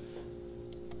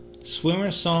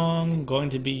 Swimmer song going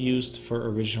to be used for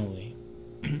originally.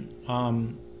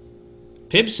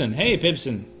 Pibson, hey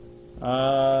Pibson.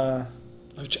 I'm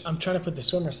trying to put the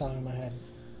swimmer song in my head.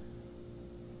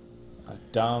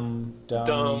 Dum,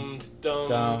 something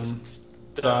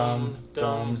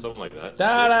like that.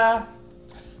 Da-da.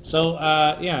 So,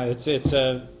 it's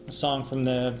a song from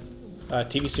the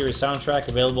TV series soundtrack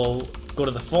available. Go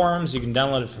to the forums, you can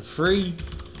download it for free.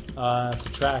 It's a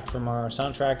track from our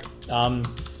soundtrack.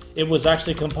 it was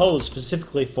actually composed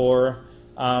specifically for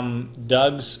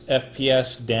Doug's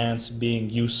FPS dance being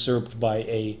usurped by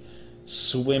a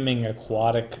swimming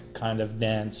aquatic kind of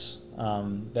dance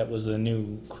that was the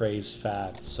new craze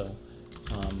fad. So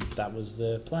that was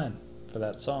the plan for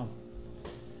that song.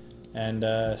 And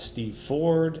Steve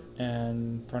Ford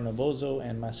and Pronobozo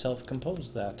and myself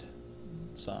composed that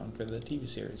song for the TV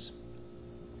series.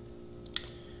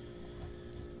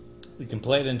 We can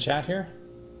play it in chat here.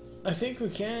 I think we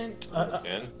can. We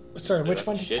can. Sorry, which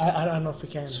one? Shit. I don't know if we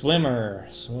can. Swimmer.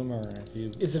 If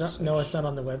you Is it? No, it's not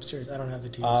on the web series. I don't have the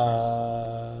TV series.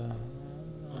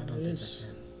 I don't think I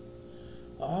can.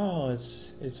 Oh,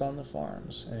 it's on the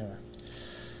forums. Anyway,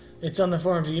 it's on the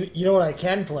forums. You know what I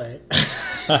can play?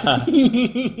 I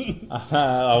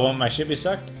want my shit be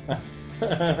sucked.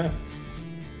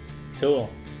 Tool.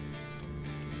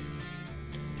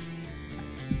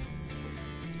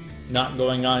 Not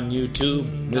going on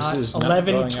YouTube. This is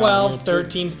 11, 12,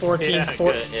 13, 14, Yeah,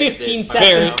 14 good. 15 Fair-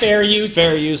 seconds. Fair use.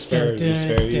 Fair use. Fair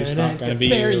use. Not going to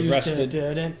be arrested.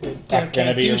 Not going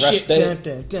to be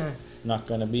arrested. Not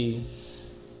going to be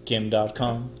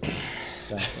Kim.com.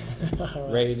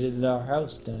 Raided in our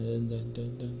house.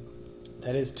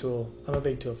 That is Tool. I'm a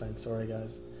big Tool fan. Sorry,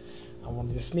 guys. I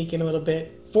wanted to sneak in a little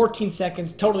bit. 14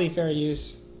 seconds. Totally fair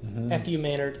use. F you,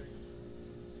 Maynard.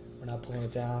 We're not pulling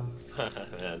it down.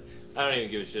 Man, I don't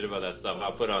even give a shit about that stuff.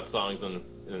 I'll put on songs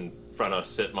in front of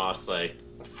Sitmoss like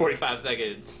 45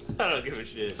 seconds. I don't give a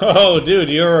shit. Oh, dude,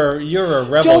 you're a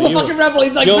rebel. Joel's a fucking rebel.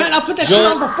 He's like, man, I'll put that shit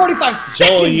on for 45 seconds.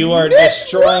 Joel, you are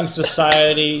destroying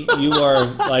society. You are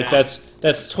like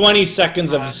that's 20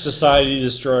 seconds of society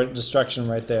destruction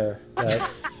right there.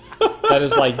 That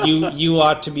is like you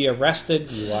ought to be arrested.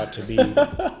 You ought to be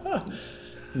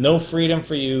no freedom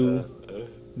for you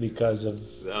because of.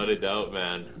 Without a doubt,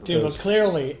 man. Dude, well,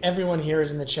 clearly everyone here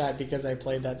is in the chat because I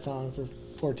played that song for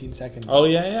 14 seconds. Oh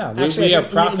yeah. Actually, we are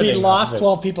profiting. We lost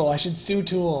 12 people. I should sue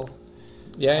Tool.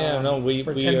 Yeah. No, we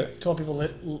 12 people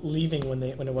leaving when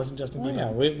it wasn't Justin Bieber.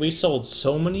 Yeah, we sold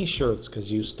so many shirts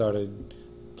because you started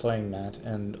playing that,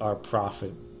 and our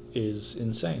profit is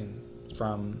insane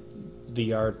from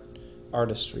the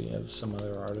artistry of some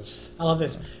other artists. I love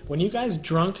this. When you guys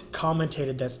drunk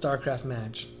commentated that StarCraft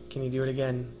match, can you do it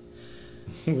again?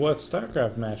 What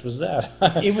StarCraft match was that?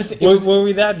 Were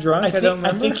we that drunk? I don't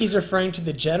remember. I think he's referring to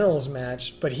the Generals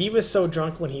match, but he was so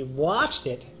drunk when he watched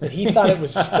it that he thought it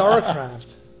was StarCraft.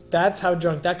 That's how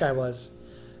drunk that guy was.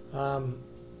 You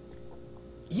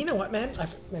know what, man?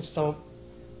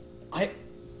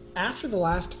 After the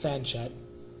last fan chat,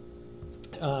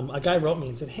 a guy wrote me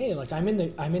and said, "Hey, like I'm in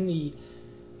the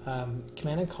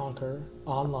Command and Conquer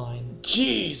online."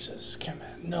 Jesus,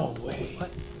 Command, no way.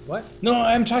 What? No,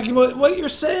 I'm talking about what you're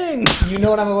saying. You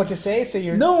know what I'm about to say, so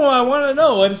you're. No, I want to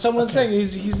know what someone's saying.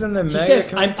 He's in the. He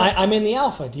says, "I'm in the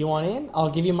alpha. Do you want in?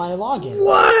 I'll give you my login."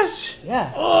 What?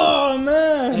 Yeah. Oh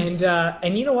man.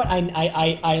 And you know what?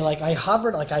 I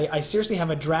hovered, like I seriously have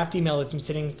a draft email that's been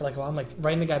sitting for like a while. I'm like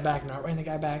writing the guy back, not writing the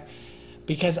guy back,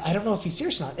 because I don't know if he's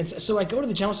serious or not. And so I go to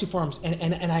the General Stew forums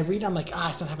and I read. I'm like,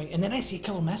 it's not happening. And then I see a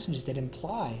couple messages that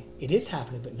imply it is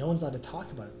happening, but no one's allowed to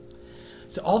talk about it.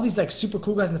 So all these like super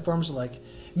cool guys in the forums are like,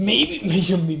 maybe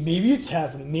it's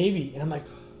happening, maybe. And I'm like,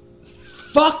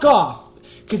 fuck off.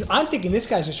 Because I'm thinking this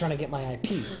guy's just trying to get my IP.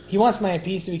 He wants my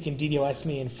IP so he can DDoS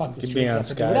me and fuck the streams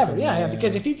up or do whatever. Yeah.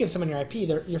 Because if you give someone your IP,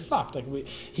 you're fucked. Like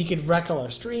he could wreck all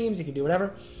our streams, he could do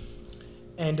whatever.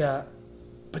 And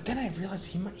but then I realized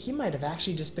he might have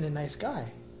actually just been a nice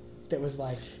guy. That was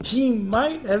like he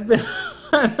might have been.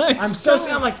 I'm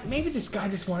like maybe this guy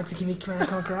just wanted to give me Command &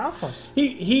 Conquer Alpha.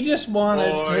 He just wanted.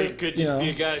 Or it could just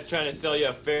be guys trying to sell you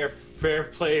a fair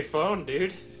play phone,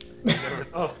 dude. You never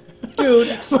know.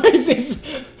 Dude, what is this?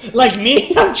 Like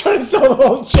me? I'm trying to sell the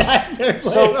whole chat fair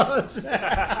play phones.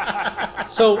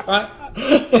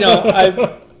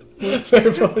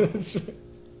 Fair phones.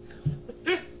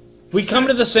 We come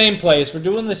to the same place. We're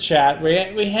doing the chat. We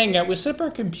hang out. We set up our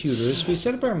computers. We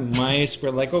set up our mice.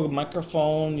 We're like,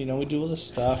 microphone. We do all this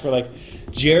stuff. We're like,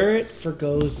 Jarett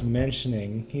forgoes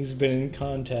mentioning he's been in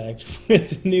contact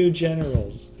with new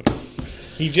generals.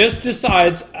 He just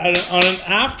decides on an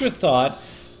afterthought,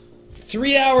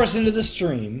 3 hours into the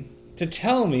stream, to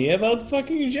tell me about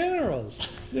fucking generals.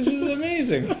 This is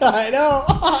amazing. I know.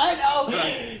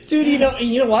 Dude, you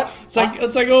know what? It's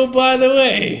like, oh, by the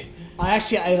way. I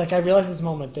realized in this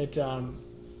moment that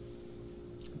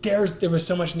there was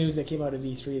so much news that came out of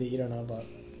E3 that you don't know about,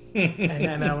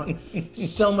 and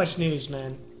so much news,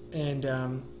 man. And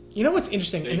you know what's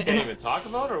interesting? You can't even talk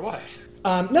about it, or what?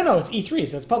 No, it's E3,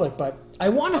 so it's public. But I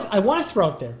want to throw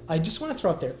out there. I just want to throw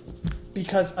out there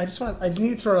because I just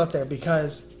need to throw it out there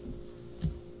because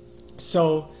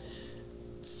So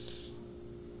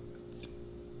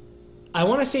I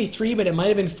want to say 3, but it might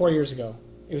have been 4 years ago.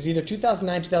 It was either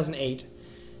 2009, 2008,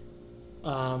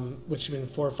 which would have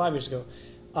been 4 or 5 years ago.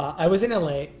 I was in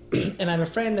LA, and I have a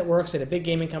friend that works at a big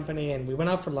gaming company, and we went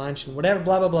out for lunch and whatever,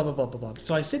 blah, blah, blah, blah, blah, blah, blah.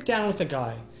 So I sit down with a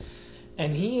guy,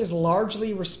 and he is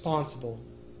largely responsible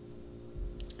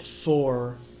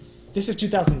for, this is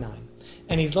 2009,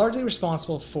 and he's largely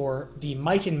responsible for the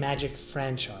Might and Magic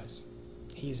franchise.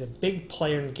 He's a big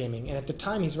player in gaming, and at the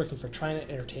time he's working for TriNet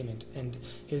Entertainment, and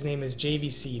his name is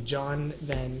JVC, John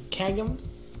Van Kagem.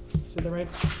 Is that right?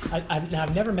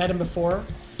 I've never met him before,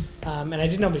 and I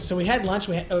didn't know him. So we had lunch.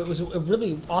 It was a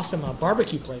really awesome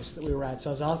barbecue place that we were at. So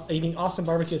I was eating awesome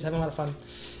barbecue. I was having a lot of fun.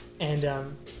 And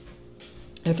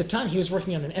at the time he was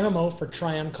working on an MMO for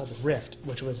Triumph called Rift,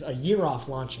 which was a year off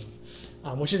launching,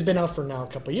 which has been out for now a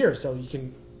couple of years. So you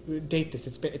can date this.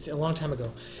 It's a long time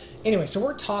ago. Anyway, so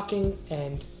we're talking,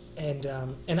 and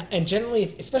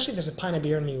generally, especially if there's a pint of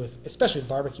beer in me especially with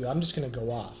barbecue, I'm just gonna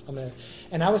go off.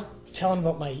 And I was telling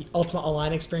about my Ultima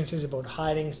Online experiences, about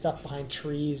hiding stuff behind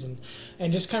trees,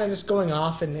 and just kind of just going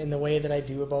off in the way that I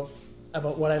do about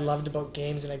what I loved about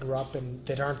games and I grew up and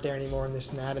that aren't there anymore and this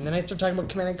and that. And then I started talking about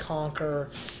Command & Conquer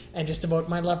and just about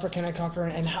my love for Command & Conquer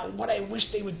and what I wish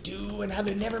they would do and how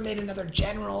they never made another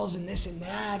Generals and this and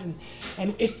that.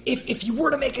 And if you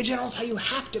were to make a Generals, how you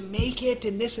have to make it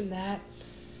and this and that.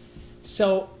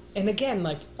 So, and again,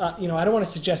 like, I don't want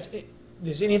to suggest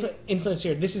there's any influence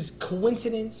here. This is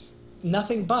coincidence,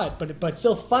 nothing but it's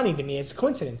still funny to me as a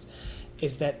coincidence,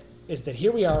 is that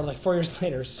here we are like 4 years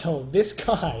later. So this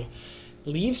guy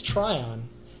leaves Trion,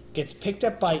 gets picked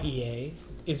up by EA,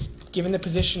 is given the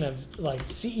position of like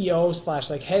CEO /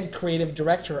 like head creative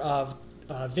director of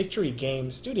Victory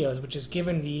Game Studios, which is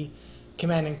given the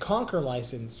Command & Conquer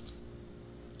license,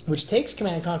 which takes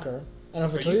Command & Conquer. I don't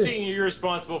know if I told you this. saying you're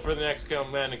responsible for the next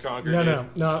Command & Conquer?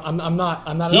 No, I'm not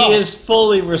at all. He is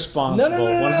fully responsible, No.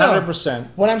 100%.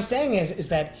 What I'm saying is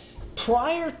that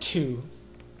prior to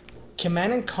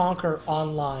Command & Conquer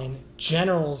Online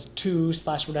Generals 2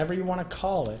 / whatever you want to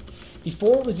call it,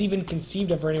 before it was even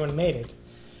conceived of or anyone made it,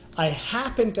 I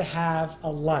happened to have a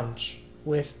lunch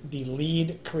with the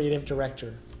lead creative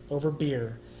director over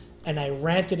beer, and I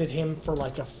ranted at him for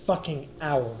like a fucking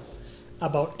hour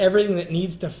about everything that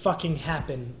needs to fucking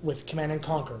happen with Command &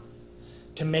 Conquer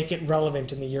to make it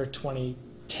relevant in the year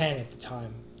 2010 at the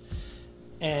time.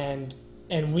 And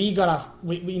we got off,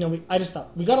 I just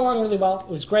thought, we got along really well. It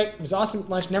was great. It was awesome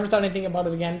lunch. Never thought anything about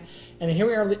it again. And then here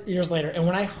we are years later. And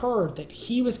when I heard that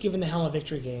he was given the helm of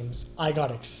Victory Games, I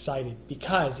got excited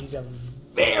because he's a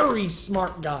very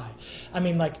smart guy. I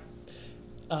mean, like,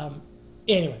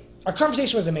 anyway, our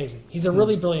conversation was amazing. He's a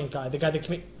really brilliant guy. The guy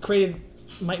that created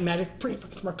Might and Magic, pretty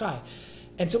fucking smart guy.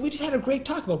 And so we just had a great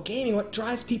talk about gaming, what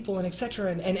drives people, and etc.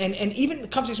 And even the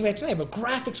conversation we had tonight about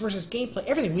graphics versus gameplay,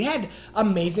 everything. We had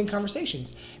amazing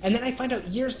conversations. And then I find out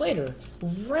years later,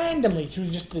 randomly through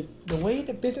just the way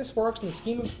that business works and the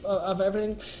scheme of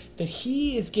everything, that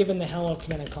he is given the helm of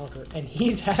Command & Conquer. And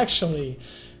he's actually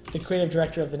the creative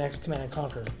director of the next Command &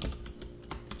 Conquer.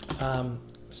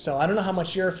 So I don't know how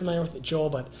much you're familiar with it,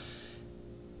 Joel, but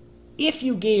if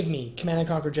you gave me Command &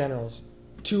 Conquer Generals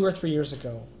 2 or 3 years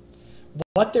ago,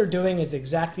 what they're doing is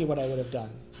exactly what I would have done,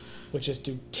 which is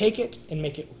to take it and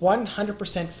make it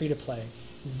 100% free to play.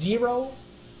 Zero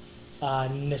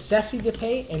necessity to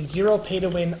pay and zero pay to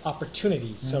win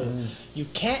opportunities. So you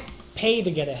can't pay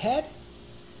to get ahead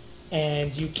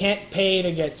and you can't pay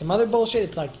to get some other bullshit.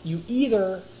 It's like you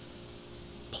either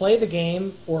play the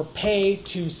game or pay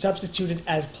to substitute it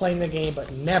as playing the game,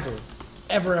 but never,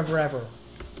 ever, ever, ever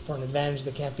for an advantage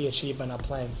that can't be achieved by not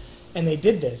playing. And they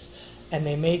did this. And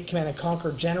they made Command &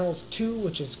 Conquer Generals 2,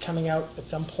 which is coming out at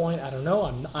some point. I don't know.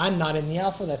 I'm not in the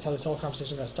alpha. That's how this whole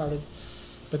conversation got started.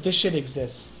 But this shit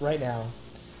exists right now.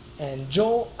 And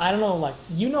Joel, I don't know, like,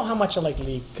 you know how much I like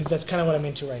League, because that's kind of what I'm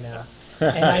into right now.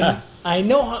 And I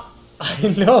know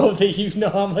that you know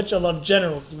how much I love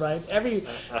Generals, right? Every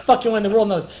fucking one in the world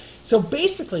knows. So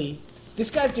basically, this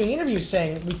guy's doing interviews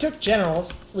saying, we took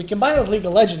Generals, we combined it with League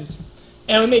of Legends,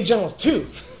 and we made Generals 2.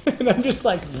 And I'm just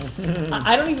like,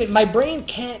 I don't even, my brain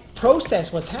can't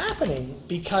process what's happening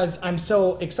because I'm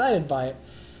so excited by it.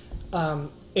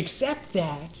 Except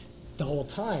that the whole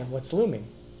time, what's looming?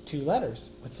 2 letters.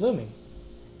 What's looming?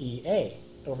 EA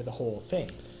over the whole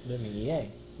thing. Looming EA.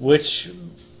 Which,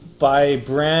 by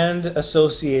brand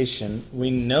association, we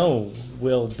know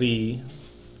will be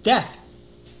Death.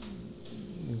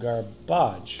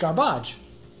 garbage. Garbage.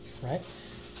 Right?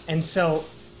 And so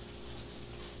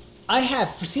I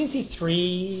have for CNC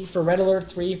 3, for Red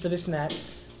Alert 3, for this and that,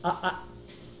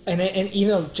 and even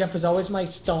though Geoff was always my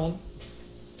stone,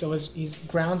 So he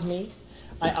grounds me.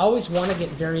 I always want to get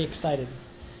very excited,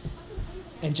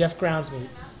 and Geoff grounds me.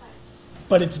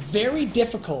 But it's very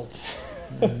difficult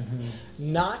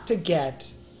not to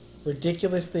get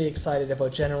ridiculously excited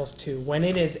about Generals 2 when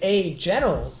it is A,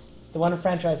 Generals, the one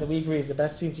franchise that we agree is the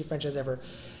best CNC franchise ever,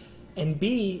 and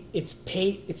B, it's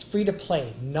free to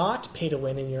play, not pay to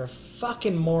win, and you're a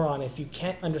fucking moron if you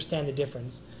can't understand the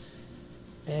difference.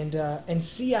 And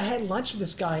C, I had lunch with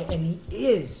this guy, and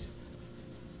he's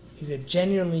a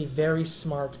genuinely very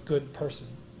smart, good person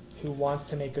who wants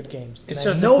to make good games. And It's I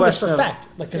just know a this for question a of, fact.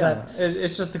 Like,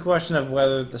 it's just a question of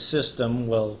whether the system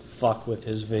will fuck with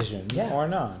his vision or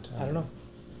not. I don't know.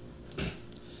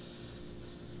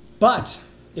 But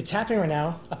it's happening right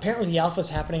now. Apparently the alpha is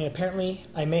happening. Apparently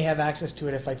I may have access to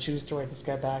it if I choose to write this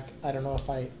guy back. I don't know if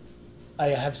I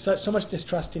have so much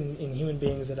distrust in human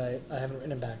beings that I haven't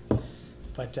written him back.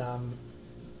 But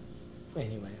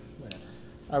anyway, whatever.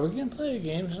 Are we going to play a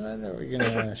game tonight, or are we going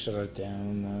to shut it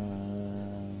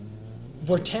down?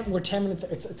 We're 10 minutes.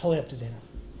 It's totally up to Zana.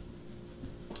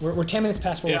 We're 10 minutes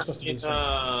past where we're supposed to be.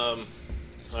 I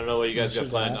don't know what you guys got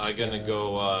planned. I'm gonna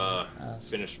go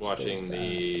finish watching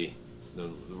the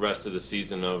rest of the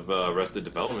season of Arrested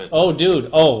Development. Oh, dude.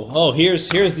 Oh. Here's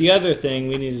the other thing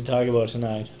we need to talk about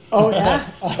tonight. Oh yeah.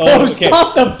 Okay.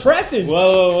 Stop the presses.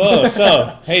 Whoa.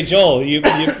 So, hey Joel, you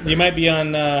might be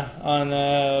on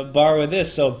bar with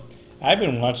this. So, I've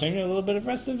been watching a little bit of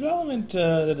Arrested Development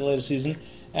the latest season,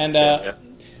 and I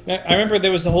remember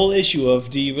there was the whole issue of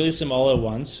do you release them all at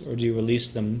once or do you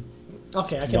release them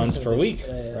once per week,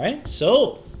 right?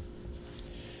 So,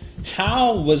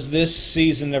 how was this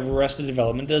season of Arrested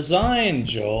Development designed,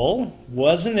 Joel?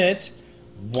 Wasn't it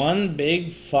one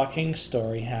big fucking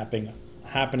story happening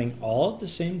all at the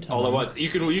same time? All at once. You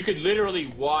could literally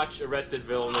watch Arrested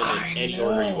Development in any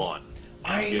order you want.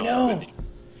 I know.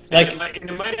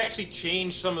 It might actually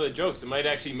change some of the jokes. It might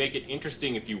actually make it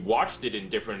interesting if you watched it in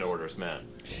different orders, man.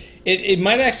 It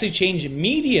might actually change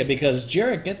media because,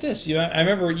 Jarett, get this. I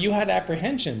remember you had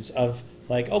apprehensions of,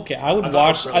 like, okay, I would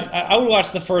watch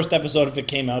the first episode if it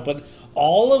came out, but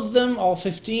all of them, all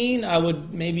 15, I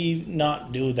would maybe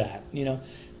not do that,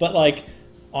 But, like,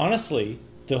 honestly,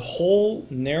 the whole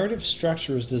narrative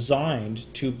structure is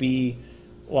designed to be,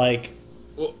 like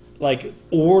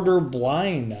order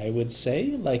blind, I would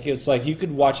say. Like, it's like you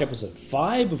could watch episode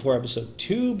 5 before episode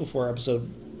 2, before episode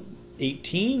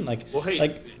 18.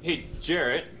 Hey,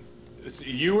 Jarett, so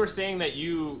you were saying that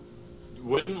you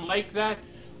wouldn't like that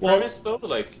premise, though?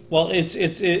 Well,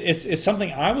 it's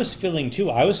something I was feeling, too.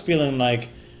 I was feeling like...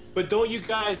 But don't you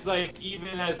guys,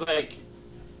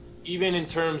 even in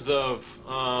terms of,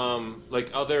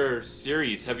 other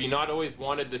series, have you not always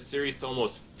wanted the series to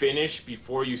almost finish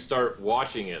before you start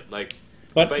watching it?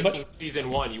 Vikings Season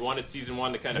 1, you wanted Season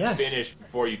 1 to kind of finish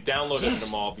before you downloaded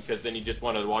them all, because then you just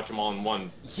wanted to watch them all in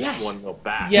one go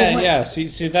back. Yeah.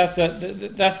 See, that's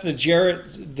the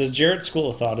Jarett school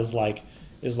of thought is like,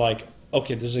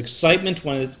 okay, there's excitement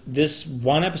when this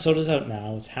one episode is out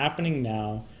now, it's happening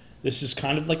now. This is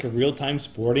kind of like a real-time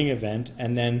sporting event,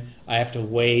 and then I have to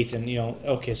wait, and,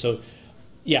 okay, so,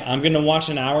 yeah, I'm going to watch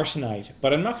an hour tonight,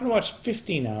 but I'm not going to watch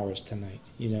 15 hours tonight,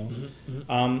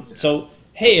 So,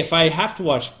 hey, if I have to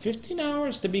watch 15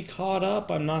 hours to be caught up,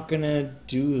 I'm not going to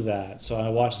do that, so I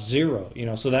watch 0,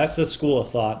 so that's the school of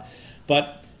thought.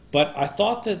 But I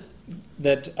thought that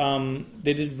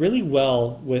they did really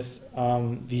well with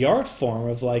the art form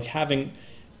of, like, having,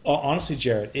 honestly,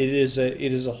 Jarett, it is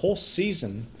a whole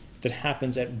season that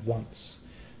happens at once.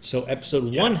 So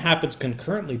episode 1 happens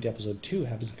concurrently to episode 2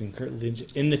 happens concurrently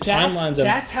in the timelines.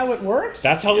 That's how it works?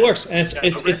 That's how it works. And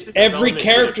it's every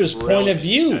character's point of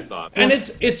view. And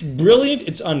it's brilliant,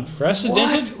 it's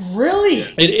unprecedented. What? Really?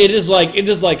 It is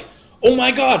like, oh my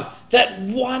god, that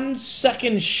 1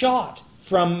 second shot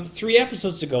from 3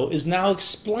 episodes ago is now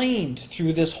explained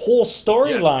through this whole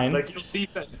storyline. You'll see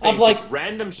things, just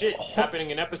random shit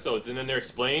happening in episodes, and then they're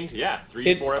explained.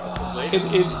 3-4 episodes later.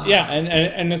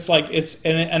 And it's like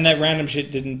and that random shit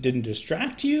didn't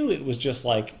distract you. It was just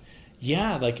like,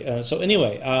 so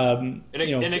anyway. An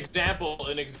example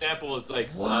is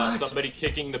like somebody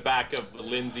kicking the back of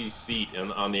Lindsay's seat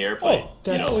on the airplane. Oh,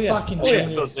 that's fucking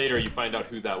genius. Episodes later, you find out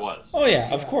who that was. Oh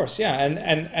yeah, of course, yeah,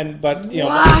 but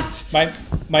what?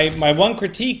 My one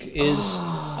critique is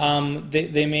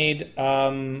they made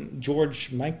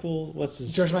George Michael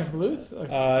Bluth?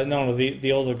 Okay. No,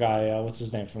 the older guy, what's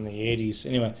his name, from the 80s.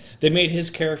 Anyway, they made his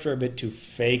character a bit too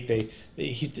fake.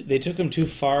 They took him too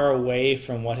far away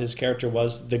from what his character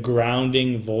was, the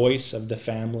grounding voice of the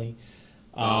family.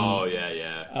 Oh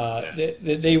yeah.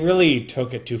 They really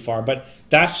took it too far, but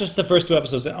that's just the first 2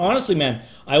 episodes. And honestly, man,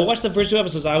 I watched the first 2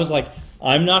 episodes. I was like,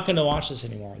 I'm not going to watch this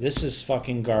anymore. This is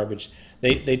fucking garbage.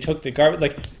 They took the garbage.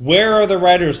 Like, where are the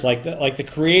writers? Like the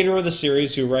creator of the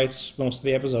series who writes most of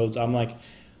the episodes. I'm like,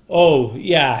 oh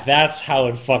yeah, that's how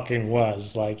it fucking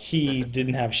was. Like, he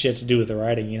didn't have shit to do with the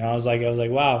writing. You know, I was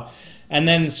like, wow. And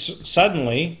then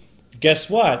suddenly, guess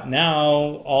what? Now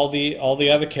all the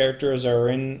other characters are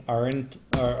in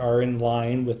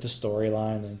line with the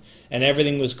storyline, and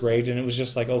everything was great. And it was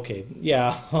just like, okay,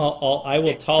 yeah, I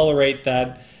will tolerate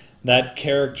that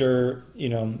character, you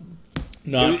know,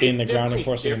 not being the grounding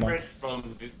force anymore. It's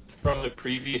different from the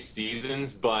previous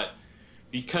seasons, but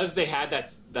because they had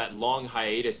that long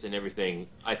hiatus and everything,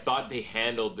 I thought they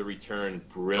handled the return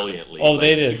brilliantly. Oh, like,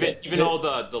 they did. Even all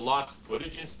the lost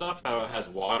footage and stuff, how it has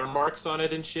watermarks on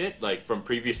it and shit, like from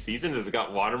previous seasons, it's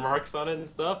got watermarks on it and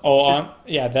stuff. Oh,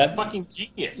 yeah, that fucking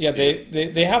genius. Yeah,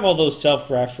 dude. they have all those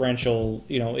self-referential,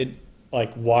 you know,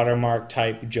 like watermark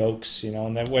type jokes, you know,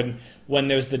 and then when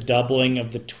there's the doubling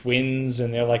of the twins,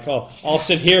 and they're like, oh, I'll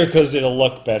sit here because it'll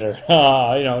look better.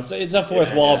 You know, it's a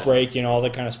fourth wall break, you know, all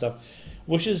that kind of stuff.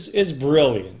 Which is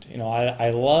brilliant. You know, I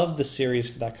love the series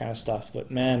for that kind of stuff. But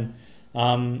man,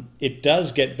 it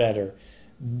does get better.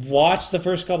 Watch the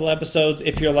first couple episodes.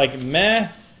 If you're like, meh,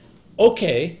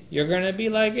 okay, you're gonna be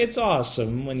like, it's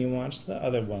awesome when you watch the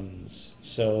other ones.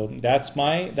 So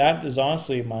that is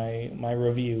honestly my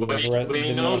review. But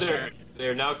you know,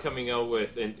 they're now coming out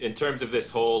with, in terms of this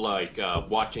whole like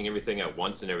watching everything at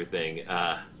once and everything.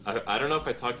 I don't know if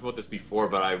I talked about this before,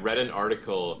 but I read an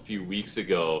article a few weeks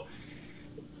ago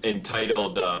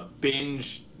entitled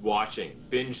binge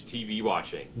TV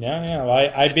watching. Yeah.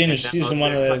 Well, I binged season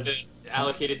 1 of the...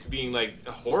 allocated to being like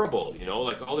horrible, you know,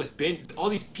 like all these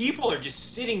people are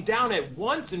just sitting down at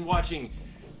once and watching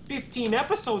 15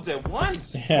 episodes at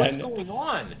once. Yeah, what's going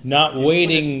on? Not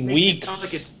waiting weeks. It sounds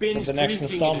like it's binge the next drinking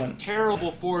installment. and it's terrible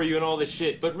for you and all this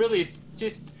shit, but really it's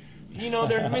just, you know,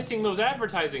 they're missing those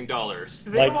advertising dollars.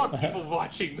 They don't want people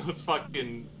watching those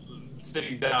fucking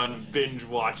sitting down binge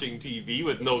watching TV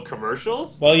with no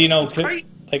commercials. Well, you know,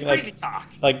 crazy talk.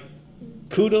 Like,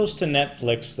 kudos to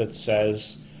Netflix that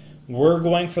says we're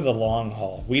going for the long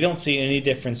haul. We don't see any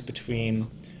difference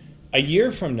between a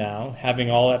year from now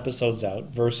having all episodes out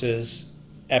versus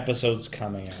episodes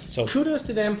coming out. So kudos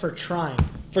to them for trying.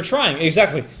 For trying,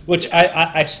 exactly. Which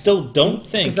I still don't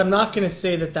think. Because I'm not going to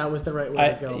say that was the right way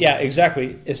to go. Yeah,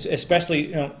 exactly. Especially,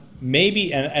 you know,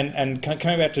 maybe, and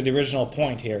coming back to the original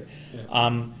point here,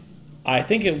 I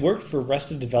think it worked for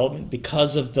Arrested Development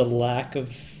because of the lack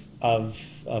of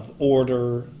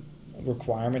order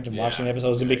requirement in watching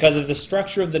episodes, and because of the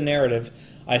structure of the narrative.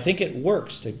 I think it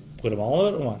works to put them all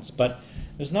out at once. But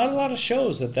there's not a lot of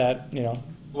shows that you know.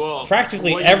 Well,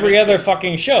 practically every other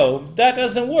fucking show that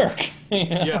doesn't work.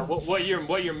 Yeah, what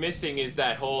you're missing is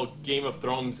that whole Game of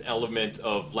Thrones element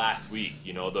of last week.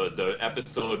 You know, the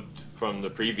episode from the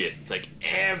previous. It's like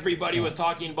everybody was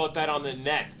talking about that on the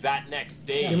net that next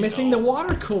day. You're missing the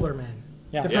water cooler, man.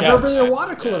 Yeah. The proverbial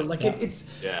water cooler. Like it's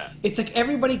like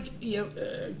everybody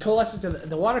coalesces to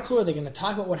the water cooler. They're going to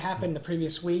talk about what happened the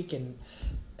previous week, and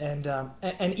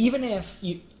even if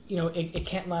you know, it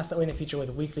can't last that way in the future with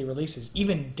weekly releases,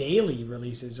 even daily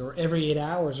releases or every 8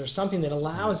 hours or something that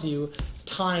allows you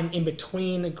time in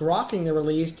between grokking the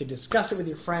release to discuss it with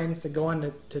your friends to go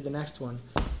on to the next one.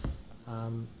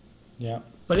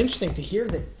 But interesting to hear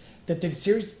that the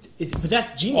series, but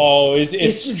that's genius. Oh,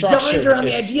 it's designed around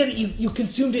the idea that you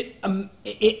consumed it en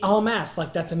masse.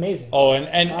 Like, that's amazing. Oh,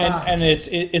 and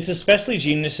it's especially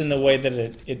genius in the way that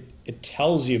it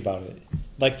tells you about it.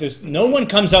 Like, there's no one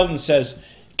comes out and says,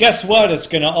 guess what? It's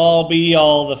gonna all be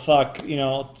all the fuck, you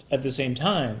know, at the same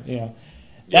time. You know,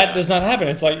 that does not happen.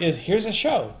 It's like, here's a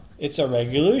show. It's a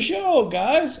regular show,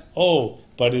 guys. Oh,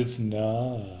 but it's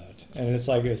not. And it's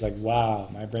like wow.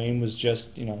 My brain was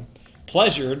just, you know,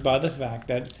 pleasured by the fact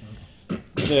that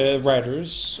the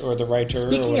writers or the writer.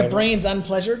 Speaking of brains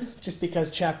unpleasured, just because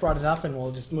Chap brought it up, and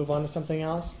we'll just move on to something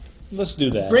else. Let's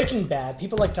do that. Breaking Bad.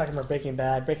 People like talking about Breaking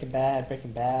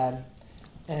Bad.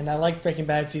 And I liked Breaking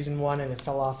Bad season 1, and it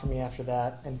fell off for me after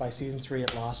that. And by season 3,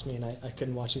 it lost me, and I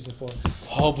couldn't watch season 4.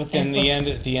 Oh, but then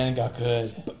at the end, it got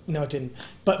good. No, it didn't.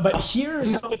 But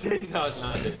here's... No, it didn't. No,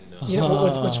 it didn't. No. You know,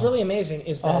 what's really amazing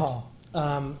is that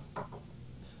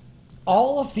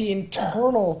all of the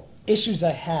internal issues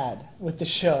I had with the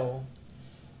show,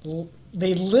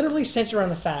 they literally center around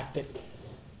the fact that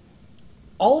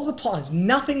all of the plots,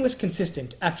 nothing was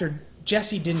consistent after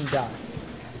Jesse didn't die.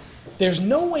 There's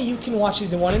no way you can watch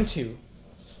season 1 and 2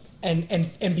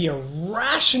 and be a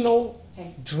rational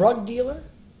drug dealer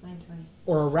 9:20.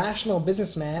 or a rational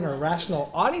businessman or a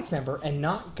rational audience member and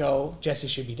not go, Jesse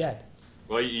should be dead.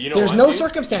 Well, you know There's what, no dude?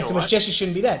 circumstance You know in which what? Jesse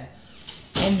shouldn't be dead.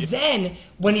 And then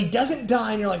when he doesn't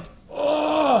die, and you're like,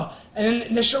 oh, and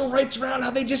then the show writes around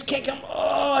how they just can't come,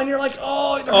 oh, and you're like,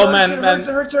 oh, it hurts.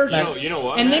 You know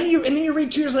what? And man? then you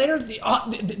read 2 years later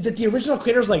that the original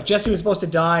creators, like, Jesse was supposed to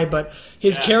die, but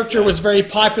his character was very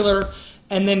popular,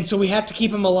 and then so we had to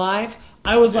keep him alive.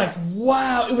 I was like,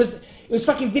 wow, it was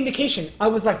fucking vindication. I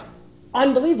was like,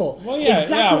 unbelievable. Well, yeah,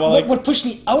 exactly. well, like, what pushed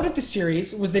me out of the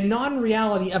series was the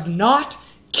non-reality of not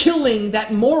killing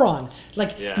that moron.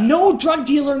 Like, no drug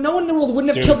dealer, no one in the world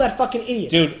wouldn't have killed that fucking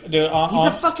idiot. Dude, he's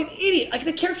a fucking idiot. Like,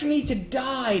 the character needs to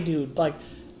die, dude. Like,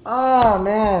 oh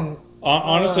man.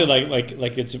 Honestly,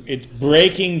 like it's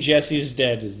Breaking Jesse's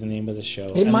Dead is the name of the show.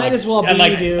 It might as well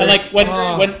be, dude. And like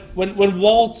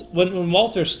when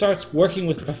Walter starts working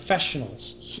with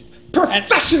professionals.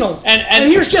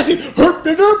 And here's Jesse. Herp,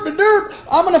 derp, derp.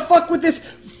 I'm gonna fuck with this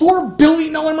 $4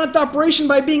 billion a month operation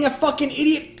by being a fucking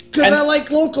idiot because I like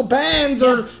local bands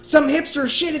or some hipster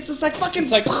shit. It's just like fucking.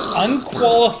 It's like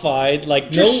unqualified,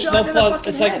 like just no shot in the plug. fucking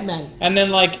It's head, like, man. and then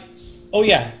like, oh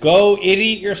yeah, go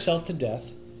idiot yourself to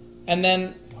death, and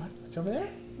then what? What's over there?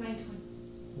 9:20.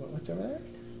 What's over there?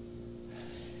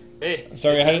 Hey,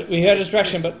 sorry, we had a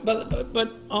distraction,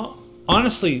 but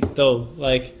honestly though,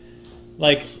 like.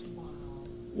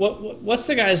 What's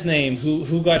the guy's name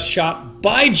who got shot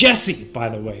by Jesse, by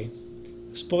the way?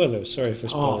 Spoilers, sorry for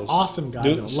spoilers. Oh, awesome guy,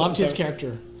 though. Loved his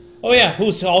character. Oh yeah,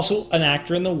 who's also an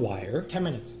actor in The Wire. 10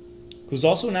 minutes. Who's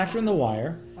also an actor in The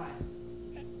Wire.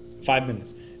 5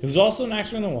 minutes. Who's also an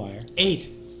actor in The Wire. 8.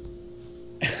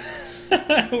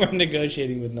 We're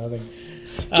negotiating with nothing.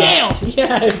 Gale!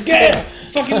 Yes, Gale!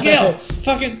 Fucking Gale!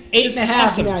 Fucking 8.5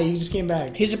 awesome. now, you just came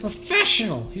back. He's a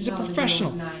professional. He's a No,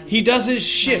 professional. he was 9. He does his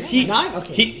shit. 9?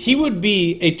 Okay. He would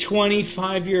be a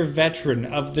 25-year veteran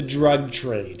of the drug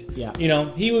trade. Yeah. You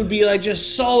know, he would be like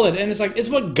just solid. And it's like, it's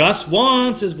what Gus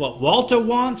wants, it's what Walter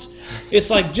wants. It's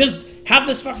like, just have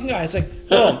this fucking guy. It's like,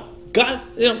 oh, God,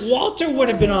 Walter would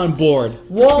have been on board.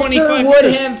 Walter would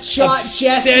have shot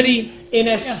Jesse steady, in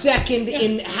a second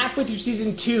in halfway through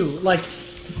season 2. Like,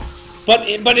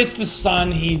 but it's the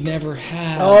son he never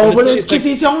had. oh, but it's because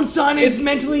his own son is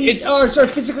mentally or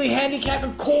physically handicapped,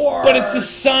 of course. But it's the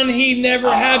son he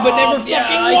never had, but never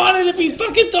fucking wanted if he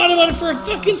fucking thought about it for a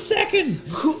fucking second.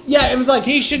 Yeah, it was like,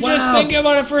 He should just think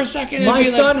about it for a second. My and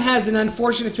be son like, has an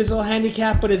unfortunate physical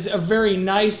handicap, but is a very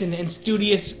nice and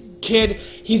studious kid.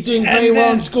 He's doing very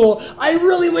well in school. I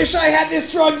really wish I had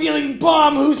this drug dealing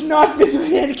bum who's not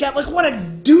physically handicapped. Like, what a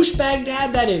douchebag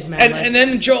dad that is, man. and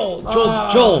then Joel,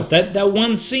 that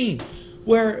one scene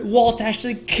where Walt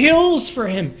actually kills for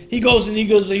him.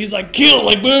 He's like, kill,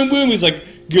 like boom, boom. He's like,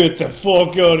 get the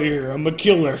fuck out of here. I'm a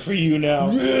killer for you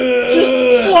now.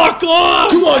 Just fuck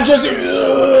off. Come on, Jesse.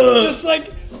 Just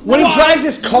like. When he drives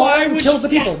his car and kills the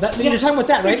people. You're talking about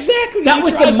that, right? Exactly. That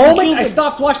was the moment I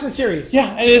stopped watching the series.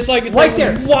 Yeah, and it's like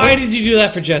there. Why did you do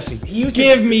that for Jesse?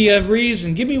 Give me a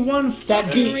reason. Give me one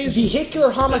fucking reason. Vehicular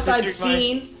homicide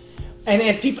scene, and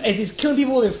as he's killing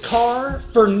people with his car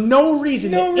for no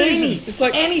reason. No reason. It's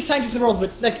like any scientist in the world,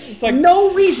 but it's like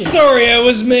no reason. Sorry, I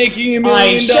was making $1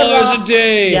 million a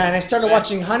day. Yeah, and I started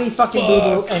watching Honey Fucking Boo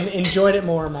Boo and enjoyed it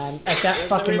more, man. At that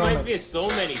fucking moment. It reminds me of so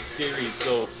many series,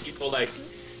 though. People like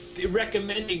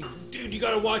recommending, dude, you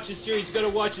gotta watch this series,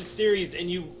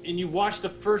 and you watch the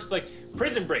first, like,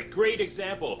 Prison Break, great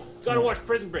example. Gotta watch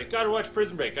Prison Break.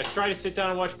 I try to sit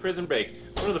down and watch Prison Break.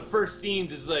 One of the first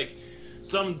scenes is like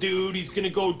some dude, he's gonna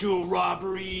go do a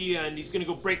robbery and he's gonna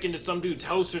go break into some dude's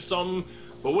house or something.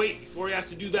 But wait, before he has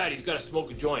to do that, he's got to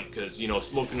smoke a joint, because, you know,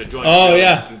 smoking a joint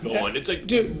can go on. It's like,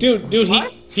 dude,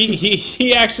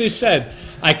 he actually said,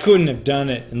 I couldn't have done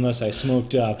it unless I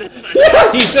smoked up.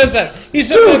 He says that. He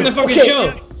says that in the fucking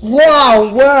show.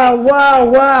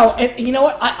 Wow. And you know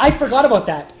what? I forgot about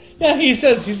that. Yeah, he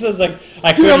says like,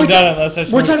 I couldn't have done it unless I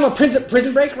smoked. We're talking about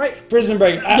Prison Break, right? Prison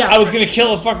Break. I was going to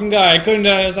kill a fucking guy. I couldn't do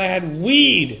it unless I had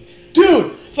weed.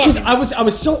 Dude! Because I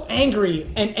was so angry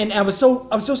and I was so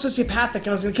sociopathic and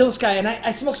I was gonna kill this guy and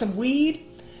I smoked some weed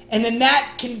and then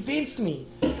that convinced me.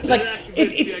 Like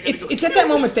it's at that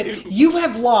moment that you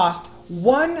have lost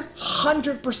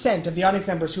 100% of the audience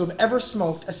members who have ever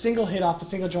smoked a single hit off a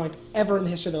single joint ever in the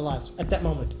history of their lives at that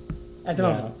moment.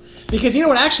 Because you know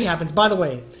what actually happens, by the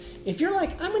way, if you're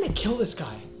like, I'm gonna kill this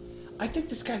guy, I think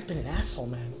this guy's been an asshole,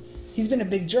 man. He's been a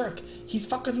big jerk. He's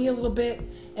fucked with me a little bit,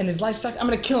 and his life sucks. I'm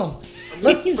gonna kill him.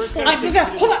 Hold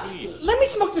on. Let me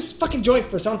smoke this fucking joint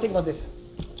first. I don't think about this.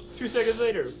 2 seconds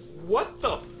later, what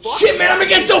the fuck? Shit, man, I'm gonna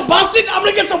get so busted. I'm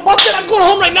going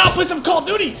home right now and play some Call of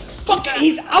Duty. fucking,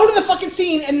 he's out of the fucking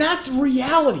scene, and that's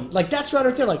reality. Like, that's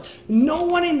right there. Like, no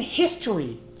one in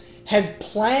history has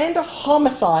planned a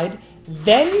homicide,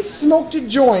 then smoked a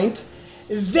joint,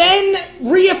 then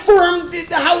reaffirmed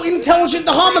how intelligent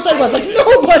the homicide was. Like,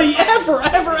 nobody ever.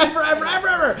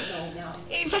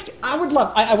 In fact, I would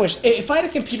love, I wish, if I had a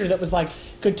computer that was like,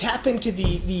 could tap into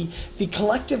the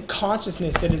collective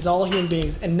consciousness that is all human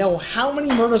beings and know how many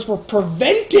murders were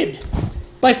prevented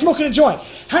by smoking a joint.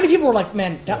 How many people were like,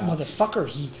 man, that motherfucker,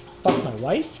 he fucked my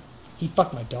wife, he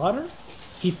fucked my daughter,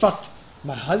 he fucked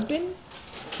my husband,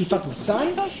 he fucked my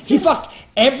son, he fucked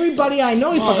everybody I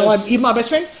know, he fucked even my best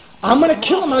friend. I'm gonna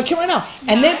kill him, I'm gonna kill him right now.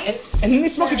 And then they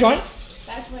smoke a joint.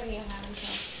 That's when you have him.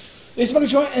 They smoke a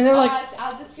joint and they're like,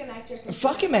 I'll disconnect your computer.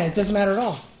 fuck it, man, it doesn't matter at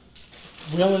all.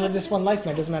 We only live this one life,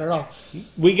 man, it doesn't matter at all.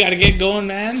 We gotta get going,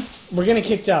 man. We're gonna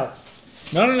kicked out.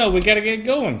 No, we gotta get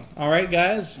going. All right,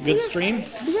 guys, good stream.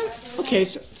 Okay,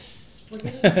 so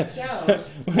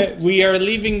We are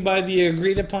leaving by the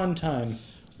agreed upon time.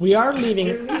 we are leaving.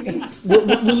 We're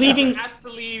leaving. Has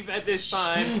to leave at this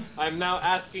time. I'm now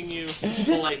asking you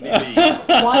politely leave.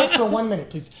 Quiet for 1 minute,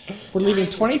 please. We're leaving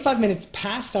 25 minutes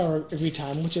past our agreed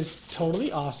time, which is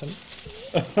totally awesome.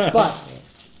 But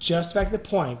just back to the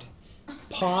point,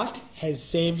 pot has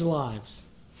saved lives.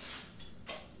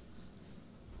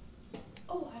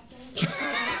 Oh,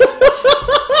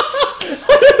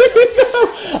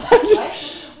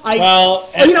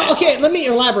 Okay, let me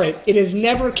elaborate. It has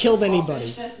never killed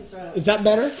anybody. Is that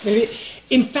better? Maybe.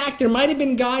 In fact, there might have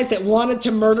been guys that wanted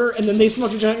to murder, and then they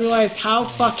smoked a joint and realized how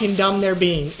fucking dumb they're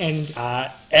being. And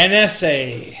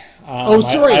NSA.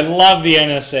 Sorry. I love the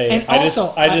NSA. And I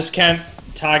also, just can't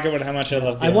talk about how much I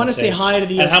love the NSA. I want to say hi to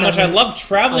the US and how much I love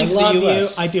traveling to the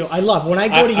US. I do. I love when I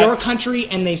go to your country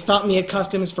and they stop me at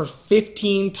customs for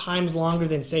 15 times longer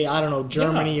than, say, I don't know,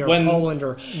 Germany or Poland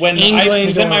or when England. I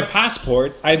present my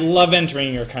passport, I love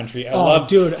entering your country. I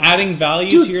love adding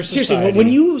value to your society. Seriously, when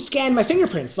you scanned my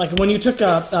fingerprints, like when you took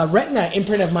a retina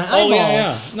imprint of my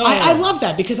eyeball, I love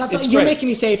that because I thought you're making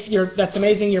me safe. That's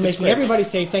amazing. You're making everybody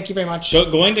safe. Thank you very much.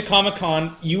 Going to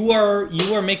Comic-Con, you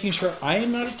are making sure I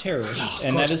am not a terrorist,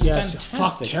 and that is fantastic.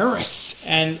 Fuck terrorists.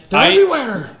 And they're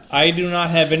everywhere. I do not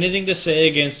have anything to say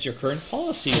against your current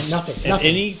policies. Nothing. At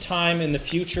any time in the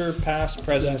future, past,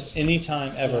 present, any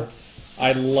time ever. Yeah.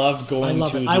 I love going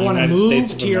to the United States of America. I want to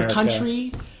move to your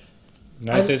country.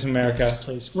 United States of America. Yes,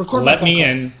 please. Record Let me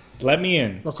in. Let me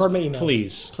in. Record my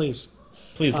emails. Please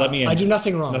let me in. I do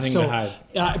nothing wrong. Nothing to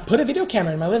hide. Put a video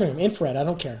camera in my living room, infrared. I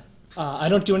don't care. I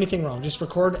don't do anything wrong. Just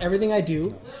record everything I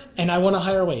do, and I want a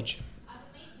higher wage.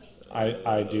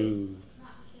 I do.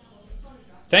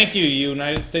 Thank you,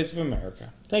 United States of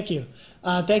America. Thank you.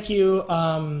 Thank you,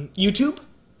 YouTube,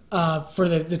 for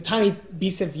the tiny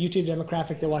beast of YouTube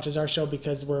demographic that watches our show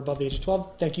because we're above the age of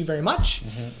 12. Thank you very much.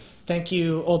 Mm-hmm. Thank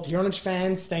you, old Pure Pwnage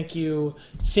fans. Thank you,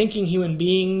 thinking human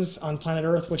beings on planet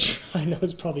Earth, which I know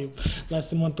is probably less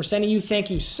than 1% of you. Thank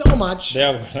you so much. They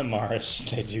are on Mars.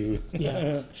 They do.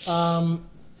 Yeah. Well,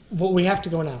 we have to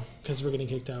go now because we're getting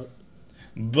kicked out.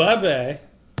 Bye-bye.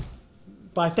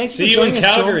 Bye. Thank you See for you joining in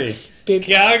us, Calgary.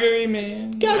 Calgary,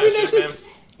 man. Calgary next week.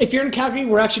 If you're in Calgary,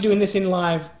 we're actually doing this in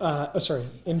live.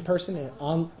 In person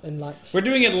in live. We're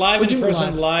doing it live in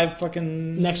person, live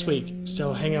fucking next week.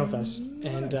 So hang out with us,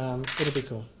 and it'll be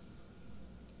cool.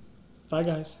 Bye,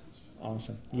 guys.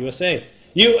 Awesome. USA.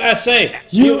 USA.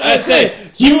 USA.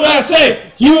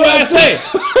 USA. USA.